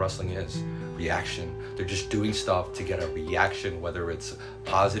professional wrestling is. Reaction. They're just doing stuff to get a reaction, whether it's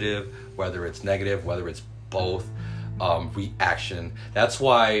positive, whether it's negative, whether it's both. Reaction. That's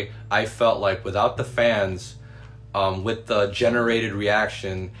why I felt like without the fans, with the generated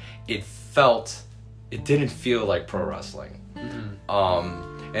reaction, it didn't feel like pro wrestling.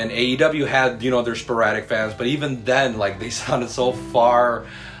 And AEW had, their sporadic fans, but even then, like, they sounded so far.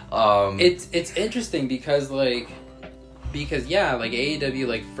 It's interesting because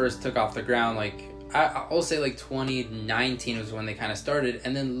AEW first took off the ground I'll say 2019 was when they kind of started,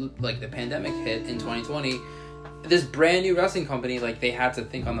 and then the pandemic hit in 2020. This brand new wrestling company, they had to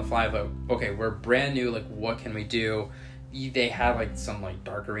think on the fly of okay, we're brand new, what can we do? They had some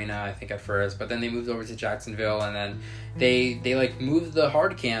dark arena, I think, at first, but then they moved over to Jacksonville, and then they moved the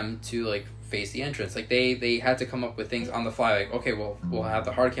hard cam to face the entrance. They had to come up with things on the fly. Okay, well, we'll have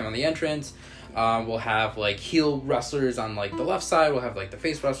the hard cam on the entrance. We'll have heel wrestlers on the left side. We'll have the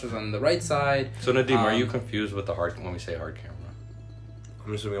face wrestlers on the right side. So Nadim, are you confused with when we say hard camera?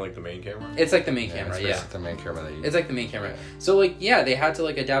 I'm assuming the main camera. It's the main camera. It's the main camera that you. It's the main camera. So they had to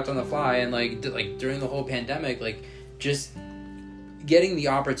adapt on the fly, and during the whole pandemic, just getting the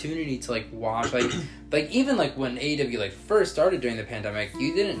opportunity to watch even when AEW first started during the pandemic,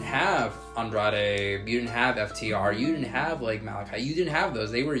 you didn't have Andrade, you didn't have FTR, you didn't have Malachi, you didn't have those.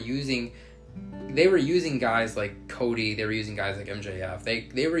 They were using guys like Cody, they were using guys like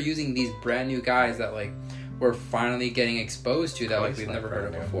MJF. They were using these brand new guys that we're finally getting exposed to that we've never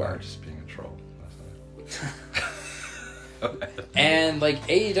heard of before. Just being a troll. And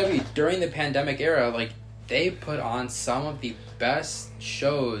AEW during the pandemic era, they put on some of the best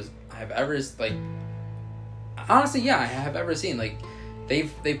shows I've ever honestly, I have ever seen.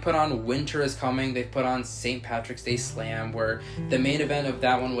 They've put on Winter is Coming. They've put on St. Patrick's Day Slam, where the main event of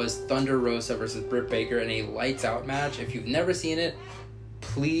that one was Thunder Rosa versus Britt Baker in a lights out match. If you've never seen it,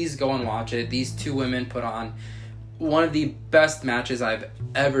 please go and watch it. These two women put on one of the best matches I've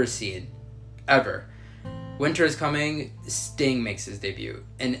ever seen, ever. Winter is Coming. Sting makes his debut,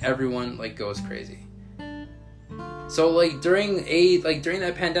 and everyone goes crazy. So during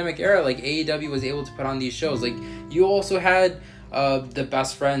that pandemic era, AEW was able to put on these shows. You also had the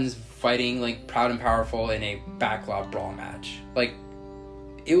Best Friends fighting Proud and Powerful in a backlot brawl match.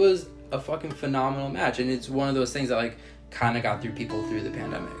 It was a fucking phenomenal match, and it's one of those things that kind of got through people through the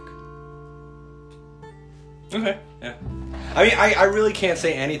pandemic. Okay, yeah. I mean, I really can't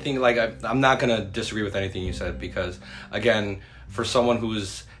say anything. I'm not gonna disagree with anything you said, because again, for someone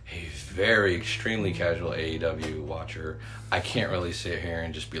who's a very extremely casual AEW watcher, I can't really sit here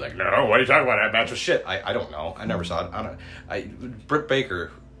and just be like, no, what are you talking about? That match was shit. I don't know. I never saw it. Britt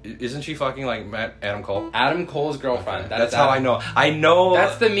Baker, isn't she fucking like Adam Cole? Adam Cole's girlfriend. Okay. That's how I know. I know.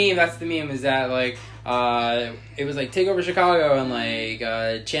 That's the meme. Is that like it was like Takeover Chicago, and like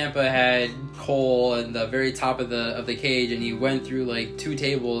Ciampa had Cole in the very top of the cage, and he went through like 2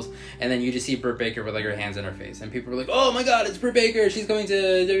 tables, and then you just see Britt Baker with like her hands in her face, and people were like, "Oh my God, it's Britt Baker! She's going to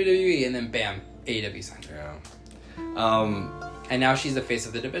WWE!" And then bam, AEW signed her. Yeah. And now she's the face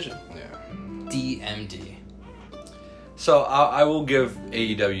of the division. Yeah. DMD. So I will give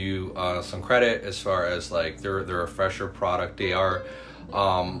AEW some credit as far as like they're a fresher product. They are,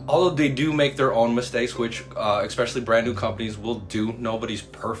 although they do make their own mistakes, which especially brand new companies will do. Nobody's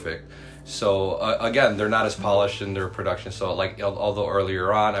perfect. So again, they're not as polished in their production. So like, although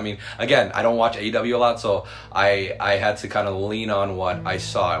earlier on, I mean, again, I don't watch AEW a lot, so I had to kind of lean on what I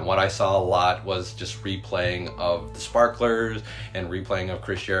saw, and what I saw a lot was just replaying of the Sparklers and replaying of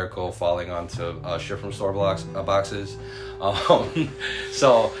Chris Jericho falling onto ship from store boxes,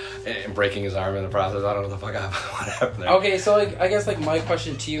 so and breaking his arm in the process. I don't know what the fuck what happened there. Okay, so like I guess like my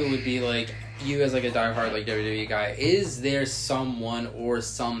question to you would be like, you as like a diehard like WWE guy, is there someone or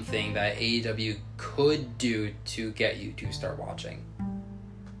something that AEW could do to get you to start watching?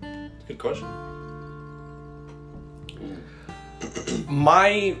 Good question.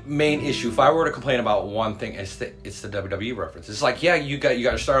 My main issue, if I were to complain about one thing, it's the WWE reference. It's like, yeah, you got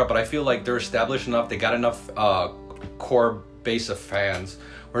to start up, but I feel like they're established enough. They got enough core base of fans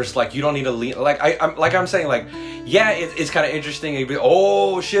where it's like you don't need to lean. Like I'm saying, like, yeah, it's kind of interesting. You'd be,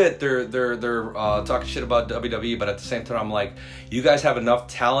 oh shit, they're talking shit about WWE, but at the same time, I'm like, you guys have enough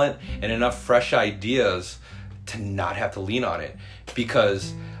talent and enough fresh ideas to not have to lean on it,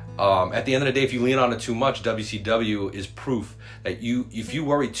 because at the end of the day, if you lean on it too much, WCW is proof that if you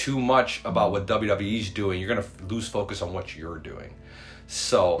worry too much about what WWE's doing, you're gonna lose focus on what you're doing.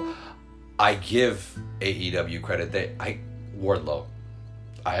 So I give AEW credit. Wardlow,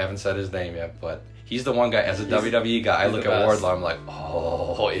 I haven't said his name yet, but he's the one guy, as a WWE guy, I look at Wardlow, I'm like,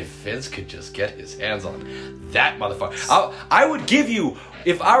 oh, if Vince could just get his hands on that motherfucker. I would give you,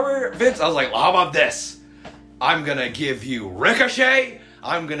 if I were Vince, I was like, well, how about this? I'm gonna give you Ricochet,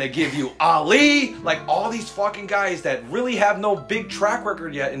 I'm gonna give you Ali, like all these fucking guys that really have no big track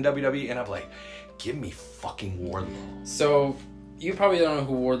record yet in WWE, and I'm like, give me fucking Wardlow. So, you probably don't know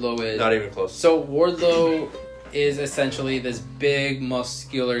who Wardlow is. Not even close. So, Wardlow is essentially this big,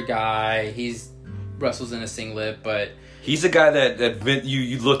 muscular guy. He's wrestles in a singlet, but he's a guy that Vince,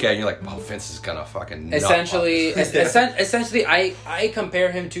 you look at and you're like, oh, Vince is gonna fucking essentially I compare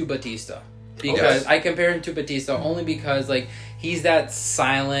him to Batista, because I compare him to Batista only because like he's that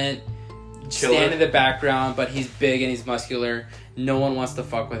silent stand in the background, but he's big and he's muscular. No one wants to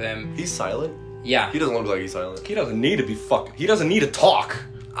fuck with him. He's silent? Yeah. He doesn't look like he's silent. He doesn't need to be fucking. He doesn't need to talk.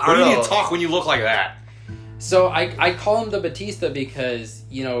 What do you need to talk when you look like that? So I call him the Batista because,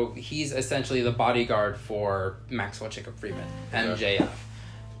 you know, he's essentially the bodyguard for Maxwell Jacob Friedman, MJF.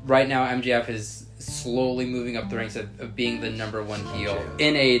 Right now, MJF is slowly moving up the ranks of being the number one heel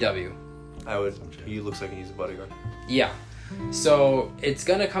in AEW. He looks like he's a bodyguard. Yeah. So it's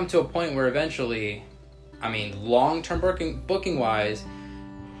going to come to a point where eventually, I mean, long-term booking-wise,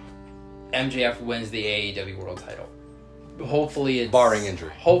 MJF wins the AEW World title. Hopefully it's... barring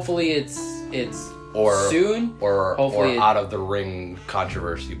injury. Hopefully it's soon, or hopefully out of the ring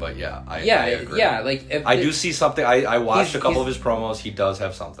controversy, but I agree. Like if I do see something. I watched a couple of his promos. He does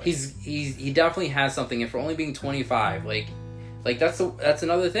have something. He definitely has something, and for only being 25, like that's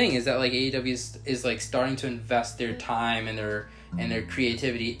another thing, is that like AEW is like starting to invest their time and their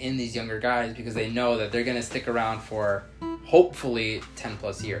creativity in these younger guys, because they know that they're gonna stick around for hopefully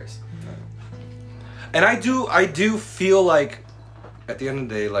 10+ years. And I do feel like, at the end of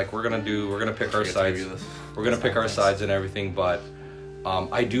the day, like we're gonna pick our sides. We're gonna pick our sides and everything, but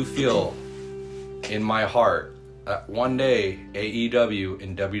I do feel in my heart that one day AEW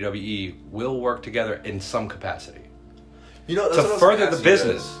and WWE will work together in some capacity. You know, to further the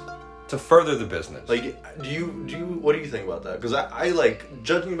business. To further the business. Like, what do you think about that? Because I like,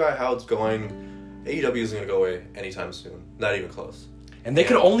 judging by how it's going, AEW isn't gonna go away anytime soon. Not even close. And they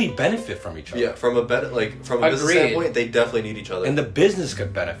could only benefit from each other. Yeah, from a business standpoint, they definitely need each other. And the business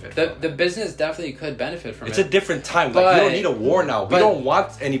could benefit. The business definitely could benefit from it. It's a different time. Like, we don't need a war now. We don't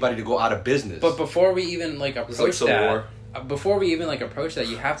want anybody to go out of business. But before we even approach that,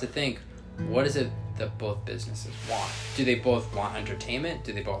 you have to think, what is it that both businesses want? Do they both want entertainment?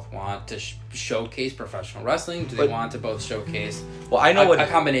 Do they both want to showcase professional wrestling? Do they want to both showcase a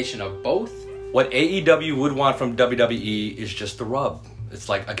combination of both? What AEW would want from WWE is just the rub. it's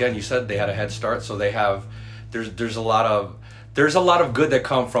like, again, you said they had a head start, so they have there's a lot of good that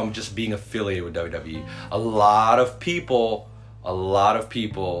come from just being affiliated with WWE. A lot of people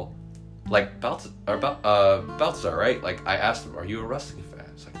like Balthazar, right? Like, I asked him, are you a wrestling fan?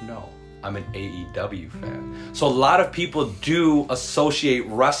 It's like, no, I'm an AEW fan. So a lot of people do associate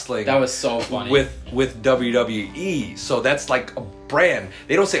wrestling. That was so funny. With WWE. So that's like a brand.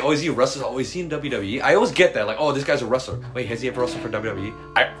 They don't say, oh, is he a wrestler? Oh, is he in WWE? I always get that. Like, oh, this guy's a wrestler. Wait, has he ever wrestled for WWE?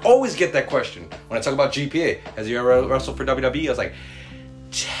 I always get that question when I talk about GPA. Has he ever wrestled for WWE? I was like,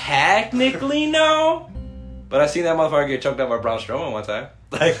 technically no. But I seen that motherfucker get choked out by Braun Strowman one time.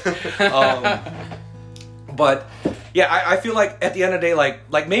 Like, but yeah, I feel like at the end of the day,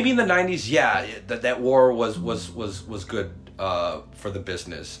 like maybe in the 90s, yeah, that war was good for the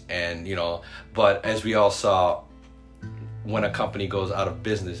business, and you know, but as we all saw, when a company goes out of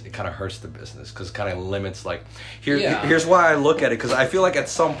business, it kind of hurts the business because it kind of limits. Like, here's why I look at it, because I feel like at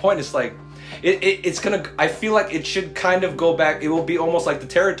some point it's like it's gonna. I feel like it should kind of go back. It will be almost like the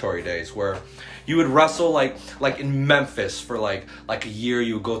territory days where you would wrestle like in Memphis for like a year.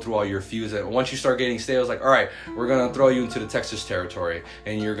 You would go through all your feuds, and once you start getting stale, it's like, all right, we're gonna throw you into the Texas territory,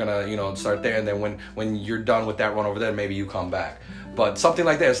 and you're gonna, you know, start there, and then when you're done with that run over there, maybe you come back. But something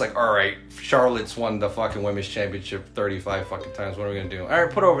like that, it's like, all right, Charlotte's won the fucking women's championship 35 fucking times. What are we gonna do? All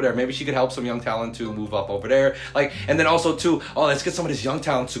right, put her over there. Maybe she could help some young talent to move up over there. Like, and then also too, oh, let's get some of this young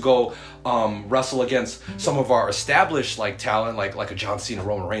talent to go wrestle against some of our established like talent, like a John Cena,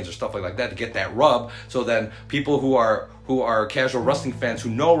 Roman Reigns, or stuff like that, to get that rub. So then people who are casual wrestling fans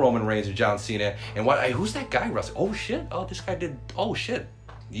who know Roman Reigns and John Cena and what, hey, who's that guy wrestling? Oh shit! Oh, this guy did. Oh shit!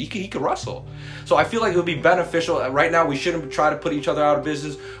 He could wrestle. So I feel like it would be beneficial. Right now, we shouldn't try to put each other out of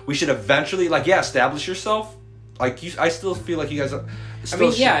business. We should eventually, like, yeah, establish yourself. Like, I still feel like you guys are...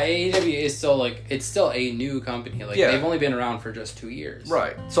 AEW is still, like, it's still a new company. Like, they've only been around for just 2 years.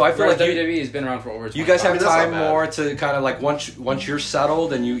 Right. So I feel like WWE has been around for over 20 years. You guys have time more to kind of, like, once you're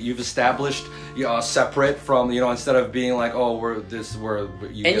settled and you've established, separate from, instead of being like, oh,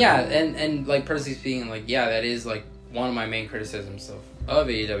 and like, personally speaking, like, yeah, that is, like, one of my main criticisms of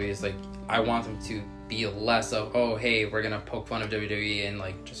AEW is, like, I want them to be less of, oh, hey, we're gonna poke fun of WWE and,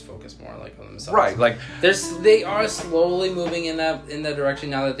 like, just focus more, like, on themselves. Right, like, they are slowly moving in that direction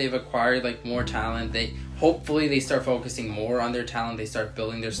now that they've acquired, like, more talent. Hopefully they start focusing more on their talent. They start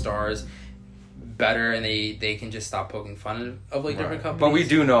building their stars better, and they can just stop poking fun of like different companies. But we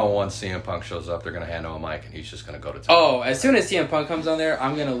do know once CM Punk shows up, they're gonna hand him a mic and he's just gonna go to town. Oh, as soon as CM Punk comes on there,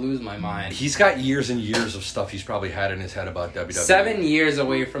 I'm gonna lose my mind. He's got years and years of stuff he's probably had in his head about WWE. 7 years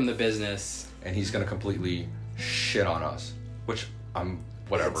away from the business, and he's gonna completely shit on us, which I'm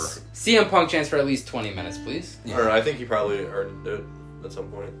whatever. CM Punk chance for at least 20 minutes, please. Yeah. Or I think he probably earned it at some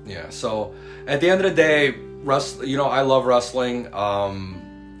point. Yeah. So at the end of the day, I love wrestling.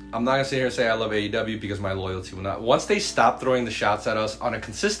 I'm not going to sit here and say I love AEW because my loyalty will not. Once they stop throwing the shots at us on a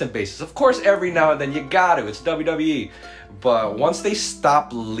consistent basis, of course, every now and then you got to. It's WWE. But once they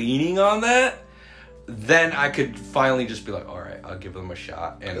stop leaning on that, then I could finally just be like, all right, I'll give them a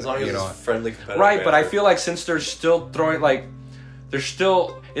shot. And, as long as it's friendly, competitive. Right, banter. but I feel like since they're still throwing,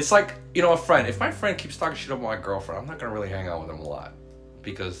 it's like, a friend. If my friend keeps talking shit about my girlfriend, I'm not going to really hang out with them a lot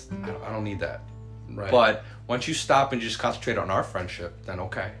because I don't need that. Right. But once you stop and just concentrate on our friendship, then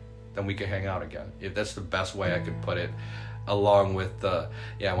okay. Then we can hang out again. If that's the best way I could put it. Along with when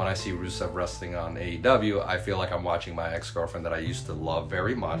I see Rusev wrestling on AEW, I feel like I'm watching my ex-girlfriend that I used to love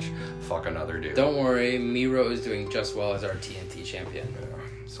very much fuck another dude. Don't worry, Miro is doing just well as our TNT champion. Yeah.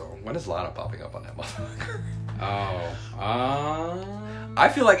 So when is Lana popping up on that motherfucker? I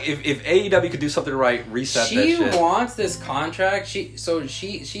feel like if AEW could do something right, reset that shit. She wants this contract. She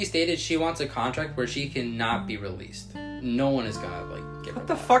stated she wants a contract where she cannot be released. No one is gonna give her. What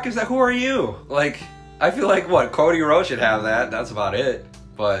the fuck is that? Who are you? I feel like Cody Rhodes should have that. That's about it.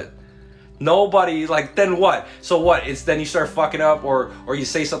 But nobody then what? So what? It's then you start fucking up or you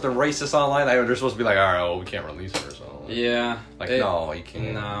say something racist online. They're supposed to be like, all right, well, we can't release her. So yeah, no, you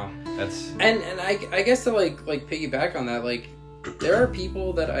can't. No, that's and I guess to piggyback on that, there are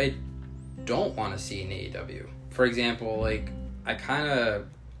people that I don't want to see in AEW. For example,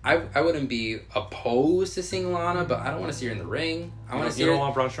 I wouldn't be opposed to seeing Lana, but I don't want to see her in the ring. You don't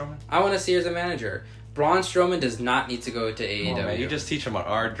want Braun Strowman? I want to see her as a manager. Braun Strowman does not need to go to AEW. Oh, man, you just teach him an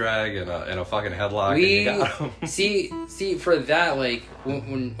R drag and a fucking headlock and you got him. see for that,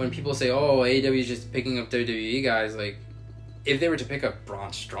 when people say, oh, AEW is just picking up WWE guys, if they were to pick up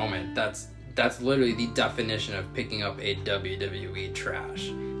Braun Strowman, that's literally the definition of picking up a WWE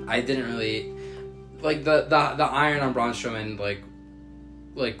trash. I didn't really the iron on Braun Strowman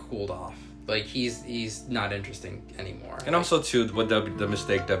cooled off. Like he's not interesting anymore. And also too, what the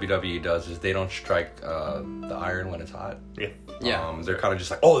mistake WWE does is they don't strike the iron when it's hot. Yeah. They're kind of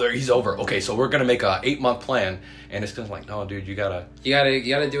just like, oh, he's over. Okay, so we're gonna make a 8-month plan, and it's kind of like, no, dude, you gotta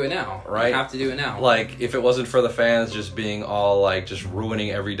do it now. Right? You have to do it now. Like, if it wasn't for the fans just being all like just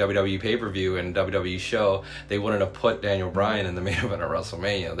ruining every WWE pay-per-view and WWE show, they wouldn't have put Daniel Bryan in the main event of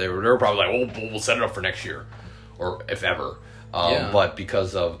WrestleMania. They were probably like, oh, we'll set it up for next year, or if ever. But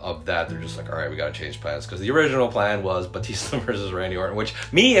because of that, they're just like, all right, we gotta change plans, because the original plan was Batista versus Randy Orton, which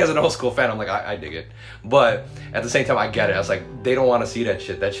me as an old school fan, I'm like, I dig it, but at the same time I get it. I was like, they don't want to see that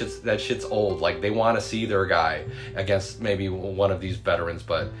shit. That shit's old. Like, they want to see their guy against maybe one of these veterans,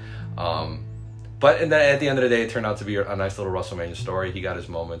 but and then at the end of the day, it turned out to be a nice little WrestleMania story. He got his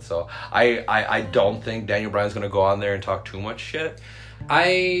moment, so I don't think Daniel Bryan's gonna go on there and talk too much shit.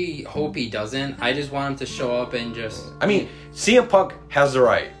 I hope he doesn't. I just want him to show up and just... I mean, CM Punk has the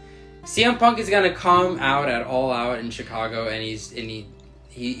right. CM Punk is gonna come out at All Out in Chicago, and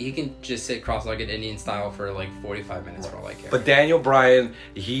he can just sit cross-legged Indian style for like 45 minutes for all I care. But Daniel Bryan,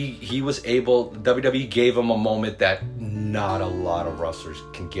 he was able... WWE gave him a moment that not a lot of wrestlers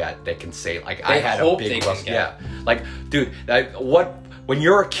can get. That can say, like, I had a big wrestler. Yeah, like, dude, when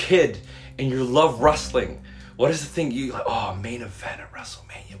you're a kid and you love wrestling, what is the thing you like? Oh, main event at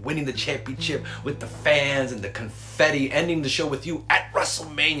WrestleMania, winning the championship with the fans and the confetti, ending the show with you at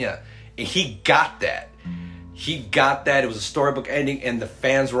WrestleMania, and he got that. It was a storybook ending, and the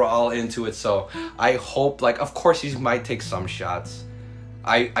fans were all into it. So I hope, like, of course he might take some shots.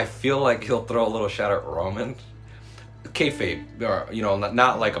 I feel like he'll throw a little shot at Roman. Kayfabe, or, you know,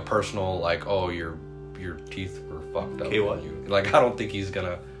 not like a personal, like, oh, your teeth were fucked up. What? Like, I don't think he's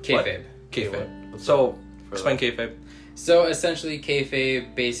gonna Kayfabe. Kayfabe. So explain kayfabe. So essentially,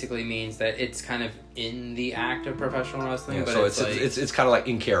 kayfabe basically means that it's kind of in the act of professional wrestling, Yeah, but so it's kind of like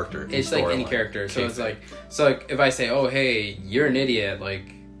in character. It's like in character. So it's like, if I say, "Oh, hey, you're an idiot," like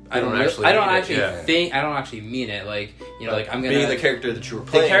I don't actually mean it. Like, you know, like I'm gonna being the character that you were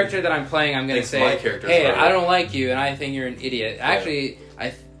playing. The character that I'm playing, I'm gonna say, "Hey, I don't like you, and I think you're an idiot." Yeah. Actually, I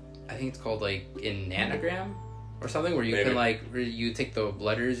think it's called like an anagram or something, where you can like you take the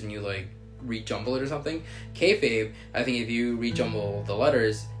letters and you like rejumble it or something. Kayfabe, I think if you rejumble the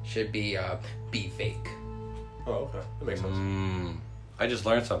letters, should be fake. Oh, okay, that makes sense. I just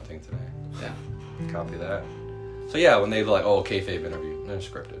learned something today. Yeah, copy that. So yeah, when they like, oh, kayfabe interview, they're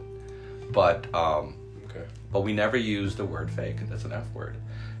scripted, but okay, but we never use the word fake. That's an F word,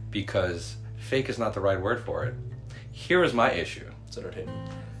 because fake is not the right word for it. Here is my issue. It's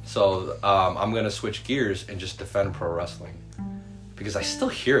entertainment. So I'm gonna switch gears and just defend pro wrestling, because I still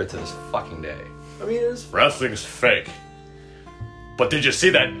hear it to this fucking day. I mean, it's wrestling's fake. But did you see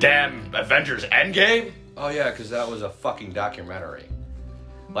that damn Avengers Endgame? Oh yeah, because that was a fucking documentary.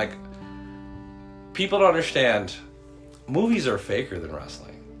 Like, people don't understand, movies are faker than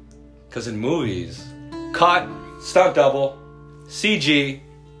wrestling. Because in movies, cut, stunt double, CG.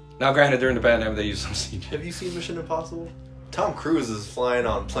 Now granted, during the pandemic they used some CG. Have you seen Mission Impossible? Tom Cruise is flying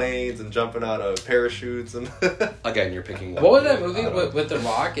on planes and jumping out of parachutes and... Again, you're picking one. What was that movie with The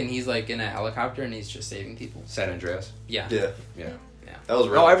Rock and he's like in a helicopter and he's just saving people? San Andreas? Yeah. That was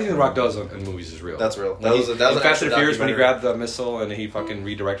real. No, everything The Rock does in movies is real. That's real. That was Fast and Furious, when he grabbed the missile and he fucking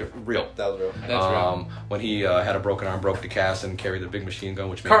redirected. Real. That was real. That's real. When he had a broken arm, broke the cast, and carried the big machine gun,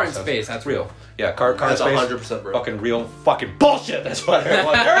 which Car in Space, that's real. Yeah, car in That's space. 100% real. Fucking real fucking bullshit. That's what I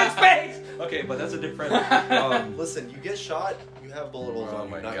want. They're in space! Okay, but that's a different... Listen, you get shot, you have bullet holes on you. Oh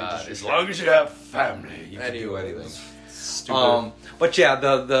my not god. just As long as you have family, you can do anything. Stupid. But yeah,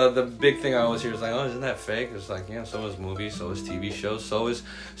 the big thing I always hear is like, oh, isn't that fake? It's like, yeah, so is movies, so is TV shows, so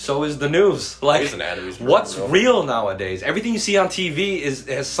is the news. Like, what's real nowadays? Everything you see on TV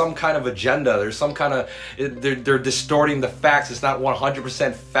has some kind of agenda. There's some kind of they're distorting the facts. It's not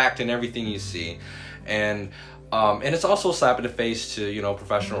 100% fact in everything you see, and it's also a slap in the face to, you know,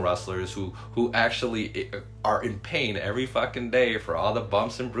 professional wrestlers who actually are in pain every fucking day for all the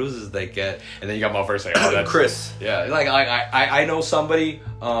bumps and bruises they get. And then you got motherfuckers saying, oh, that's... Chris. Yeah, like I know somebody,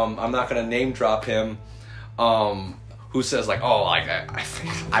 I'm not going to name drop him, who says like, oh, like, I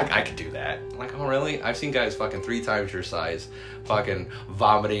think I could do that. I'm like, oh, really? I've seen guys fucking 3 times your size fucking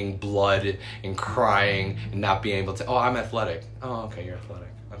vomiting blood and crying and not being able to... Oh, I'm athletic. Oh, okay, you're athletic.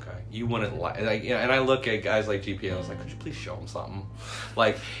 You wouldn't like, and I look at guys like GP and I was like, could you please show him something?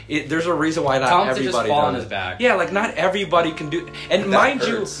 Like, there's a reason why not Tell him to everybody just fall on does his it. back. Yeah, like not everybody can do. And That mind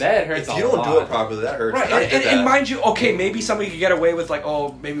hurts. That hurts. If you don't do it properly, that hurts. right? I did And that. mind you, okay, maybe somebody could get away with like,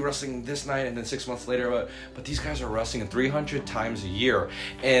 oh, maybe wrestling this night and then 6 months later, but these guys are wrestling 300 times a year,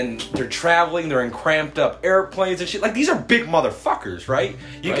 and they're traveling, they're in cramped up airplanes and shit. Like these are big motherfuckers, right?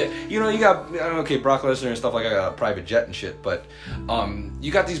 You got okay, Brock Lesnar and stuff like a private jet and shit, but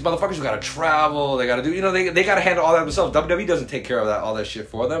you got these motherfuckers who gotta travel, they gotta do, they gotta handle all that themselves. WWE doesn't take care of all that shit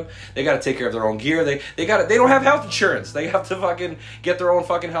for them. They gotta take care of their own gear. They don't have health insurance. They have to fucking get their own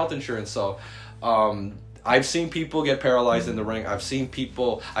fucking health insurance. So I've seen people get paralyzed in the ring. I've seen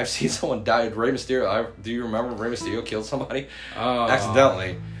someone die. Rey Mysterio. Do you remember Rey Mysterio killed somebody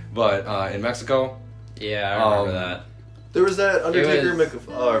accidentally? But in Mexico. Yeah, I remember that. There was that Undertaker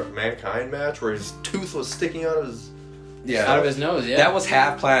Mankind match where his tooth was sticking out of his... Out of his nose, yeah. That was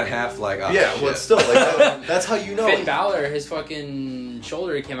half planned, half like... Oh, yeah, shit. but still, like, that's how you know. Finn Balor, his fucking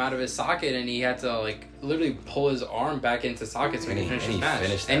shoulder came out of his socket, and he had to, like, literally pull his arm back into socket so he could finish his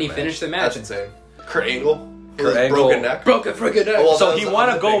match. And he finished the match. That's insane. Kurt Angle. Kurt Angle. Broken neck. Broken freaking neck. Oh, well, So he won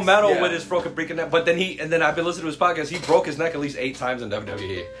a gold medal yeah. with his broken freaking neck, but then I've been listening to his podcast. He broke his neck at least 8 times in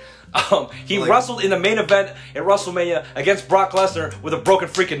WWE. He wrestled in the main event at WrestleMania against Brock Lesnar with a broken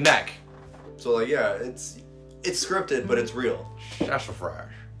freaking neck. So like, yeah, it's scripted, but it's real. That's for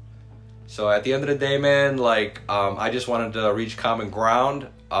fresh. So at the end of the day, man, like, I just wanted to reach common ground.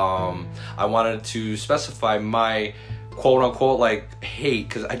 I wanted to specify my quote unquote like hate,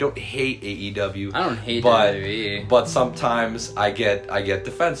 because I don't hate AEW. I don't hate but, WWE. But sometimes I get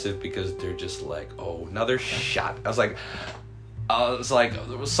defensive because they're just like, oh, another shot. I was like,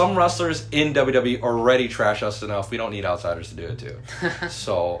 some wrestlers in WWE already trash us enough. We don't need outsiders to do it too.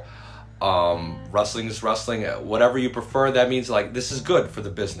 So, wrestling is wrestling. Whatever you prefer, that means like this is good for the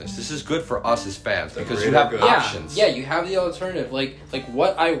business. This is good for us as fans because you have options. Yeah, you have the alternative. Like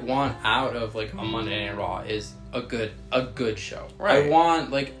what I want out of like a Monday Night Raw is a good show. Right. I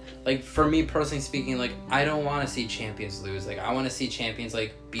want like for me personally speaking, like I don't want to see champions lose. Like I want to see champions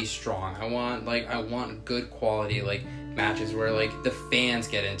like be strong. I want good quality like matches where like the fans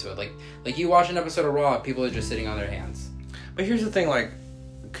get into it. Like you watch an episode of Raw, people are just sitting on their hands. But here's the thing, like,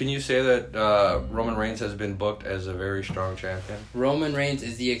 can you say that Roman Reigns has been booked as a very strong champion? Roman Reigns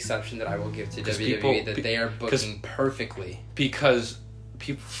is the exception that I will give to WWE, they are booking perfectly. Because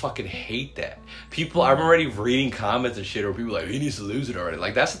people fucking hate that. I'm already reading comments and shit where people are like, he needs to lose it already.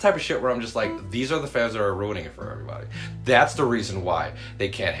 Like, that's the type of shit where I'm just like, these are the fans that are ruining it for everybody. That's the reason why they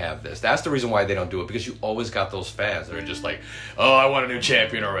can't have this. That's the reason why they don't do it, because you always got those fans that are just like, oh, I want a new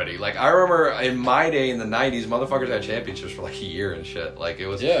champion already. Like, I remember in my day in the 90s, motherfuckers had championships for like a year and shit. Like, it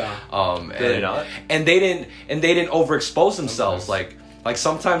was... Yeah. And they didn't overexpose themselves. Like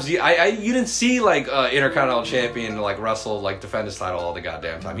sometimes you didn't see like Intercontinental Champion like wrestle, like defend his title all the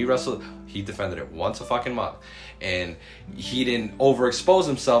goddamn time. He defended it once a fucking month, and he didn't overexpose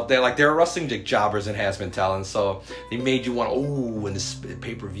himself. They were wrestling like jobbers and has been talent, so they made you want, in this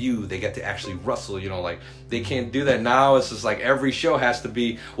pay-per-view they get to actually wrestle. Like they can't do that now. It's just like every show has to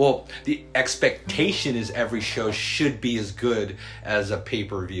be, well, the expectation is every show should be as good as a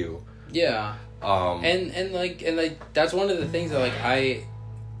pay-per-view. Yeah. And that's one of the things that like I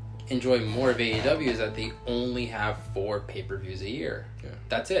enjoy more of AEW is that they only have 4 pay-per-views a year. Yeah.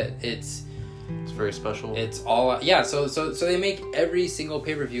 That's it. It's very special. It's all so they make every single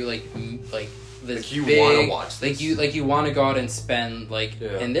pay-per-view like this like you big, want to watch this. like you want to go out and spend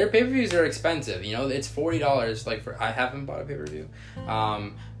and their pay-per-views are expensive. It's $40 like I haven't bought a pay-per-view.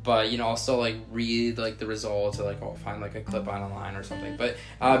 But I'll still like read like the results or like I'll find like a clip online or something. But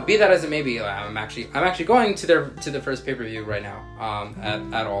be that as it may be, I'm actually going to the first pay-per-view right now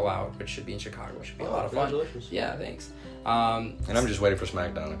at All Out, which should be in Chicago. It should be a lot of fun. Yeah, thanks. And I'm just waiting for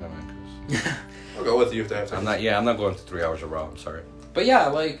SmackDown to come in. I'll go with you if they have time. I'm not going to 3 hours of Raw. I'm sorry. But yeah,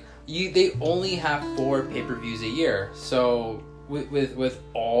 like they only have 4 pay-per-views a year, so. With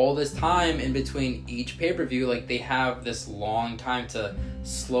all this time in between each pay-per-view, like they have this long time to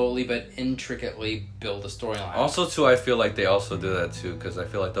slowly but intricately build a storyline. Also, too, I feel like they also do that too because I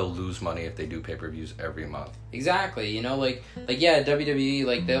feel like they'll lose money if they do pay-per-views every month. Exactly, like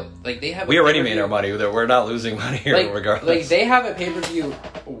WWE, they have. We already made our money. We're not losing money here, regardless. Like they have a pay-per-view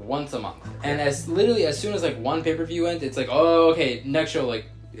once a month, and as soon as like one pay-per-view ends, it's like, oh, okay, next show, like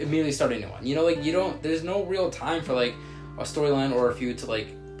immediately start a new one. There's no real time for like a storyline or a feud to like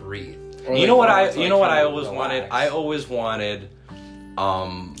breathe. Or, I always wanted. I always wanted.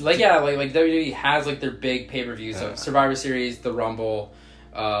 Like WWE has like their big pay-per-views of Survivor Series, the Rumble,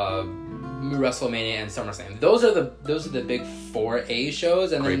 WrestleMania and SummerSlam. Those are the big 4A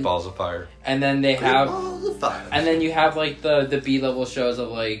shows, and Great then Balls of Fire. and then they have Fire. and then you have like the B level shows of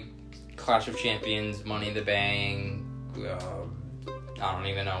like Clash of Champions, Money in the Bank. I don't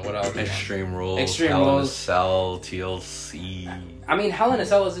even know what else. Extreme Rules. Extreme Hell in a Rules. Cell. TLC. I mean, Hell in a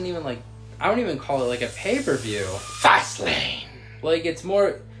Cell isn't even like, I don't even call it like a pay-per-view. Fastlane. Like, it's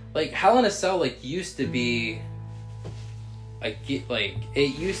more like Hell in a Cell like used to be like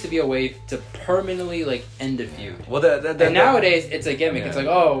it used to be a way to permanently like end a feud. Well, And nowadays it's a gimmick. Yeah. It's like,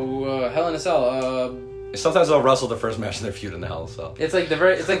 Hell in a Cell. Sometimes they'll wrestle the first match in their feud in the Hell in a Cell. It's like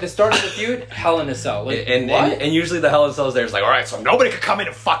the start of the feud. Hell in a Cell. Like, And what? and usually the Hell in a Cell is there. It's like, all right, so nobody could come in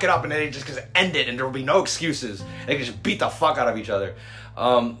and fuck it up, and then it just gonna end it, and there will be no excuses. They can just beat the fuck out of each other.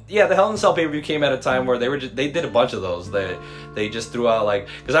 Yeah, the Hell in a Cell pay-per-view came at a time where they did a bunch of those. They just threw out like,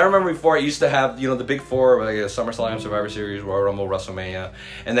 because I remember before it used to have the big four, like SummerSlam, Survivor Series, Royal Rumble, WrestleMania,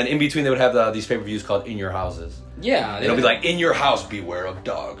 and then in between they would have these pay-per-views called In Your Houses. Yeah, It'll be like, in your house, beware of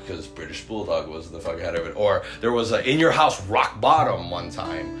dog, because British Bulldog was the fucking head of it. Or there was a in your house rock bottom one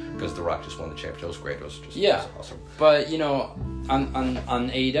time, because The Rock just won the championship. It was great. It was just Yeah. it was awesome. But on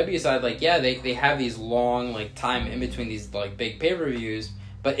AEW side, like they have these long like time in between these like big pay-per-views,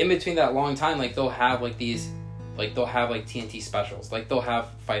 but in between that long time, like they'll have like TNT specials, like they'll have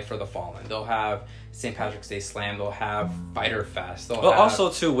Fight for the Fallen, they'll have St. Patrick's Day Slam, they'll have Fyter Fest, they'll Well, have also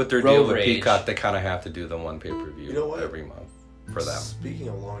too with their Road deal with Rage. Peacock, they kind of have to do the one pay-per-view You know what? every month for them. Speaking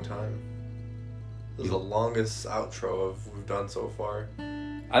of long time, this is the longest outro we've done so far.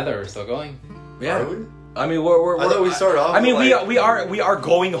 I thought we were still going. Are we? I mean, we're I thought we started off. I mean, with, we are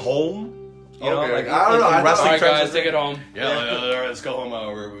going home. You know, Okay, like I don't know, I thought- wrestling All right, guys, trends- take it home. Yeah, all right, let's go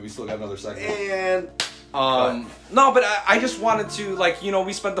home. We still got another second. And No, but I just wanted to, like,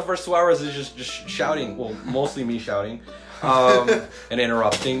 we spent the first 2 hours just shouting. Well, mostly me shouting and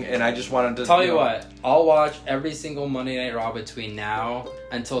interrupting. And I just wanted to Tell you what, I'll watch every single Monday Night Raw between now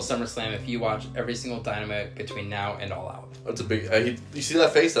until SummerSlam if you watch every single Dynamite between now and All Out. that's a big. You see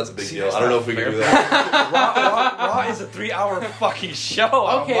that face? That's a big deal. that's I don't know not if we can fair. do that. Raw is a 3-hour fucking show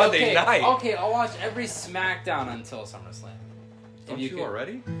on Monday night. Okay, I'll watch every SmackDown until SummerSlam. Don't you could-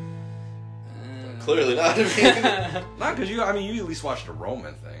 already? Clearly not. Not because you at least watched the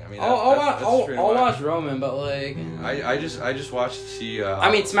Roman thing. I mean, I'll watch Roman, but like, I just watched to see.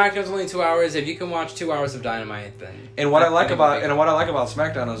 I mean, SmackDown's only 2 hours. If you can watch 2 hours of Dynamite, then. And what I like about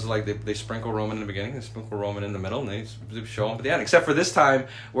SmackDown is like they sprinkle Roman in the beginning, they sprinkle Roman in the middle, and they show him at the end. Except for this time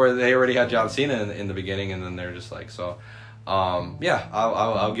where they already had John Cena in the beginning, and then they're just like so. Yeah,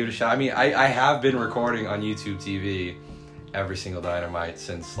 I'll give it a shot. I mean, I have been recording on YouTube TV every single Dynamite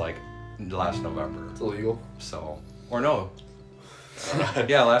since like last November. It's illegal. So or no.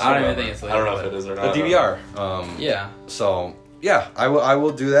 Yeah, last I don't November. even think it's I legal. don't know if it is or The not. DVR. Yeah. So yeah, I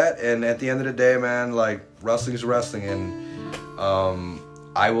will do that. And at the end of the day, man, like wrestling's wrestling, and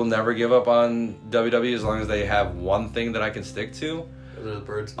I will never give up on WWE as long as they have one thing that I can stick to. Those are the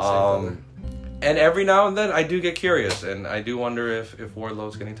birds. The same feather. And every now and then I do get curious, and I do wonder if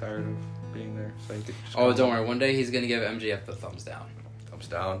Wardlow's getting tired of being there. So he could just Oh, don't worry. One day he's gonna give MJF the thumbs down, thumbs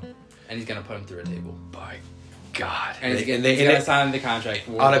down. and he's gonna put him through a table. By God, And he's gonna sign the contract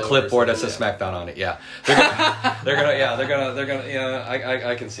on a clipboard that versus- says SmackDown on it. Yeah, they're gonna.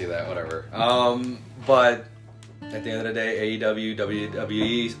 I can see that. Whatever. But at the end of the day, AEW,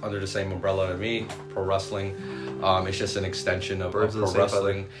 WWE under the same umbrella to me. Pro wrestling. It's just an extension of Birds of pro the same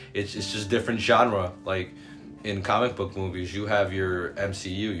wrestling. It's just different genre. Like in comic book movies, you have your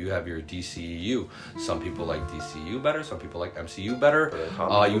MCU, you have your DCU. Some people like DCU better. Some people like MCU better.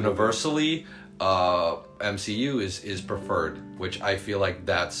 Universally, MCU is preferred, which I feel like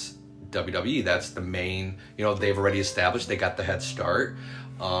that's WWE. That's the main. They've already established. They got the head start.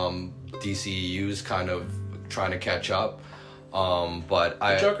 DCU's kind of trying to catch up. But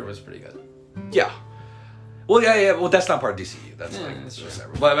The Joker was pretty good. yeah. Well, yeah. Well, that's not part of DCU. That's Yeah, like that's true.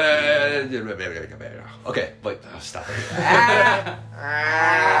 separate. But okay, but stop it.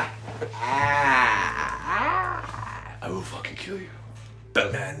 I will fucking kill you,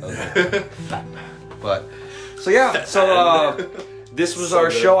 Batman. But so yeah, so this was So our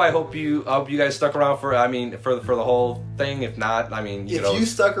good. show. I hope you guys stuck around for the whole thing. If not, I mean, If you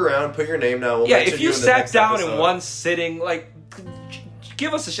stuck around, put your name down. We'll yeah, mention if you in the sat next down in episode. one sitting, like,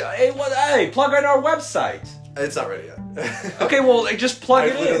 give us a shot. Hey, plug in our website. It's not ready yet. Okay, well, like, just plug I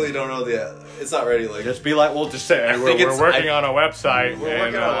it literally in. don't know the. It's not ready. Like Just be like, we'll just say I we're, think we're it's- working I- on a website. we're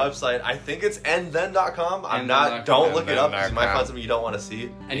working on a website. I think it's andthen.com. I'm And not. then Don't look it up because you might andthen.com. find something you don't want to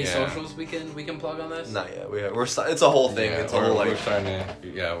see. Any Yeah. socials we can plug on this? Not yet. It's a whole thing. It's a whole we're like. starting to,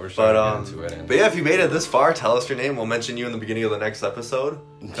 we're But starting to get into it. but yeah, if you made it this far, tell us your name. We'll mention you in the beginning of the next episode.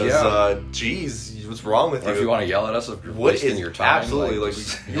 Because Yeah. geez, what's wrong with Or you? if you want to yell at us if you're What wasting is your time. absolutely like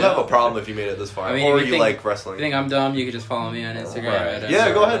just- you have a problem if you made it this far, I mean, or if you think- like If wrestling. you think I'm dumb, you could just follow me on Instagram. Right.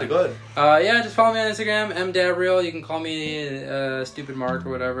 Yeah, go ahead. Yeah, just follow me on Instagram, mdabriel. You can call me Stupid Mark or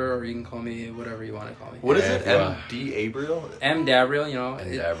whatever, or you can call me whatever you want to call me. What is Yeah, it? if you want. M.D. Abriel? Dabriel, you know.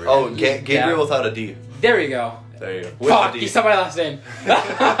 And Gabriel. Oh, Gabriel without a D. There you go. There you go. With Fuck, a D. you said my last name.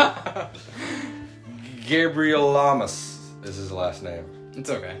 Gabriel Lamas is his last name. It's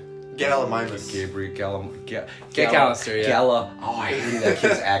okay. Gallimimus. Gabriel Callister, yeah. Gala. Oh, I hated that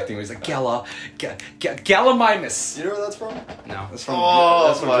kid's acting. He was like Gallimimus. You know where that's from? No. That's from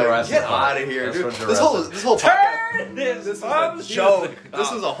Oh from my! Jurassic Get Park. out of here, That's dude! from This whole podcast. Turn This is a joke.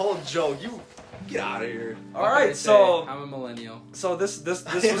 This is a whole joke. You get out of here. All right, so I'm a millennial. this was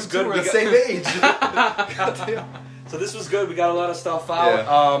Us good. We're We the got- same age. Goddamn. So this was good. We got a lot of stuff out.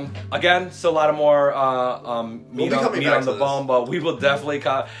 Yeah. Again, still a lot of more meat, be coming meat back on the to this. bone, but we will definitely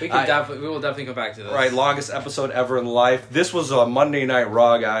We will definitely come back to this. Right, longest episode ever in life. This was a Monday Night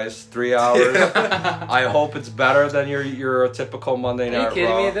Raw, guys. 3 hours. I hope it's better than your typical Monday Are you Night kidding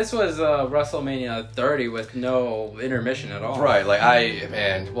Raw. me? This was WrestleMania 30 with no intermission at all. Right, like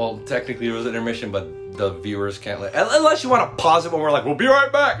well, technically it was an intermission, but the viewers can't unless you want to pause it when we're like, we'll be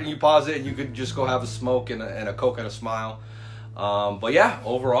right back, and you pause it and you could just go have a smoke and a Coke and a smile. But yeah,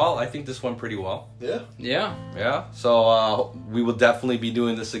 overall, I think this went pretty well. Yeah. Yeah. Yeah, so we will definitely be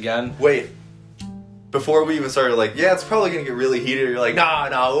doing this again. Wait. Before we even started, like, yeah, it's probably gonna get really heated. You're like,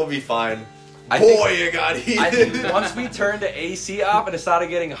 nah, we'll be fine. I Boy, think- it got heated. I think once we turned the AC off and it started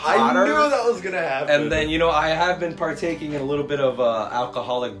getting I hotter, knew that was gonna happen. and then I have been partaking in a little bit of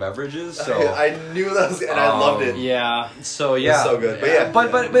alcoholic beverages, so I knew that was, and I loved it. Yeah. so yeah, It's so good. But yeah,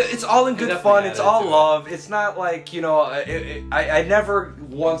 But it's all in good definitely fun. It's added all to it. love. It's not like I never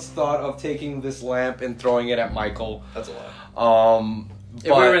once thought of taking this lamp and throwing it at Michael. that's a lot. If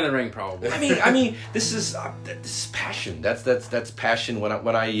we were in the ring, probably. I mean, this is passion. That's passion.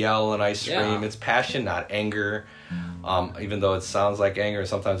 When I yell and I scream, Yeah. it's passion, not anger. Even though it sounds like anger,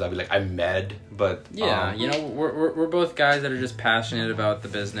 sometimes I'll be like, I'm mad, but Yeah, we're both guys that are just passionate about the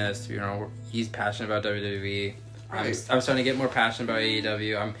business. He's passionate about WWE. I'm starting to get more passionate about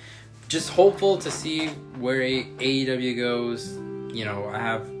AEW. I'm just hopeful to see where AEW goes. I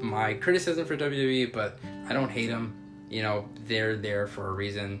have my criticism for WWE, but I don't hate them. They're there for a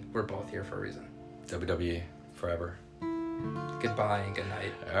reason. We're both here for a reason. WWE forever. Goodbye and good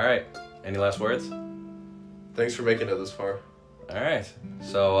night. All right. Any last words? Thanks for making it this far. All right.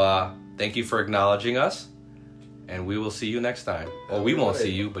 So thank you for acknowledging us, and we will see you next time. Well, we won't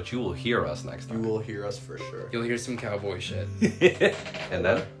see you, but you will hear us next You time. will hear us for sure. You'll hear some cowboy shit. And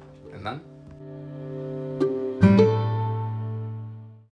then. And then?